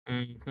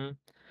 Mm-hmm.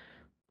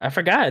 I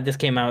forgot this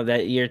came out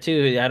that year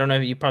too. I don't know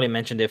if you probably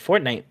mentioned it.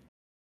 Fortnite.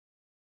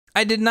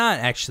 I did not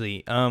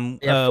actually.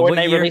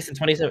 Fortnite released in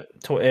July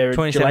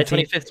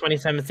 25th,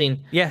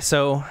 2017. Yeah,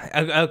 so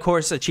of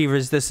course,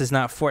 Achievers, this is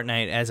not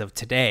Fortnite as of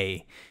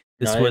today.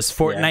 This was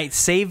Fortnite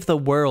Save the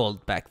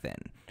World back then.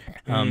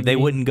 They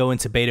wouldn't go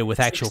into beta with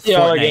actual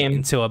Fortnite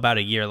until about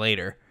a year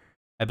later.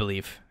 I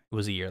believe it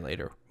was a year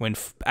later when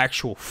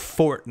actual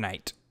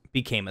Fortnite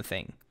became a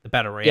thing. The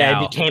Battle Royale.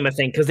 Yeah, it became a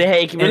thing because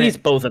they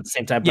released both at the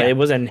same time, but it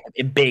wasn't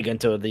big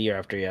until the year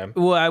after, yeah.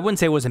 Well, I wouldn't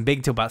say it wasn't big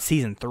until about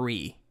Season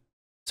 3.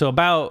 So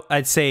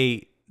I'd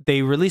say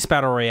they released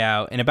Battle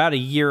Royale, and about a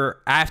year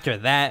after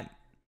that,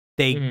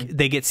 they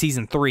get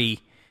Season 3.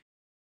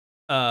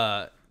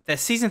 That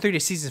Season 3 to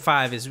Season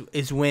 5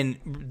 is when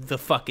the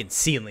fucking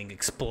ceiling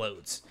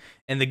explodes,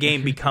 and the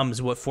game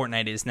becomes what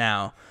Fortnite is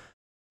now.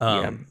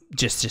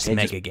 Just a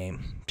mega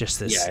game. Just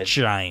this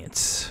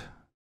giant,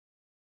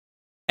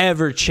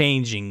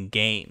 ever-changing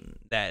game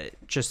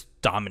that just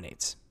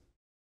dominates.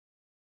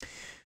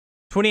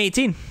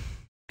 2018.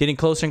 Getting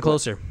closer and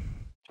closer.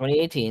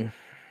 2018.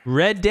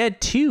 Red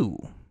Dead 2,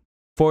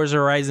 Forza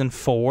Horizon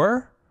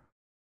 4,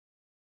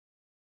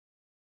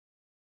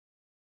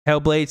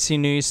 Hellblade: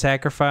 Senua's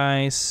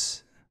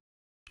Sacrifice,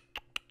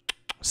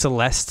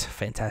 Celeste,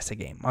 fantastic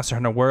game, Monster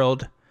Hunter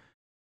World,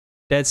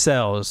 Dead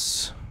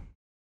Cells,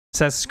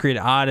 Assassin's Creed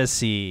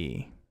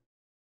Odyssey,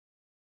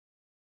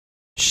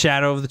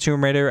 Shadow of the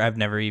Tomb Raider. I've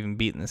never even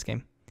beaten this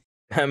game.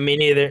 Me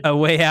neither. A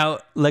Way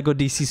Out, Lego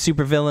DC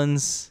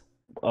Supervillains.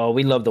 Oh,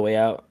 we love The Way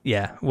Out.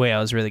 Yeah, Way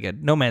Out is really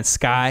good. No Man's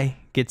Sky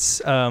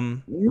gets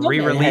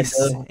re-released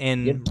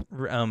and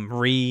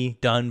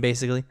redone,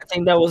 basically. I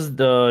think that was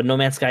the No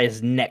Man's Sky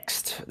is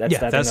next.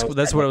 That's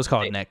what it was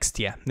called, next.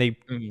 Yeah, they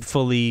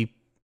fully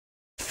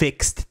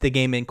fixed the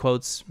game in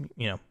quotes.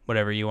 You know,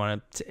 whatever you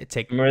want to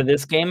take. Remember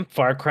this game,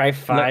 Far Cry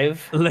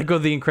 5? Lego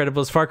The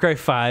Incredibles, Far Cry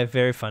 5,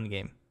 very fun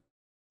game.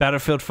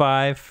 Battlefield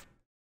 5,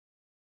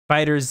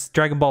 Fighters,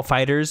 Dragon Ball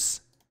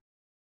Fighters,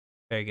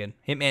 very good.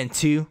 Hitman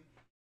 2.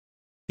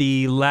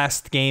 The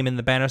last game in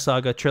the Banner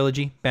Saga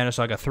trilogy, Banner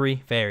Saga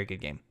 3, very good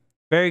game.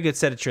 Very good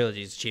set of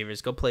trilogies,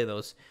 Achievers. Go play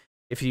those.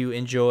 If you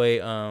enjoy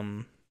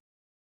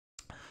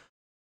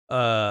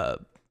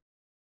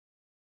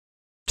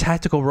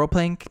tactical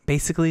role-playing,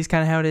 basically is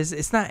kind of how it is.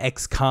 It's not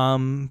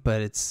XCOM,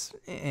 but it's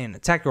a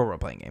tactical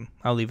role-playing game.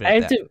 I'll leave it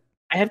at that.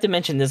 I have to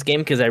mention this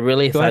game because I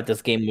really thought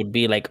this game would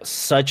be like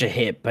such a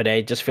hit, but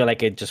I just feel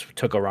like it just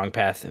took a wrong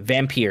path.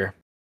 Vampire.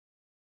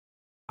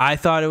 I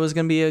thought it was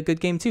going to be a good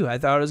game too. I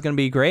thought it was going to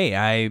be great.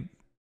 I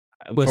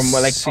was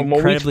from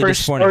when we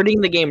first starting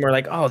the game, we're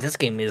like, "Oh, this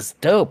game is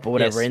dope" or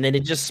whatever, and then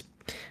it just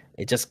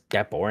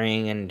got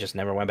boring and just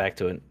never went back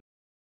to it.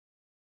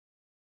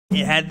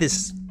 It had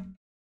this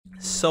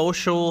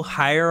social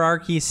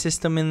hierarchy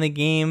system in the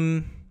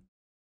game,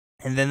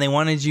 and then they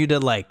wanted you to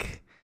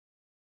like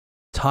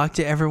talk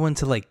to everyone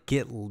to like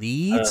get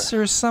leads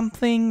or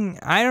something.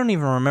 I don't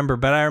even remember,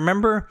 but I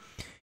remember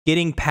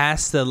getting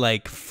past the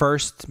like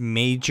first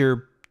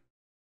major,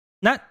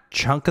 not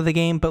chunk of the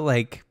game, but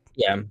like,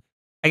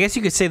 I guess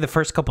you could say the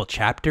first couple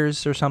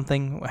chapters or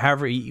something,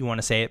 however you want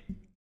to say it.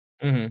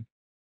 And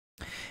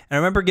I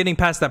remember getting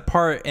past that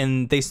part,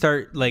 and they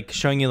start like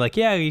showing you like,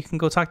 yeah, you can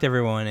go talk to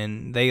everyone,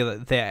 and they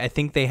I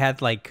think they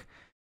had like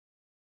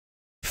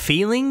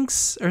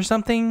feelings or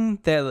something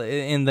that,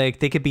 and like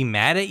they could be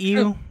mad at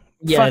you.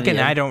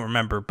 I don't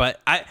remember,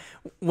 but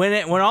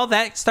when all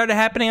that started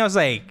happening, I was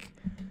like,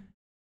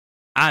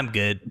 I'm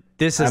good.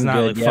 This does I'm not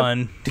good, look yep.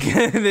 fun.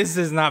 This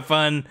is not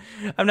fun.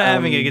 I'm not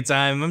having a good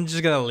time. I'm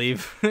just gonna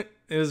leave.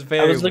 It was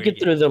very I was looking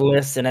weird. through the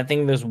list, and I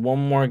think there's one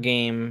more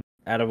game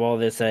out of all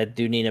this I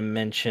do need to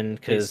mention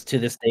because Please. to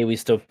this day we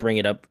still bring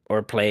it up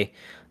or play.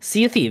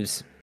 Sea of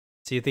Thieves.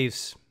 Sea of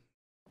Thieves.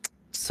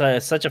 So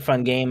such a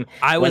fun game.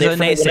 I was a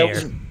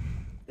naysayer.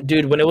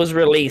 Dude, when it was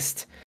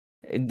released,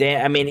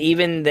 I mean,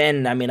 even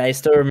then, I mean, I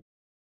still remember.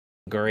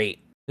 Great.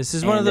 This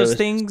is one of those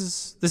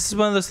things. This is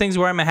one of those things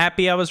where I'm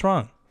happy I was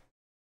wrong.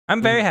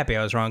 I'm very happy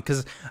I was wrong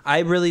because I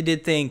really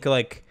did think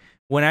like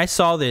when I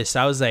saw this,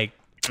 I was like,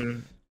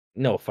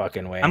 no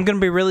fucking way. I'm gonna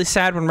be really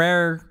sad when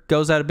Rare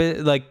goes out of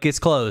bit, like gets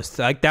closed.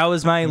 Like that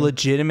was my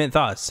legitimate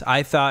thoughts.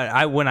 I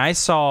thought when I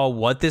saw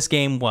what this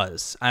game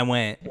was, I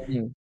went,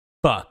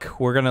 "Fuck,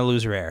 we're gonna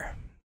lose Rare.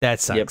 That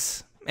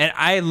sucks." Yep. And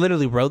I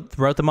literally wrote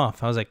them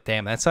off. I was like,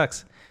 "Damn, that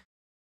sucks."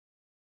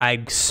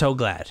 I'm so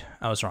glad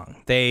I was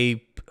wrong.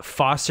 They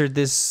fostered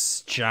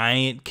this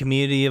giant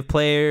community of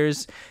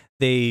players.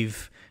 They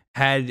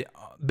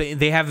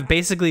have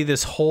basically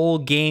this whole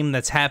game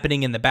that's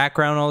happening in the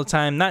background all the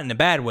time, not in a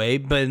bad way,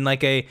 but in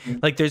like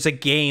there's a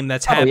game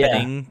that's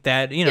happening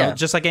that, you know,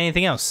 just like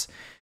anything else.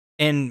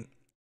 And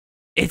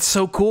it's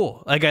so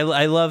cool. Like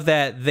I love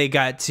that they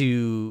got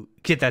to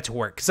get that to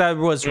work because I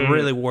was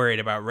really worried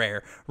about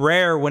Rare.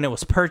 Rare, when it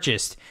was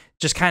purchased,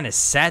 just kind of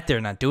sat there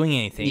not doing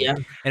anything. Yeah.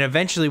 And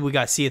eventually we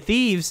got Sea of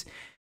Thieves,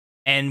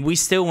 and we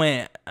still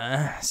went,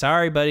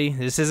 sorry, buddy,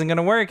 this isn't going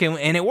to work.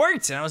 And it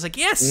worked. And I was like,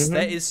 yes,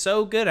 that is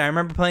so good. I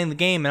remember playing the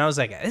game, and I was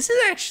like, this is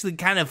actually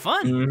kind of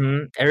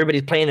fun.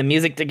 Everybody's playing the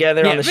music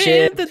together on the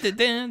ship.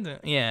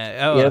 Yeah.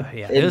 Oh,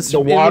 yeah. The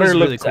water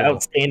looks really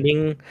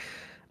outstanding.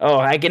 Oh,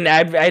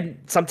 I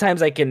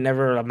sometimes I can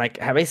never, I'm like,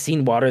 have I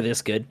seen water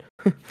this good?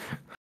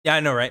 Yeah,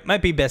 I know, right?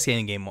 Might be best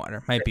game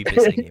water. Might be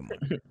best game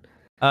water.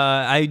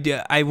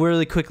 I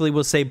really quickly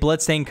will say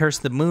Bloodstained Curse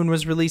of the Moon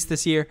was released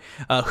this year.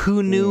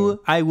 Who knew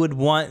I would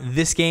want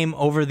this game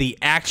over the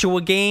actual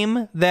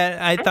game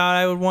that I thought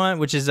I would want,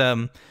 which is I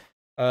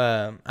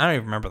don't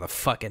even remember the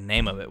fucking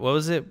name of it. What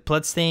was it?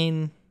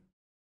 Bloodstained?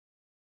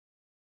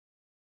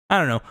 I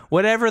don't know.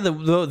 Whatever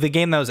the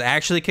game that was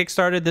actually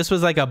kickstarted, this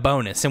was like a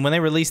bonus. And when they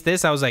released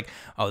this, I was like,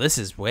 oh, this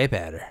is way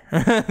better.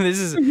 This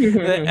is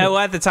well,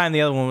 at the time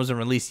the other one wasn't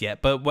released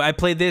yet, but I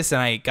played this and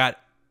I got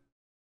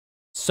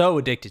so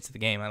addicted to the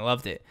game. I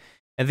loved it.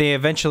 And they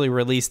eventually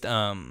released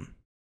what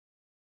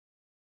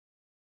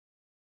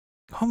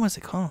was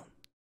it called?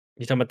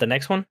 You talking about the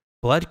next one?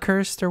 Blood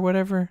Cursed or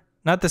whatever?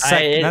 Not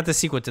the not the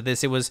sequel to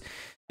this. It was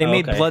they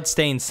made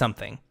Bloodstained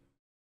something.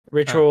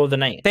 Ritual of the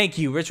Night. Thank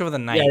you, Ritual of the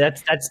Night. Yeah,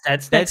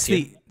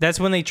 that's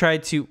when they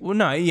tried to. Well,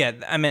 no, yeah,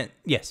 I meant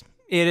yes,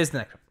 it is the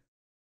next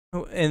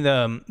one.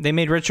 And they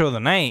made Ritual of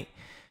the Night,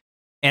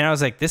 and I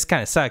was like, this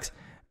kind of sucks.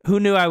 Who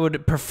knew I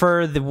would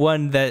prefer the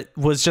one that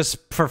was just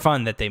for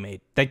fun that they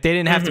made? Like they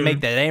didn't have to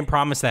make that. They didn't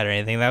promise that or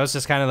anything. That was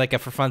just kind of like a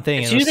for fun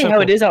thing. It's usually how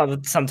it is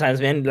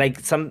sometimes, man. Like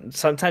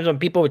sometimes when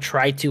people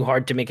try too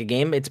hard to make a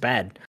game, it's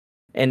bad.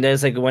 And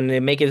there's like when they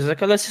make it, it's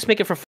like, oh, let's just make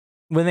it for fun.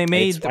 When they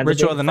made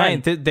Ritual of the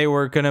Night, they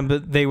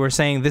were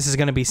saying this is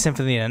gonna be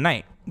Symphony of the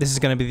Night. This is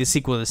gonna be the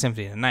sequel to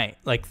Symphony of the Night,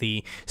 like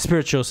the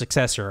spiritual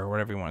successor or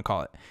whatever you want to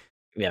call it.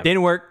 Yeah,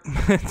 didn't work.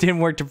 Didn't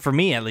work for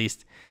me at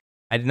least.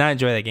 I did not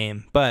enjoy that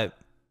game, but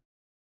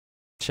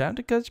shout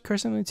out to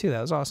Curse of the Moon 2.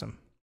 That was awesome.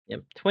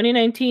 Yep,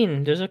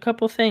 2019. There's a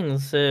couple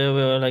things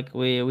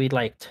we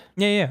liked.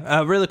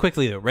 Yeah. Really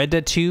quickly though, Red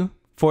Dead 2,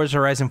 Forza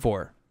Horizon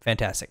 4,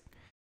 fantastic.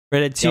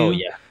 Red Dead 2. Oh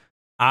yeah.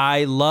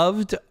 I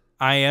loved.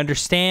 I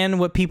understand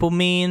what people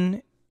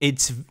mean.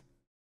 It's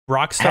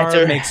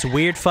Rockstar makes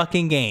weird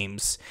fucking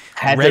games.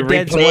 Red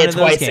Dead's one of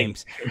those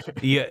games.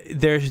 Yeah,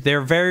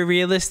 they're very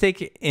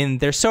realistic, and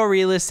they're so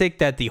realistic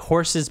that the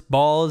horse's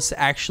balls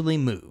actually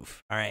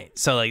move. All right,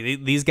 so like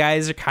these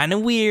guys are kind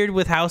of weird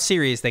with how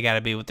serious they got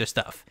to be with their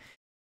stuff.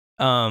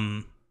 Oh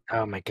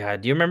my god,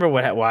 do you remember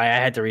why I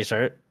had to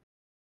restart?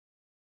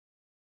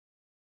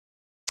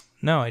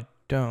 No, I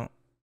don't.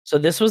 So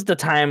this was the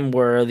time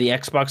where the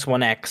Xbox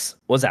One X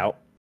was out.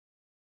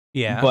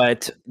 Yeah.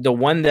 But the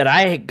one that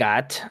I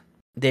got,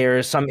 there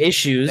are some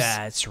issues.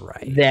 That's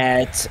right.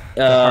 That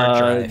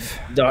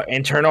the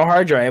internal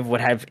hard drive would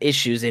have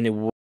issues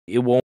and it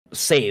won't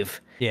save.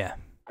 Yeah.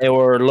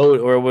 Or load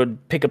or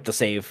would pick up the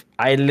save.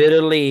 I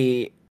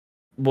literally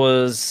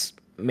was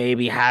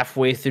maybe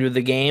halfway through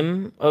the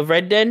game of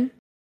Red Dead.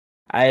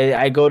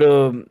 I go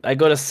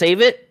to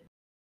save it.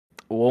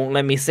 Won't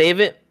let me save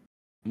it.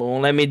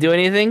 Won't let me do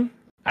anything.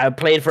 I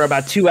played for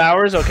about 2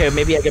 hours. Okay,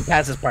 maybe I can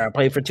pass this part. I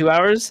played for 2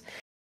 hours.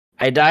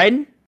 I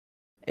died.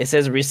 It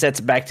says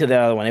resets back to the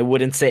other one. It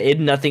wouldn't say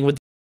it. Nothing would.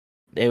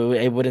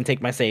 It wouldn't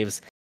take my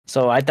saves.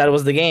 So I thought it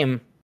was the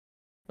game.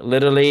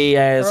 Literally,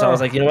 so I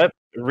was like, you know what?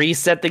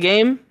 Reset the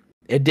game.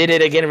 It did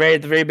it again right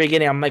at the very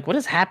beginning. I'm like, what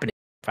is happening?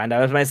 Find out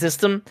it was my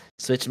system.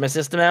 Switched my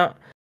system out.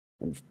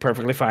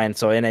 Perfectly fine.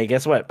 So and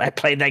guess what? I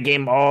played that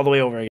game all the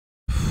way over again.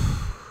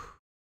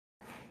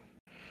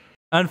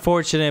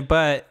 Unfortunate,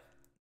 but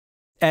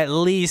at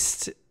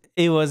least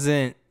it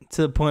wasn't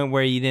to the point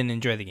where you didn't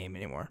enjoy the game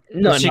anymore.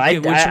 No,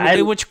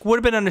 Which would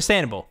have been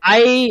understandable.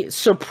 I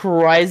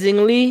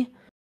surprisingly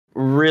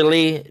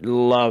really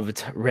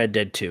loved Red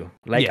Dead 2.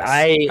 Like, Yes,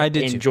 I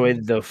did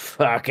enjoyed the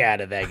fuck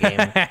out of that game.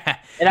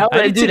 And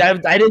I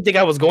didn't think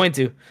I was going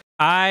to.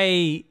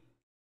 I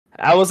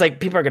was like,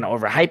 people are gonna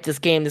overhype this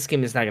game. This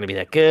game is not gonna be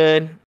that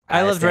good.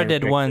 I loved Red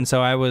Dead 1,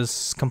 so I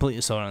was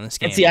completely sold on this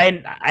game. And see,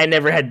 I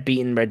never had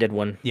beaten Red Dead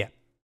 1. Yeah.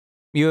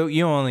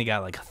 You only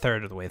got like a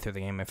third of the way through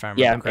the game, if I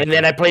remember correctly. And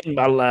then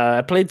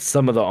I played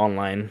some of the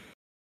online,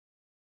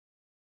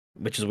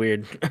 which is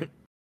weird.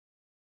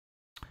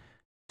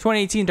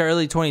 2018 to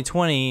early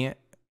 2020.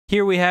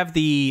 Here we have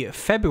the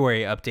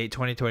February update,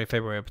 2020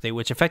 February update,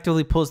 which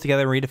effectively pulls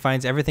together and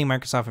redefines everything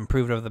Microsoft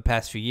improved over the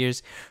past few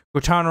years.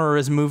 Cortana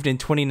was moved in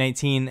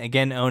 2019,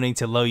 again owning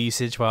to low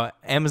usage, while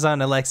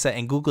Amazon Alexa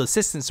and Google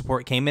Assistant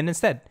support came in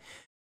instead.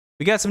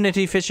 We got some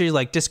nifty features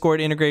like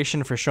Discord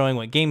integration for showing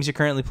what games you're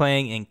currently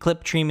playing and clip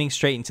streaming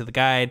straight into the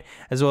guide,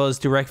 as well as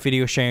direct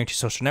video sharing to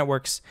social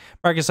networks.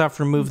 Microsoft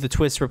removed the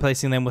twists,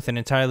 replacing them with an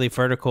entirely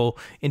vertical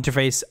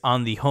interface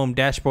on the home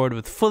dashboard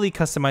with fully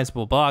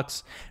customizable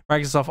blocks.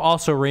 Microsoft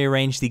also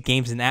rearranged the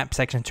games and app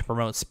section to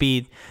promote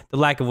speed, the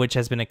lack of which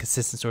has been a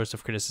consistent source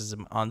of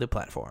criticism on the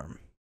platform.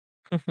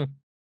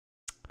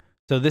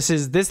 So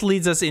this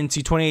leads us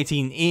into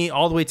 2018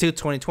 all the way to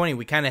 2020.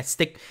 We kind of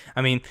stick.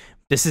 I mean,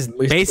 this is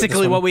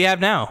basically what we have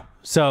now.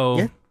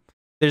 So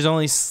there's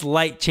only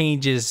slight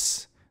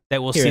changes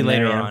that we'll see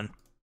later on,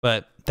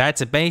 but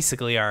that's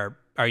basically our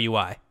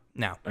UI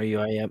now. Our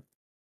UI, yep.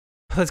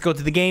 Let's go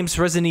to the games.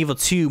 Resident Evil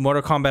 2,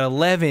 Mortal Kombat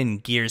 11,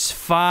 Gears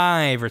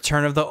 5,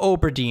 Return of the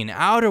Obra Dinn,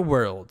 Outer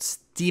Worlds,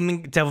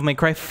 Devil May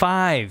Cry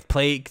 5,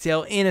 Plague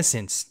Tale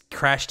Innocence,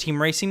 Crash Team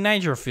Racing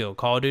Nitro Fuel,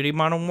 Call of Duty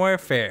Modern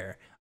Warfare,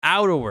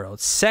 Outer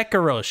Worlds,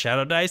 Sekiro,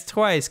 Shadow Dies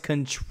Twice,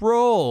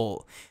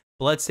 Control,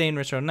 Bloodstained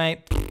Retro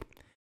Knight,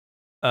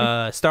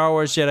 Star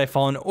Wars Jedi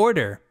Fallen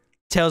Order,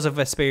 Tales of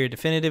Vesperia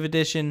Definitive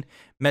Edition,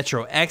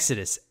 Metro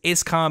Exodus,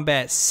 Ace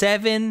Combat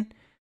 7.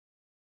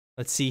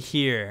 Let's see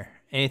here.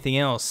 Anything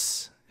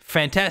else?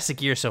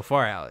 Fantastic year so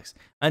far, Alex.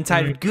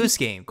 Untitled Goose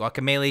Game,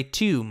 Guacamelee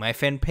 2, My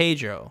Friend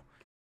Pedro.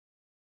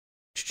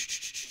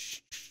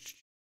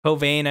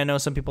 Hovain, I know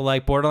some people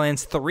like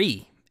Borderlands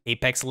 3,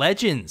 Apex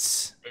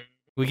Legends.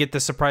 We get the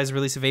surprise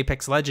release of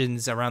Apex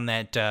Legends around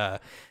that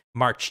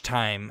March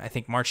time. I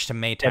think March to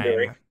May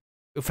time.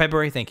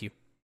 February, thank you.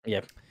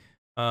 Yep.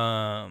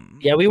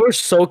 Yeah, we were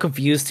so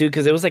confused too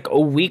because it was like a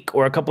week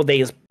or a couple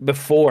days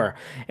before,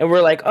 and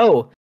we're like,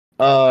 "Oh,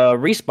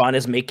 Respawn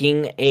is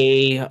making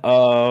a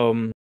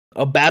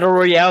battle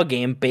royale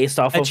game based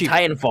off of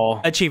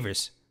Titanfall."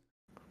 Achievers.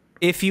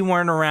 If you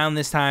weren't around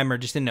this time or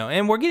just didn't know,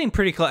 and we're getting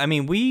pretty close. I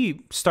mean,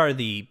 we started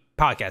the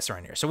podcast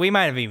around here, so we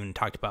might have even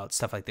talked about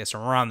stuff like this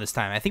around this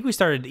time. I think we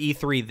started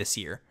E3 this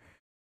year.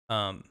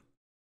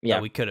 Yeah,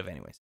 we could have,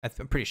 anyways.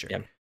 I'm pretty sure. Yeah.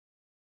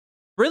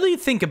 Really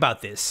think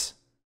about this.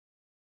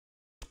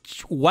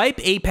 Wipe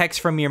Apex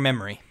from your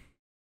memory.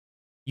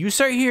 You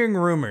start hearing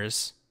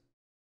rumors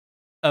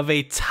of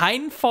a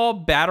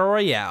Titanfall battle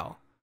royale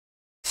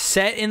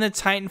set in the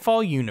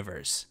Titanfall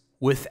universe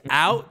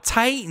without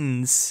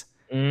Titans,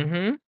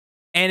 and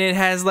it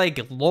has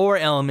like lore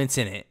elements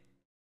in it.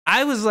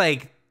 I was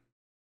like,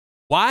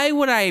 why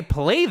would I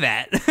play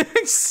that?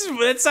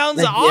 That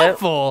sounds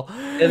awful.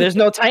 There's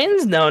no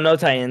Titans? No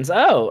Titans.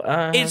 Oh,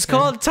 it's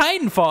called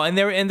Titanfall,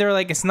 and they're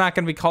like, it's not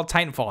going to be called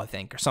Titanfall, I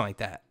think, or something like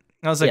that.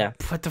 I was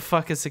like, what the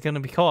fuck is it going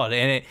to be called?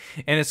 And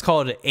it's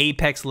called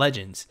Apex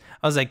Legends.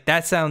 I was like,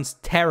 that sounds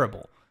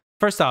terrible.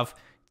 First off,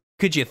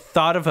 could you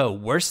thought of a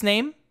worse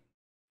name?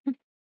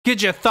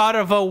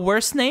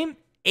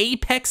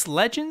 Apex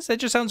Legends? That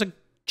just sounds like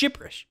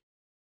gibberish.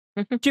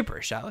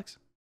 Gibberish, Alex.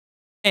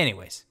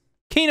 Anyways,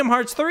 Kingdom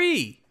Hearts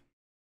 3.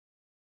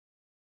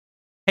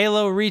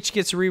 Halo Reach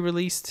gets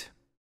re-released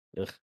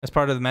as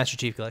part of the Master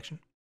Chief Collection.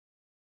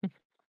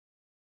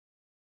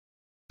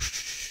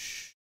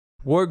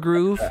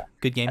 Wargroove,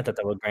 good game. I thought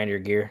that would grind your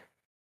gear.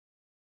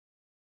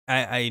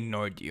 I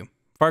ignored you.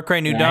 Far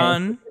Cry New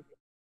Dawn.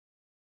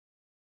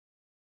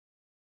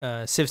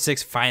 Civ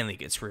 6 finally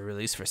gets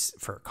re-released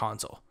for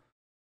console.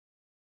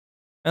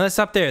 And let's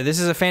stop there. This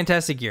is a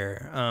fantastic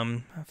year.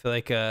 I feel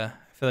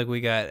like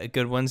we got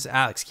good ones.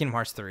 Alex, Kingdom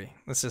Hearts 3.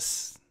 Let's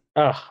just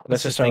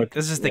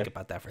think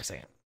about that for a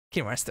second.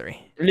 Kingdom Hearts 3.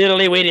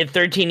 Literally waited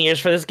 13 years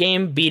for this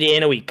game, beat it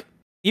in a week.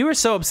 You were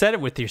so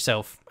upset with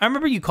yourself. I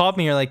remember you called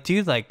me. You're like,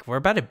 dude, like, we're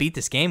about to beat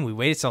this game. We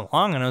waited so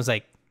long. And I was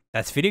like,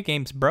 that's video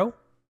games, bro.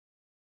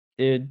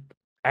 Dude,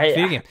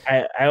 I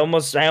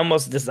almost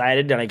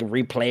decided to like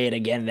replay it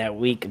again that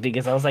week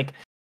because I was like,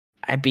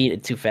 I beat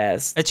it too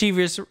fast.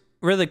 Achievers,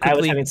 really quickly.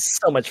 I was having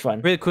so much fun.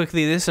 Really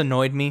quickly, this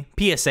annoyed me.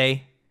 PSA.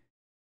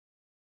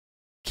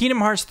 Kingdom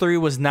Hearts 3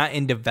 was not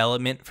in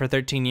development for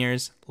 13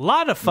 years. A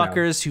lot of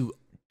fuckers who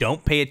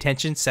don't pay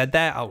attention said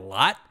that a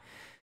lot.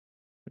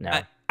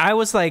 No. I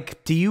was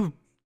like, do you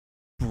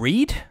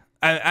read?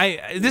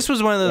 This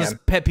was one of those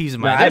pet peeves of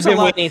mine. I've been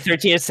waiting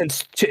 13 years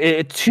since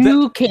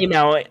 2 came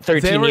out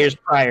 13 years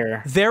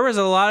prior. There was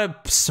a lot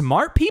of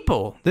smart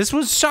people. This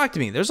was shocked to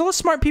me. There's a lot of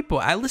smart people.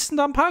 I listened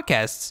on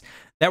podcasts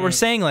that were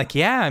saying like,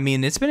 yeah, I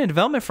mean, it's been in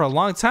development for a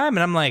long time.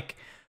 And I'm like,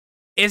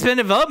 it's been in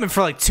development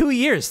for like 2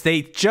 years.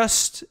 They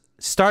just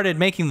started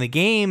making the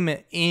game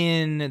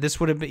this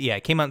would have been,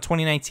 it came out in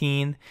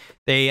 2019.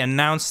 They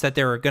announced that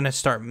they were going to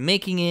start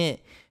making it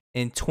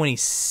in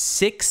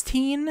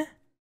 2016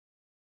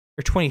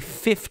 or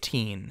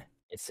 2015.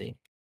 Let's see.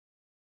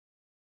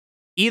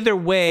 Either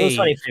way, it was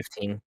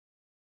 2015.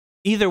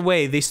 Either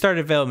way, they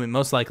started development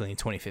most likely in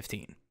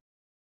 2015.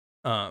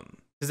 Because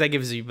that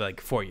gives you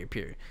like a 4-year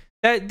period.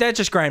 That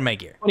just grind my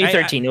gear.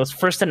 2013. It was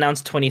first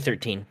announced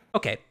 2013.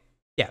 Okay.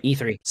 Yeah.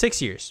 E3.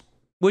 6 years,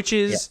 which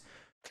is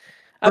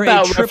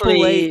about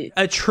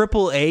a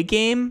triple A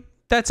game.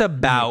 That's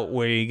about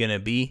where you're gonna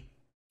be.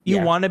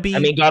 You want to be. I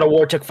mean, God of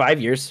War took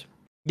 5 years.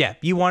 Yeah,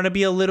 you want to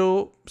be a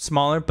little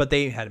smaller, but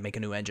they had to make a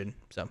new engine.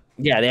 So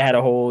yeah, they had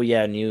a whole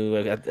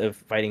new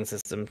fighting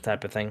system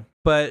type of thing.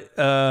 But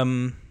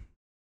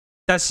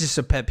that's just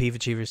a pet peeve,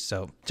 Achievers.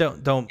 So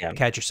don't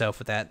catch yourself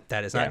with that.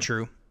 That is not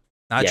true.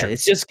 Not true.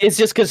 It's just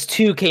because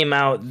 2 came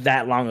out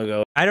that long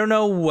ago. I don't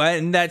know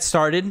when that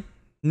started.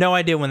 No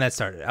idea when that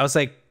started. I was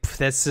like,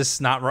 that's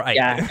just not right.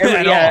 Yeah,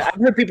 I've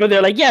heard people.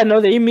 They're like, yeah,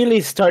 no, they immediately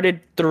started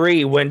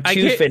 3 when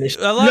 2 finished.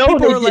 A lot of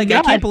people are like,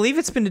 I can't believe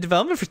it's been in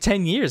development for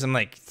 10 years. I'm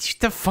like, what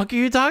the fuck are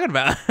you talking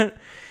about?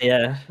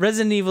 Yeah.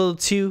 Resident Evil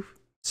 2,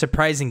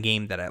 surprising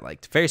game that I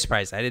liked. Very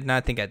surprised. I did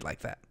not think I'd like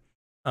that.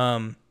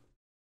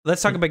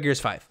 Let's talk about Gears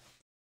 5.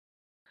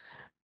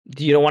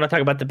 Do you don't want to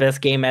talk about the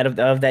best game out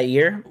of that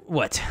year?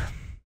 What?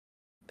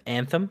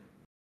 Anthem.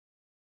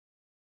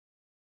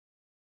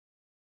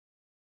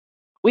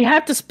 We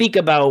have to speak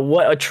about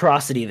what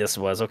atrocity this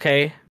was,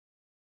 okay?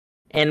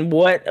 And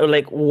what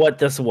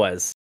this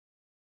was.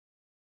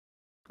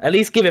 At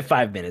least give it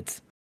 5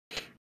 minutes.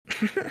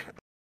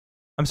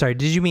 I'm sorry,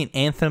 did you mean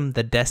Anthem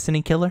the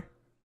Destiny Killer?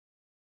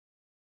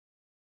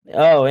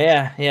 Oh,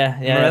 yeah,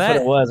 that's what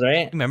it was,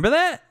 right? Remember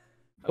that?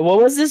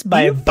 What was this,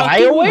 by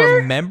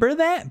BioWare? Remember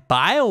that?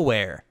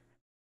 BioWare.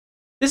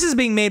 This is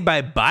being made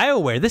by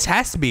BioWare. This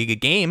has to be a good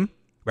game,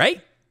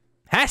 right?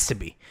 Has to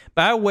be.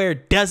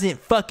 BioWare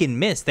doesn't fucking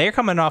miss. They're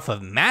coming off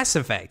of Mass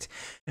Effect.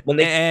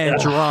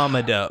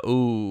 Andromeda.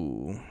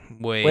 Ooh,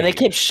 wait. When they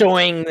kept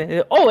showing,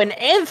 an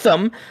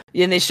Anthem,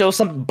 and they show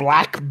some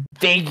black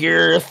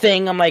figure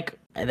thing, I'm like,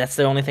 that's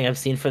the only thing I've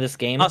seen for this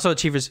game. Also,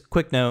 Achievers,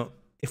 quick note.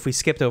 If we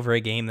skipped over a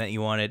game that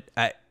you wanted,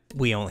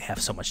 we only have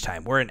so much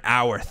time. We're an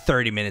hour,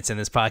 30 minutes in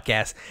this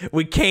podcast.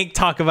 We can't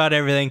talk about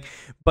everything.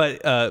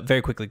 But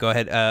very quickly, go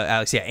ahead,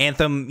 Alex. Yeah,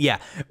 Anthem. Yeah.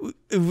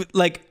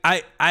 Like,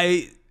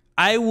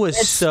 I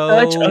was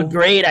such a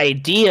great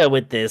idea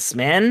with this,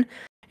 man.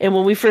 And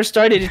when we first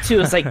started it too,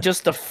 it's like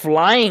just the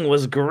flying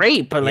was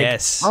great, but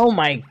like, oh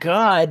my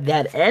god,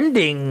 that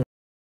ending.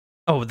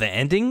 Oh, the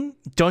ending?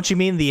 Don't you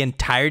mean the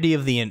entirety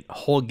of the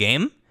whole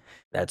game?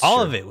 That's all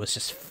true. of it was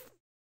just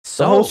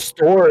so the whole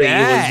story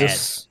bad. Was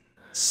just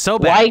so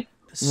bad.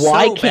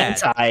 Why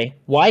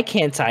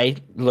can't I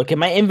look at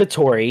my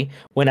inventory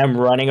when I'm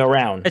running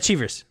around?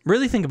 Achievers,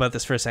 really think about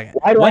this for a second.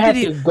 Why do I have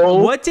to go?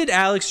 What did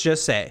Alex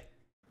just say?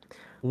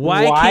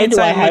 Why can't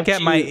I look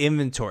at my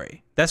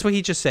inventory? That's what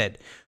he just said.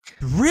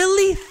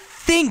 Really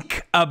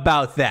think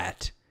about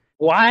that.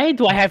 Why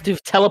do I have to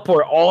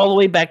teleport all the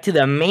way back to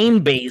the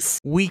main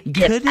base?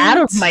 Get out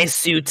of my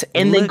suit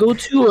and then go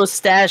to a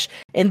stash,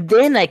 and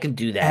then I can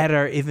do that. At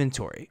our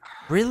inventory.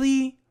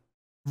 Really?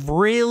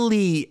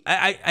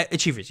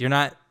 Achievers, you're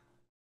not.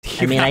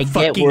 I mean, I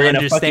get we're in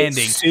a fucking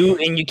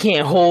suit and you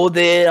can't hold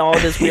it. All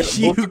this.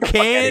 You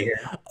can't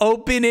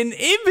open an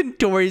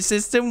inventory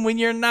system when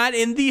you're not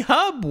in the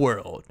hub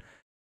world.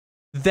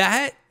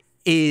 That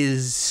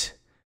is,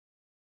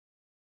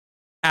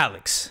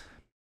 Alex.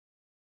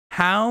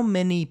 How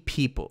many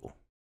people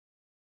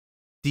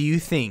do you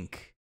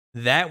think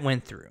that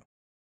went through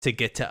to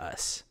get to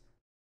us?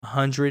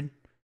 100,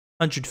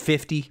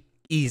 150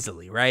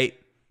 easily, right?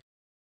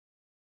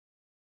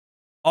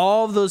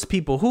 All of those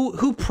people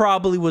who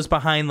probably was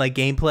behind like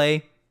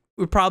gameplay,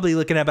 we're probably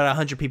looking at about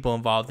 100 people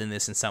involved in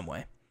this in some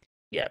way.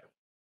 Yeah.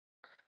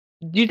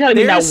 You telling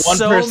me not one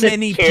person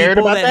many cared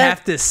people about that that?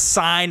 have to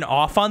sign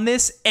off on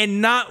this,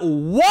 and not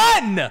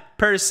one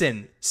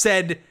person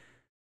said,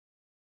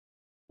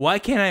 "Why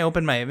can't I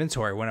open my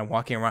inventory when I'm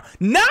walking around?"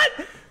 Not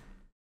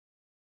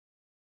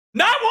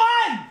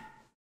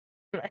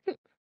one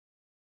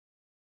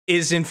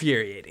is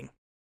infuriating.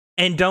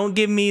 And don't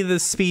give me the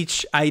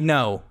speech. I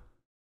know.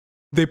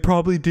 They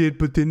probably did,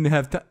 but didn't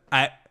have time.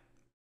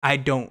 I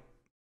don't.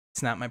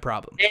 It's not my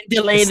problem. And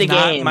delay the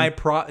game.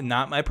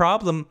 Not my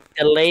problem.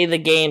 Delay the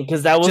game,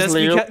 because that was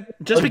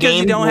just because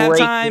you don't have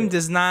time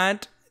does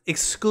not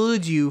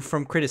exclude you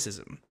from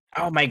criticism.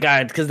 Oh my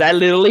god, because that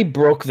literally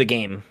broke the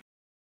game.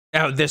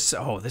 There's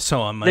so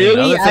many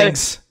other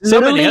things. So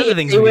many other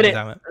things we can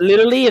talk about.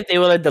 Literally, if they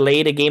would have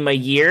delayed a game a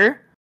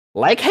year,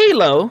 like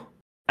Halo,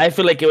 I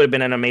feel like it would have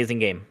been an amazing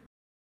game.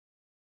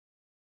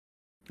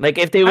 Like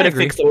if they would have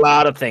fixed a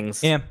lot of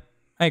things. Yeah,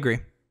 I agree.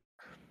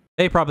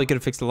 They probably could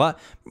have fixed a lot.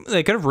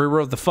 They could have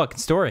rewrote the fucking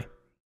story.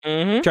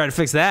 Mm-hmm. Try to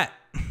fix that.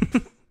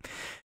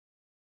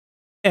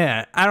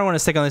 Yeah, I don't want to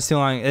stick on this too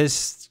long.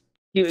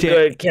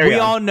 We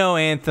all know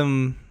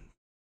Anthem.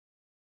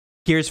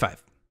 Gears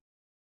 5.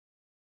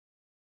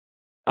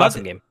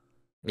 Awesome game.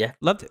 Yeah.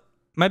 Loved it.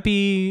 Might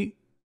be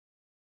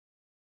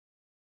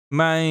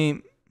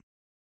my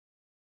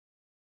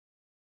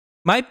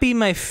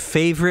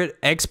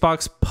favorite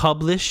Xbox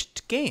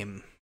published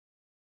game.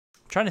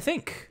 I'm trying to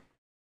think.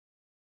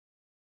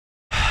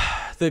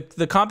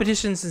 The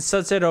competitions in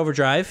Sunset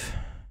Overdrive,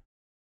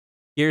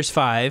 Gears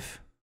 5.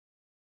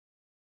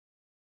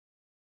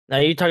 Now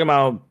you're talking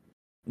about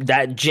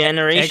that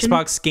generation?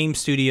 Xbox Game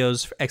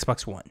Studios for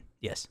Xbox One.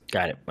 Yes.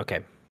 Got it.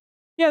 Okay.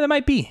 Yeah, that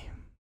might be.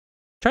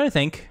 Trying to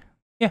think.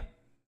 Yeah.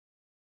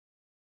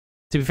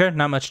 To be fair,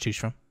 not much to choose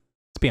from.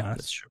 Let's be honest.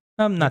 That's true.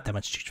 Not that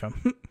much to choose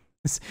from.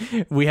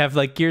 We have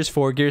like Gears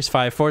 4, Gears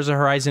 5, Forza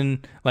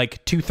Horizon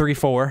like 2, 3,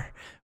 4,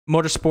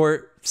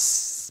 Motorsport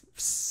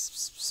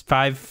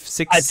 5,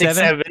 6,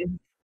 7.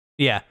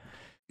 Yeah.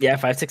 Yeah,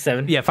 5, 6,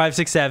 7. Yeah, 5,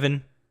 6,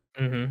 7.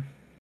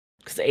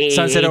 Mm-hmm.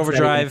 Sunset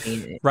Overdrive,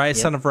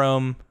 Rise Son of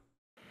Rome.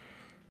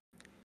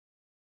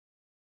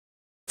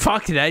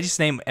 Fuck, did I just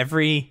name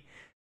every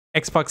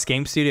Xbox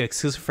Game Studio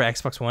exclusive for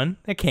Xbox One?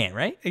 I can't,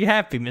 right? I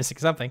have to be missing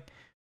something.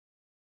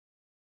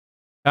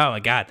 Oh my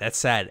god, that's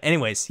sad.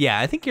 Anyways, yeah,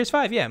 I think Gears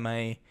 5, yeah,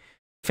 my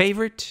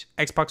favorite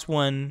Xbox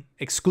One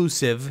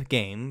exclusive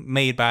game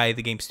made by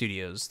the Game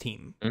Studios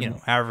team. You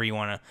know, however you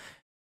want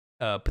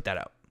to put that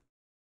out.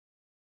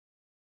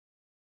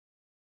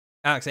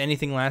 Alex,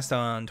 anything last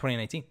on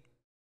 2019?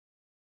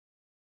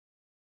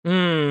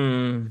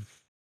 No.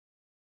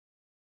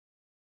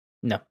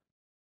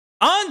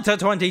 On to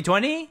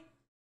 2020.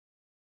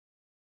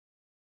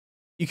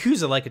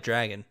 Yakuza Like a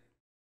Dragon.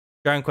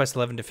 Dragon Quest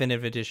XI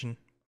Definitive Edition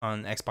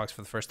on Xbox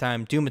for the first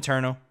time. Doom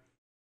Eternal.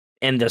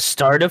 And the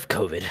start of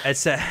COVID.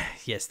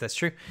 Yes, that's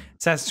true.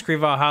 Assassin's Creed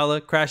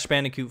Valhalla. Crash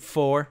Bandicoot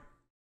 4.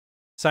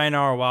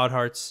 Sayonara Wild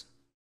Hearts.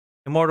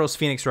 Immortals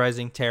Phoenix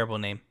Rising. Terrible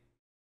name.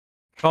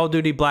 Call of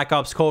Duty Black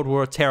Ops Cold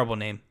War. Terrible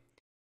name.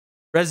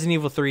 Resident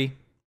Evil 3.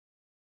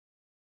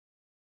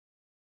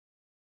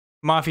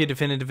 Mafia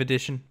Definitive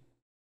Edition.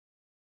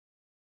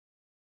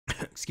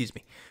 Excuse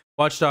me.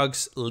 Watch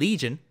Dogs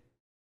Legion.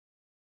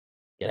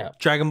 Get out.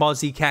 Dragon Ball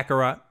Z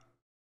Kakarot.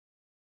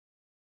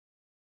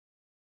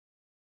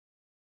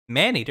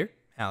 Maneater,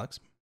 Alex.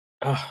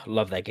 Oh,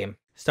 love that game.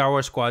 Star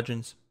Wars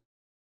Squadrons.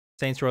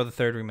 Saints Row the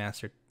Third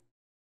Remastered.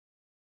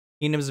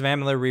 Kingdoms of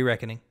Amalur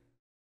Re-Reckoning.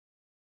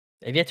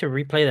 I've yet to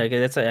replay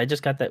that. I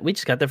just got that. We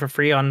just got that for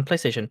free on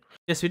PlayStation.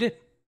 Yes, we did.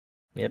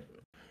 Yep.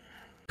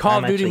 Call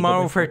of Duty Modern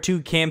Warfare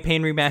 2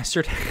 Campaign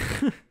Remastered.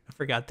 I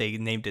forgot they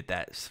named it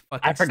that.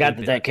 I forgot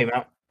that came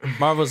out.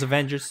 Marvel's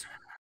Avengers.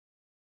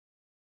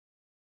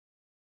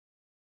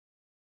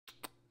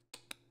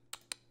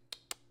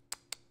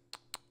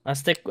 I'll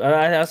stick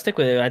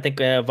with it. I think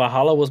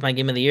Valhalla was my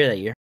game of the year that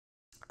year.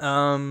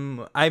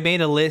 I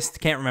made a list.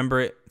 Can't remember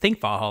it. I think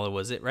Valhalla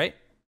was it, right?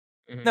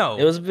 Mm-hmm. No,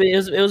 it was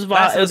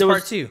Last of Us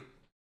Part 2.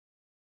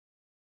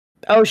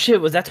 Oh shit,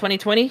 was that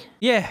 2020?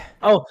 Yeah.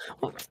 Oh,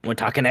 we're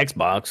talking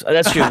Xbox. Oh,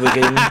 that's true.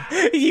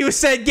 You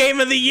said game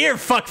of the year,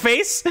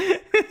 fuckface.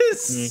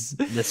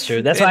 That's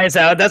true. That's why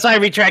I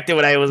retracted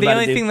what I was. The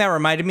only thing that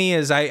reminded me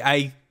is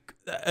a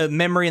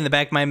memory in the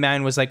back of my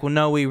mind was like, well,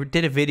 no, we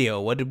did a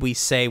video. What did we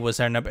say was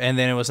our number? And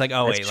then it was like,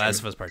 oh, wait, Last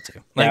of Us Part 2.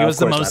 Like, yeah, it was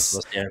the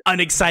most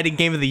unexciting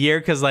game of the year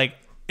because, like,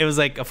 it was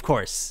like, of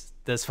course,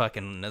 that's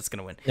going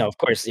to win. No, of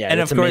course, yeah. And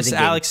of course,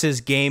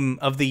 Alex's game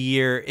of the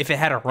year, if it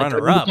had a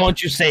runner-up,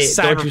 don't you say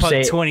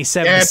Cyberpunk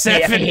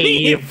 2077.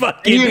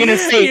 You're gonna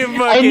say, you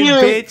fucking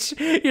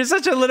bitch. You're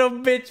such a little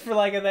bitch for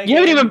liking that game.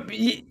 You haven't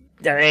even...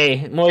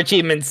 Hey, more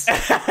achievements.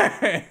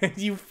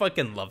 You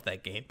fucking love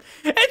that game.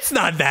 It's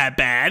not that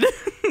bad.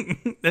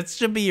 That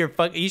should be your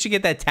You should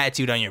get that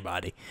tattooed on your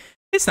body.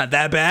 It's not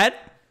that bad.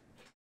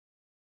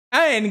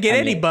 I didn't get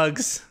any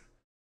bugs.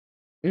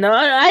 No,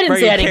 I didn't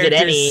say I didn't get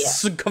any.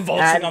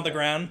 Convulsing on the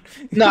ground.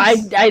 No, I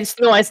didn't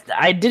say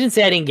I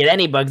didn't get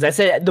any bugs. I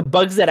said the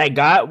bugs that I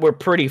got were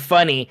pretty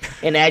funny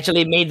and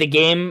actually made the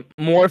game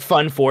more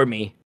fun for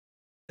me.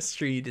 That's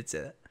true. You did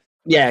say that.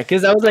 Yeah,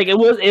 because I was like,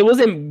 it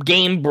wasn't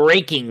game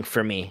breaking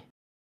for me.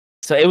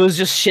 So it was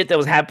just shit that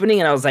was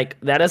happening, and I was like,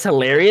 that is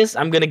hilarious.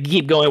 I'm gonna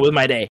keep going with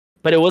my day.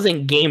 But it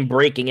wasn't game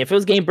breaking. If it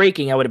was game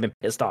breaking, I would have been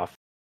pissed off.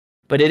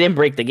 But it didn't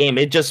break the game.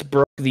 It just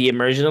broke the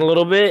immersion a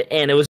little bit,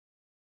 and it was.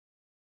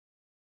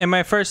 In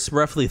my first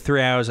roughly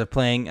 3 hours of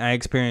playing, I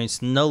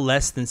experienced no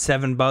less than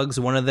 7 bugs.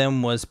 One of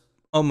them was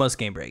almost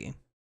game breaking.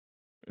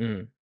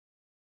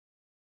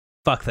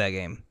 Fuck that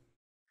game.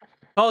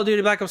 Call of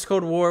Duty Black Ops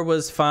Cold War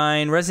was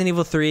fine. Resident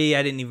Evil 3,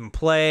 I didn't even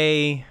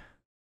play.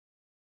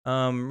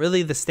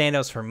 Really the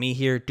standouts for me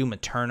here, Doom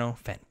Eternal,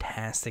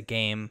 fantastic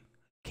game.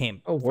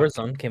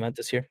 Warzone came out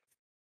this year.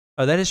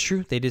 Oh, that is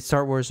true. They did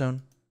start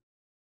Warzone.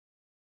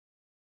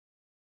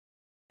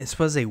 This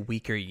was a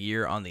weaker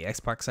year on the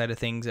Xbox side of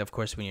things, of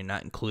course, when you're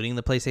not including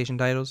the PlayStation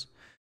titles.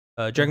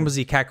 Dragon Ball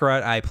Z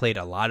Kakarot, I played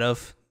a lot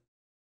of.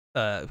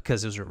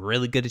 because it was a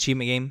really good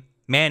achievement game.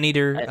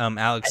 Maneater,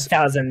 Alex.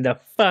 1,000 the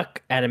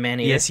fuck out of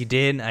Maneater. Yes, you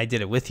did. I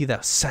did it with you. That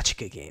was such a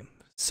good game.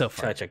 So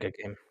fun. Such a good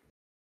game.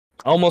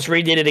 Almost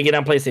redid it again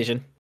on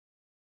PlayStation.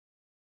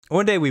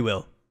 One day we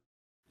will.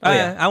 Oh,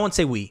 yeah. I won't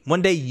say we.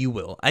 One day you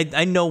will.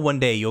 I know one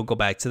day you'll go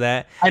back to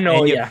that. I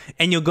know,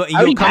 And you'll go.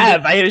 I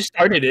already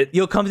started it.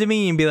 You'll come to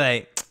me and be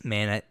like,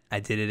 man, I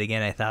did it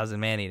again. 1,000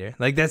 Maneater.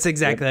 Like, that's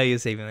exactly how you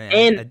say it. Man,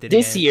 and I did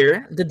this it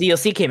year, the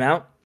DLC came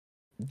out.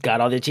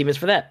 Got all the achievements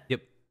for that.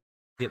 Yep.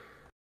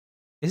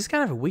 This is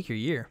kind of a weaker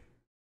year.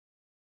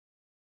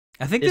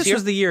 I think This this year?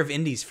 was the year of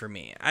indies for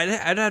me.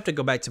 I'd have to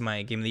go back to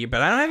my game of the year,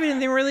 but I don't have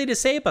anything really to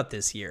say about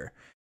this year.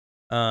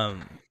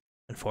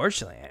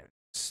 Unfortunately,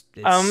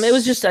 it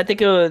was just, I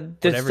think the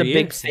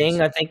big seems.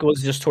 thing I think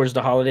was just towards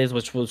the holidays,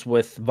 which was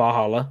with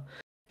Valhalla,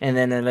 and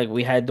then like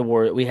we had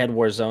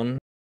Warzone.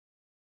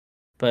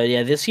 But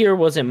yeah, this year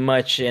wasn't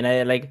much, and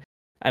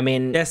I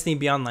mean, Destiny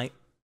Beyond Light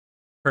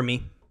for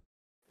me.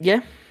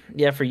 yeah,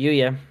 for you,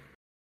 yeah.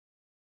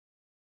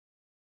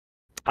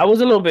 I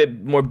was a little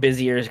bit more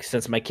busier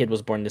since my kid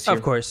was born this year.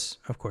 Of course,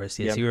 yes,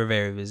 Yep. you were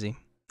very busy.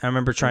 I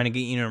remember trying to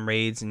get you in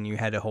raids, and you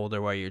had to hold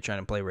her while you were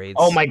trying to play raids.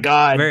 Oh my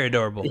god, very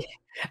adorable.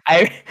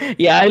 I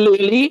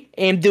literally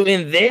am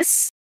doing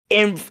this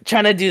and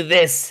trying to do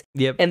this.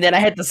 Yep. And then I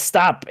had to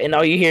stop, and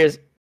all you hear is,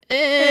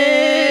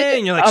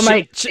 and you're like, I'm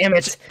like, shit, damn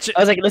it. shit.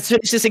 I was like, let's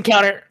finish this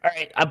encounter. All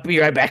right, I'll be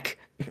right back.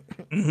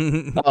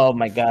 Oh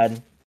my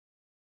god.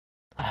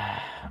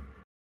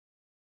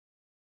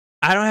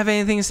 I don't have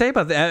anything to say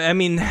about that. I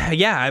mean,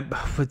 yeah,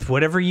 with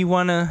whatever you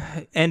want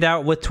to end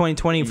out with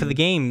 2020 for the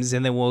games,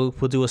 and then we'll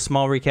do a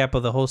small recap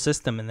of the whole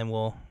system, and then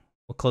we'll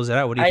close it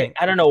out. What do you think?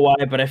 I don't know why,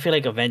 but I feel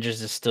like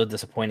Avengers is still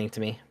disappointing to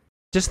me.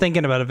 Just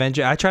thinking about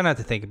Avengers, I try not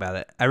to think about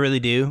it. I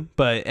really do,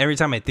 but every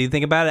time I do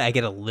think about it, I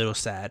get a little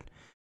sad.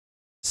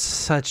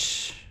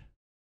 Such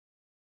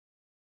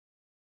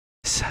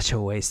a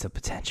waste of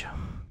potential.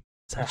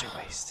 Such a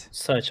waste.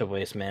 Such a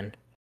waste, man.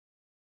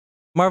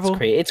 Marvel,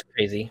 It's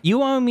crazy. you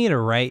want me to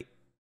write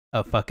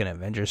a fucking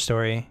Avengers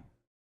story?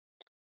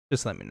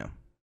 Just let me know.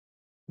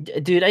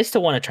 Dude, I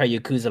still want to try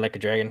Yakuza Like a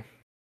Dragon.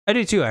 I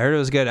do too. I heard it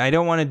was good. I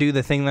don't want to do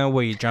the thing though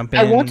where you jump in.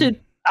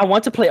 I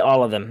want to play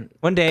all of them.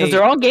 One day. Because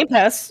they're all Game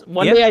Pass.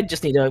 One Yep. day I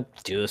just need to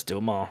do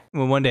them all.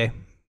 Well, one day.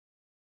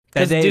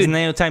 That day is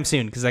no time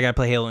soon because I gotta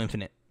play Halo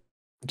Infinite.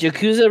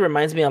 Yakuza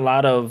reminds me a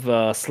lot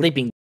of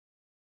Sleeping.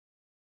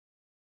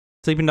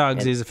 Sleeping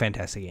Dogs is a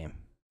fantastic game.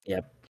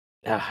 Yep.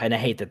 And I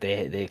hate that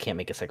they can't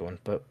make a second one,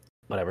 but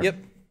whatever. Yep.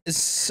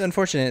 It's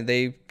unfortunate.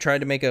 They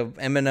tried to make a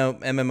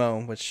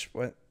MMO, which,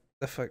 what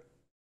the fuck?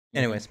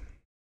 Anyways.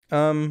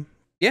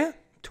 Yeah,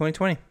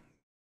 2020.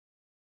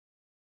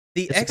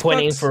 The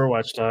Disappointing Xbox... for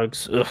Watch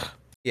Dogs. Ugh.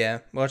 Yeah,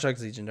 Watch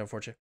Dogs Legion,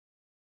 unfortunate.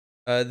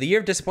 The year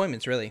of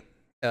disappointments, really,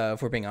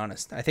 if we're being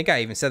honest. I think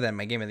I even said that in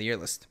my Game of the Year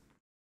list.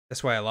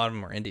 That's why a lot of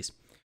them were indies.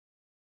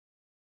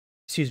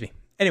 Excuse me.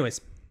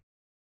 Anyways.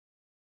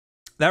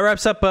 That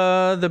wraps up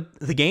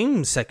the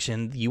games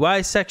section, the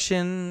UI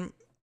section.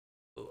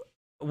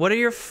 What are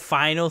your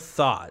final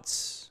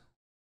thoughts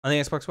on the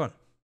Xbox One?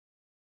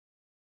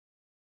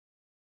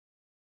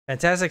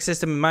 Fantastic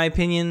system, in my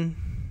opinion.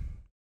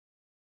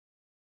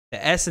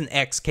 The S and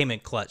X came in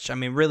clutch. I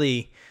mean,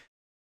 really,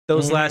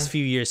 those last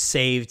few years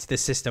saved the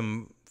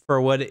system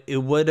for what it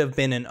would have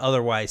been an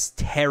otherwise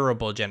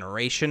terrible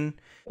generation.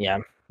 Yeah.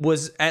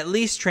 Was at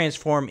least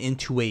transformed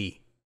into a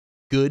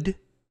good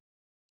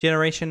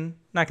generation.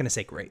 Not going to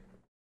say great.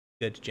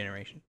 Good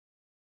generation.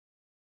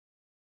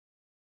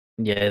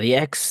 Yeah, the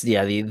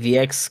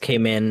X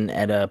came in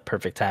at a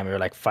perfect time. We were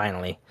like,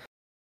 finally.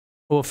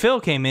 Well,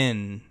 Phil came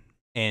in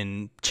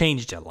and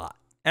changed a lot.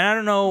 And I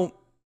don't know,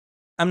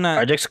 I'm not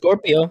Project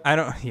Scorpio.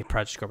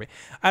 Project Scorpio.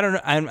 I don't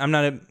know. I'm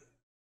not a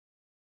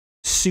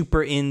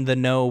super in the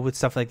know with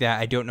stuff like that.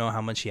 I don't know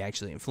how much he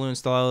actually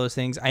influenced all of those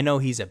things. I know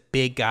he's a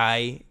big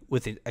guy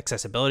with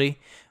accessibility.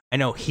 I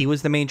know he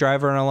was the main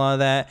driver in a lot of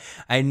that.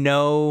 I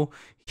know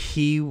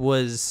he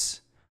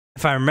was,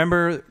 if I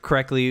remember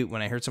correctly,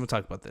 when I heard someone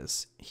talk about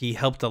this, he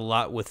helped a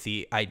lot with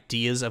the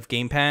ideas of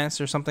Game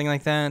Pass or something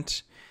like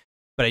that.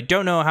 But I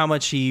don't know how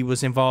much he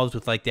was involved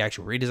with like the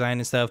actual redesign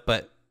and stuff.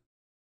 But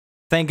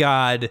thank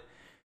God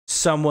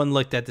someone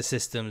looked at the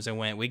systems and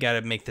went, we got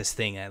to make this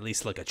thing at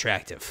least look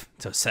attractive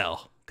to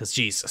sell. Because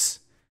Jesus,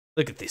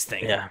 look at this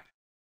thing. Yeah.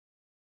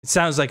 It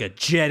sounds like a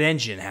jet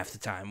engine half the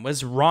time.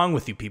 What's wrong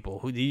with you people?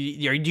 Do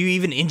you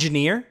even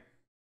engineer?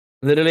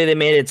 Literally, they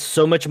made it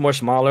so much more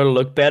smaller,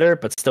 look better,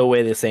 but still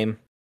weigh the same.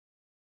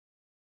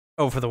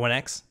 Oh, for the One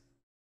X?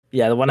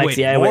 Yeah, the One X. Wait,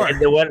 Yeah, more?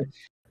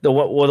 the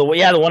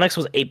One X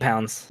was 8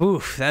 pounds.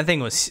 Oof, that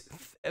thing was,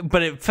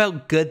 but it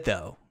felt good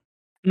though.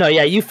 No,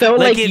 yeah, you felt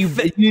like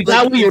you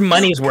got what your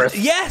money's worth.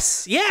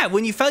 Yes, yeah,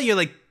 when you felt your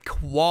like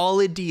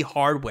quality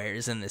hardware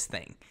is in this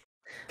thing.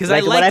 Because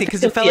Like, I liked it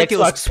because it felt like it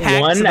was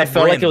packed to the I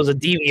felt like brim. it was a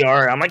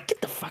DVR. I'm like, get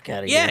the fuck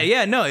out of here.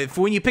 Yeah, no. If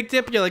when you picked it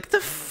up, you're like, the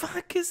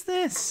fuck is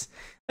this?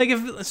 Like,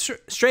 if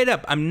straight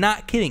up, I'm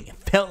not kidding. It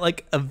felt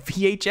like a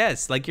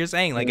VHS, like you're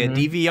saying, like a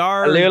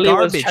DVR I literally was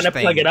garbage trying to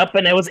thing. plug it up,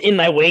 and it was in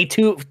my way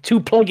to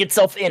plug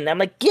itself in. I'm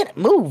like, get it,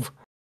 move.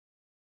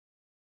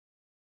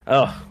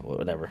 Oh,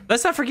 whatever.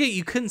 Let's not forget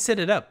you couldn't set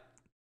it up.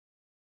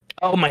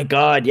 Oh my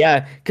god,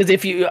 yeah. Because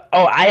if you,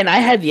 I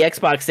had the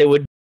Xbox,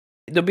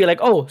 they'll be like,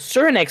 oh,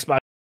 certain Xbox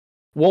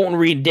won't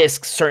read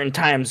discs certain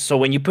times, so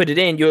when you put it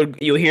in,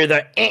 you'll hear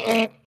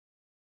the.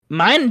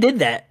 Mine did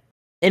that,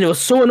 and it was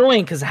so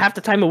annoying because half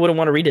the time it wouldn't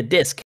want to read a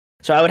disc,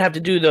 so I would have to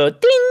do the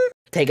ding,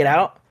 take it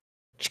out,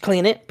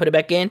 clean it, put it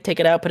back in, take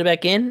it out, put it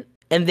back in,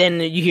 and then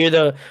you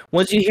hear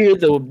once you hear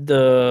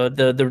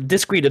the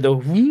disc reader,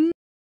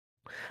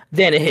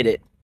 then it hit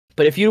it.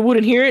 But if you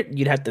wouldn't hear it,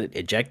 you'd have to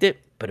eject it,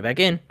 put it back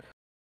in.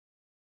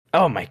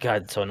 Oh my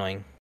god, it's so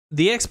annoying.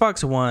 The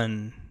Xbox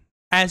One,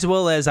 as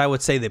well as I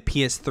would say the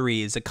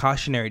PS3, is a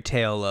cautionary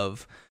tale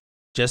of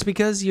just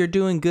because you're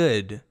doing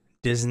good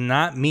does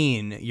not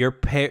mean your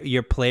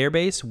player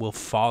base will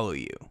follow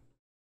you.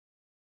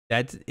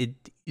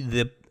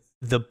 The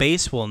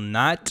base will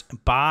not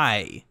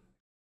buy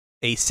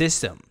a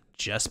system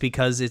just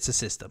because it's a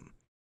system.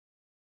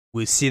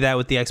 We see that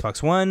with the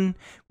Xbox One.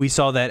 We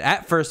saw that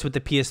at first with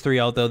the PS3,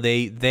 although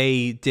they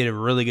did a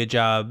really good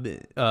job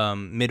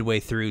midway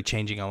through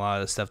changing a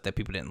lot of stuff that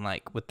people didn't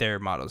like with their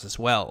models as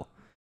well.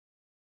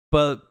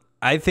 But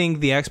I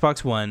think the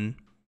Xbox One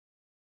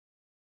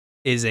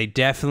is a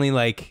definitely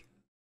like,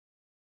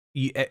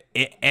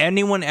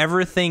 anyone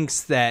ever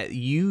thinks that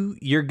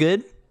you're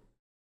good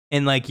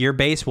and like your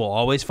base will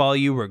always follow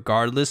you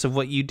regardless of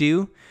what you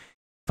do,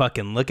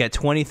 fucking look at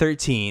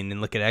 2013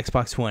 and look at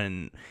Xbox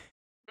One.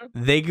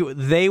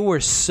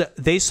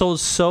 They sold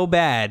so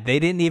bad they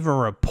didn't even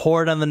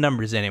report on the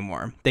numbers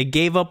anymore. They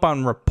gave up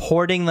on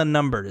reporting the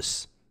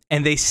numbers,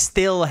 and they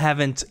still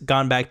haven't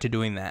gone back to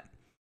doing that.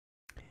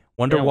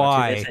 Wonder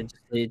why?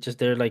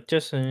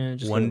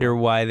 Wonder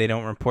why they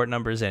don't report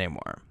numbers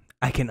anymore.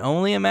 I can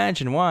only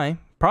imagine why.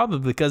 Probably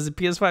because the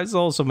PS5 is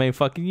also made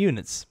fucking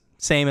units,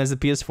 same as the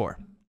PS4.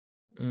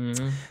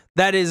 Mm-hmm.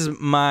 That is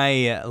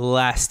my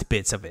last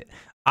bits of it.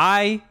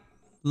 I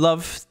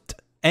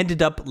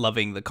ended up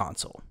loving the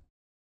console.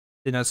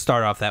 Did not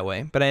start off that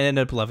way, but I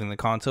ended up loving the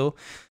console.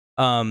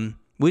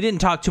 We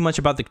didn't talk too much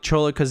about the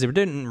controller because it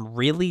didn't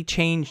really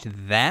change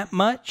that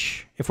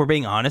much, if we're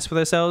being honest with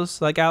ourselves,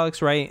 like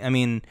Alex, right? I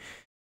mean,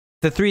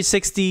 the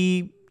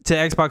 360 to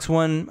Xbox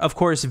One, of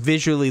course,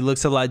 visually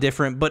looks a lot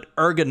different, but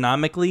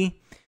ergonomically,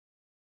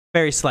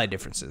 very slight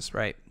differences,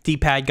 right?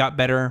 D-pad got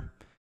better.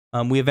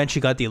 We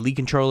eventually got the Elite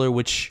controller,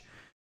 which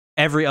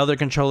every other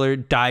controller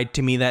died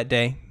to me that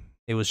day.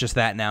 It was just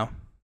that now.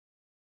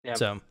 Yep.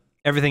 So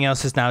everything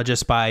else is now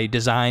just by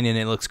design, and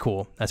it looks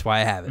cool. That's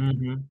why I have it.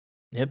 Mm-hmm.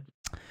 Yep.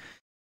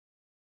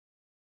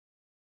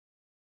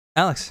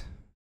 Alex,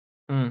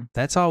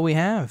 that's all we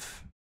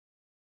have.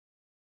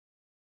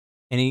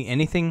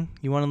 Anything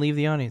you want to leave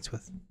the audience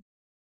with?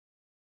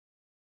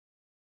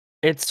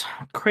 It's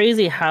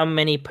crazy how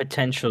many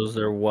potentials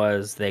there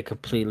was. They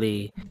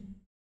completely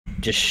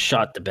just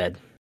shot the bed.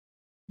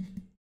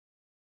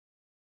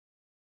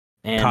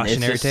 And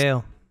cautionary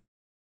tale.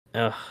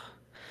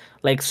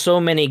 Like so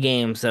many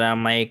games that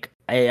I'm like,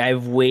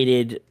 I've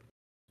waited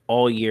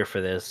all year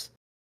for this.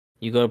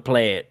 You go to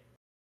play it,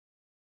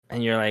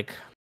 and you're like,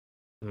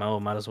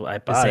 no, might as well. I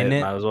bought it.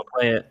 Might as well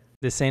play it.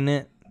 This ain't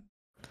it.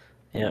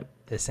 Yep.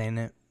 This ain't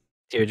it.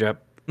 Teardrop.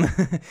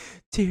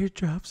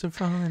 Teardrops are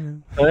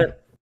falling.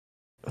 But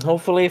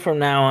hopefully from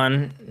now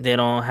on, they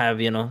don't have,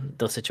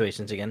 those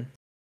situations again.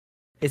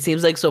 It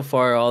seems like so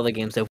far all the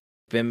games that have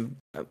been,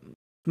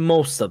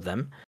 most of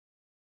them,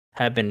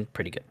 have been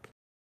pretty good.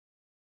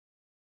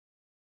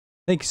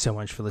 Thank you so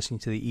much for listening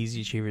to the Easy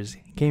Achievers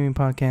Gaming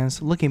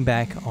Podcast, looking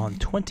back on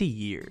 20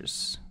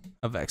 years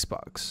of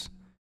Xbox.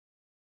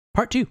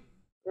 Part 2.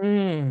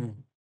 Thank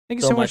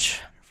you so much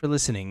for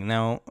listening.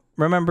 Now,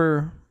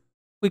 remember,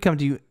 we come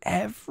to you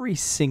every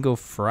single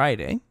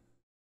Friday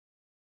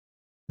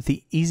with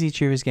the Easy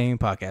Achievers Gaming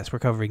Podcast. We're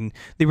covering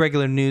the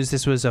regular news.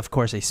 This was, of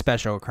course, a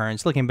special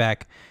occurrence, looking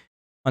back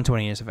on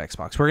 20 years of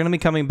Xbox. We're going to be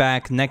coming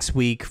back next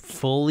week,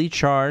 fully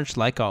charged,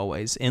 like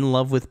always, in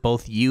love with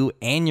both you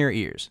and your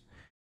ears.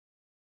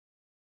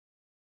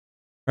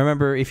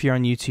 Remember, if you're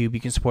on YouTube, you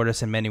can support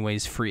us in many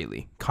ways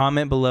freely.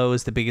 Comment below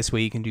is the biggest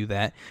way you can do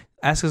that.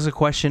 Ask us a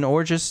question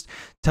or just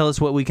tell us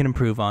what we can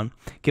improve on.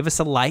 Give us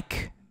a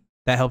like.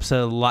 That helps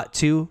a lot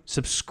too.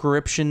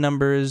 Subscription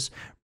numbers,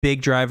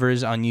 big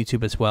drivers on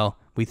YouTube as well.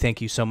 We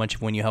thank you so much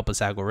when you help us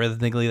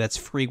algorithmically. That's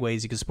free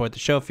ways you can support the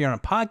show. If you're on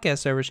a podcast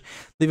service,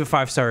 leave a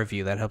 5-star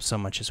review. That helps so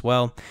much as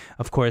well.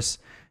 Of course,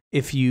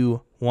 if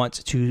you want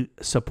to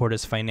support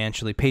us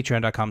financially,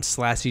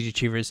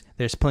 patreon.com/easyachievers.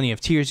 There's plenty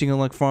of tiers you can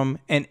look from,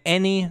 and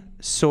any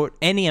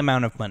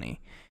amount of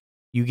money,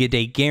 you get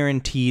a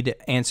guaranteed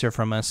answer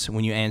from us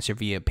when you answer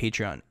via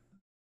Patreon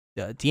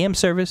DM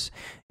service.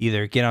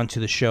 Either get onto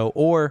the show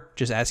or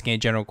just asking a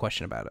general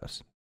question about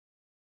us.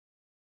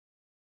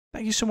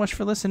 Thank you so much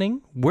for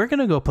listening. We're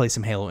gonna go play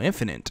some Halo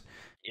Infinite.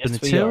 Yes,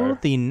 until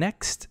the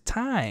next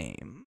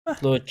time.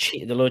 The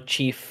little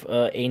chief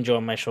angel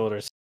on my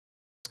shoulders.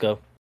 Let's go.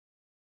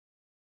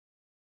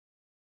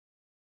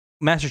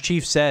 Master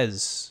Chief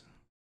says,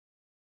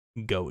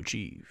 go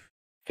achieve.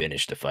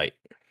 Finish the fight.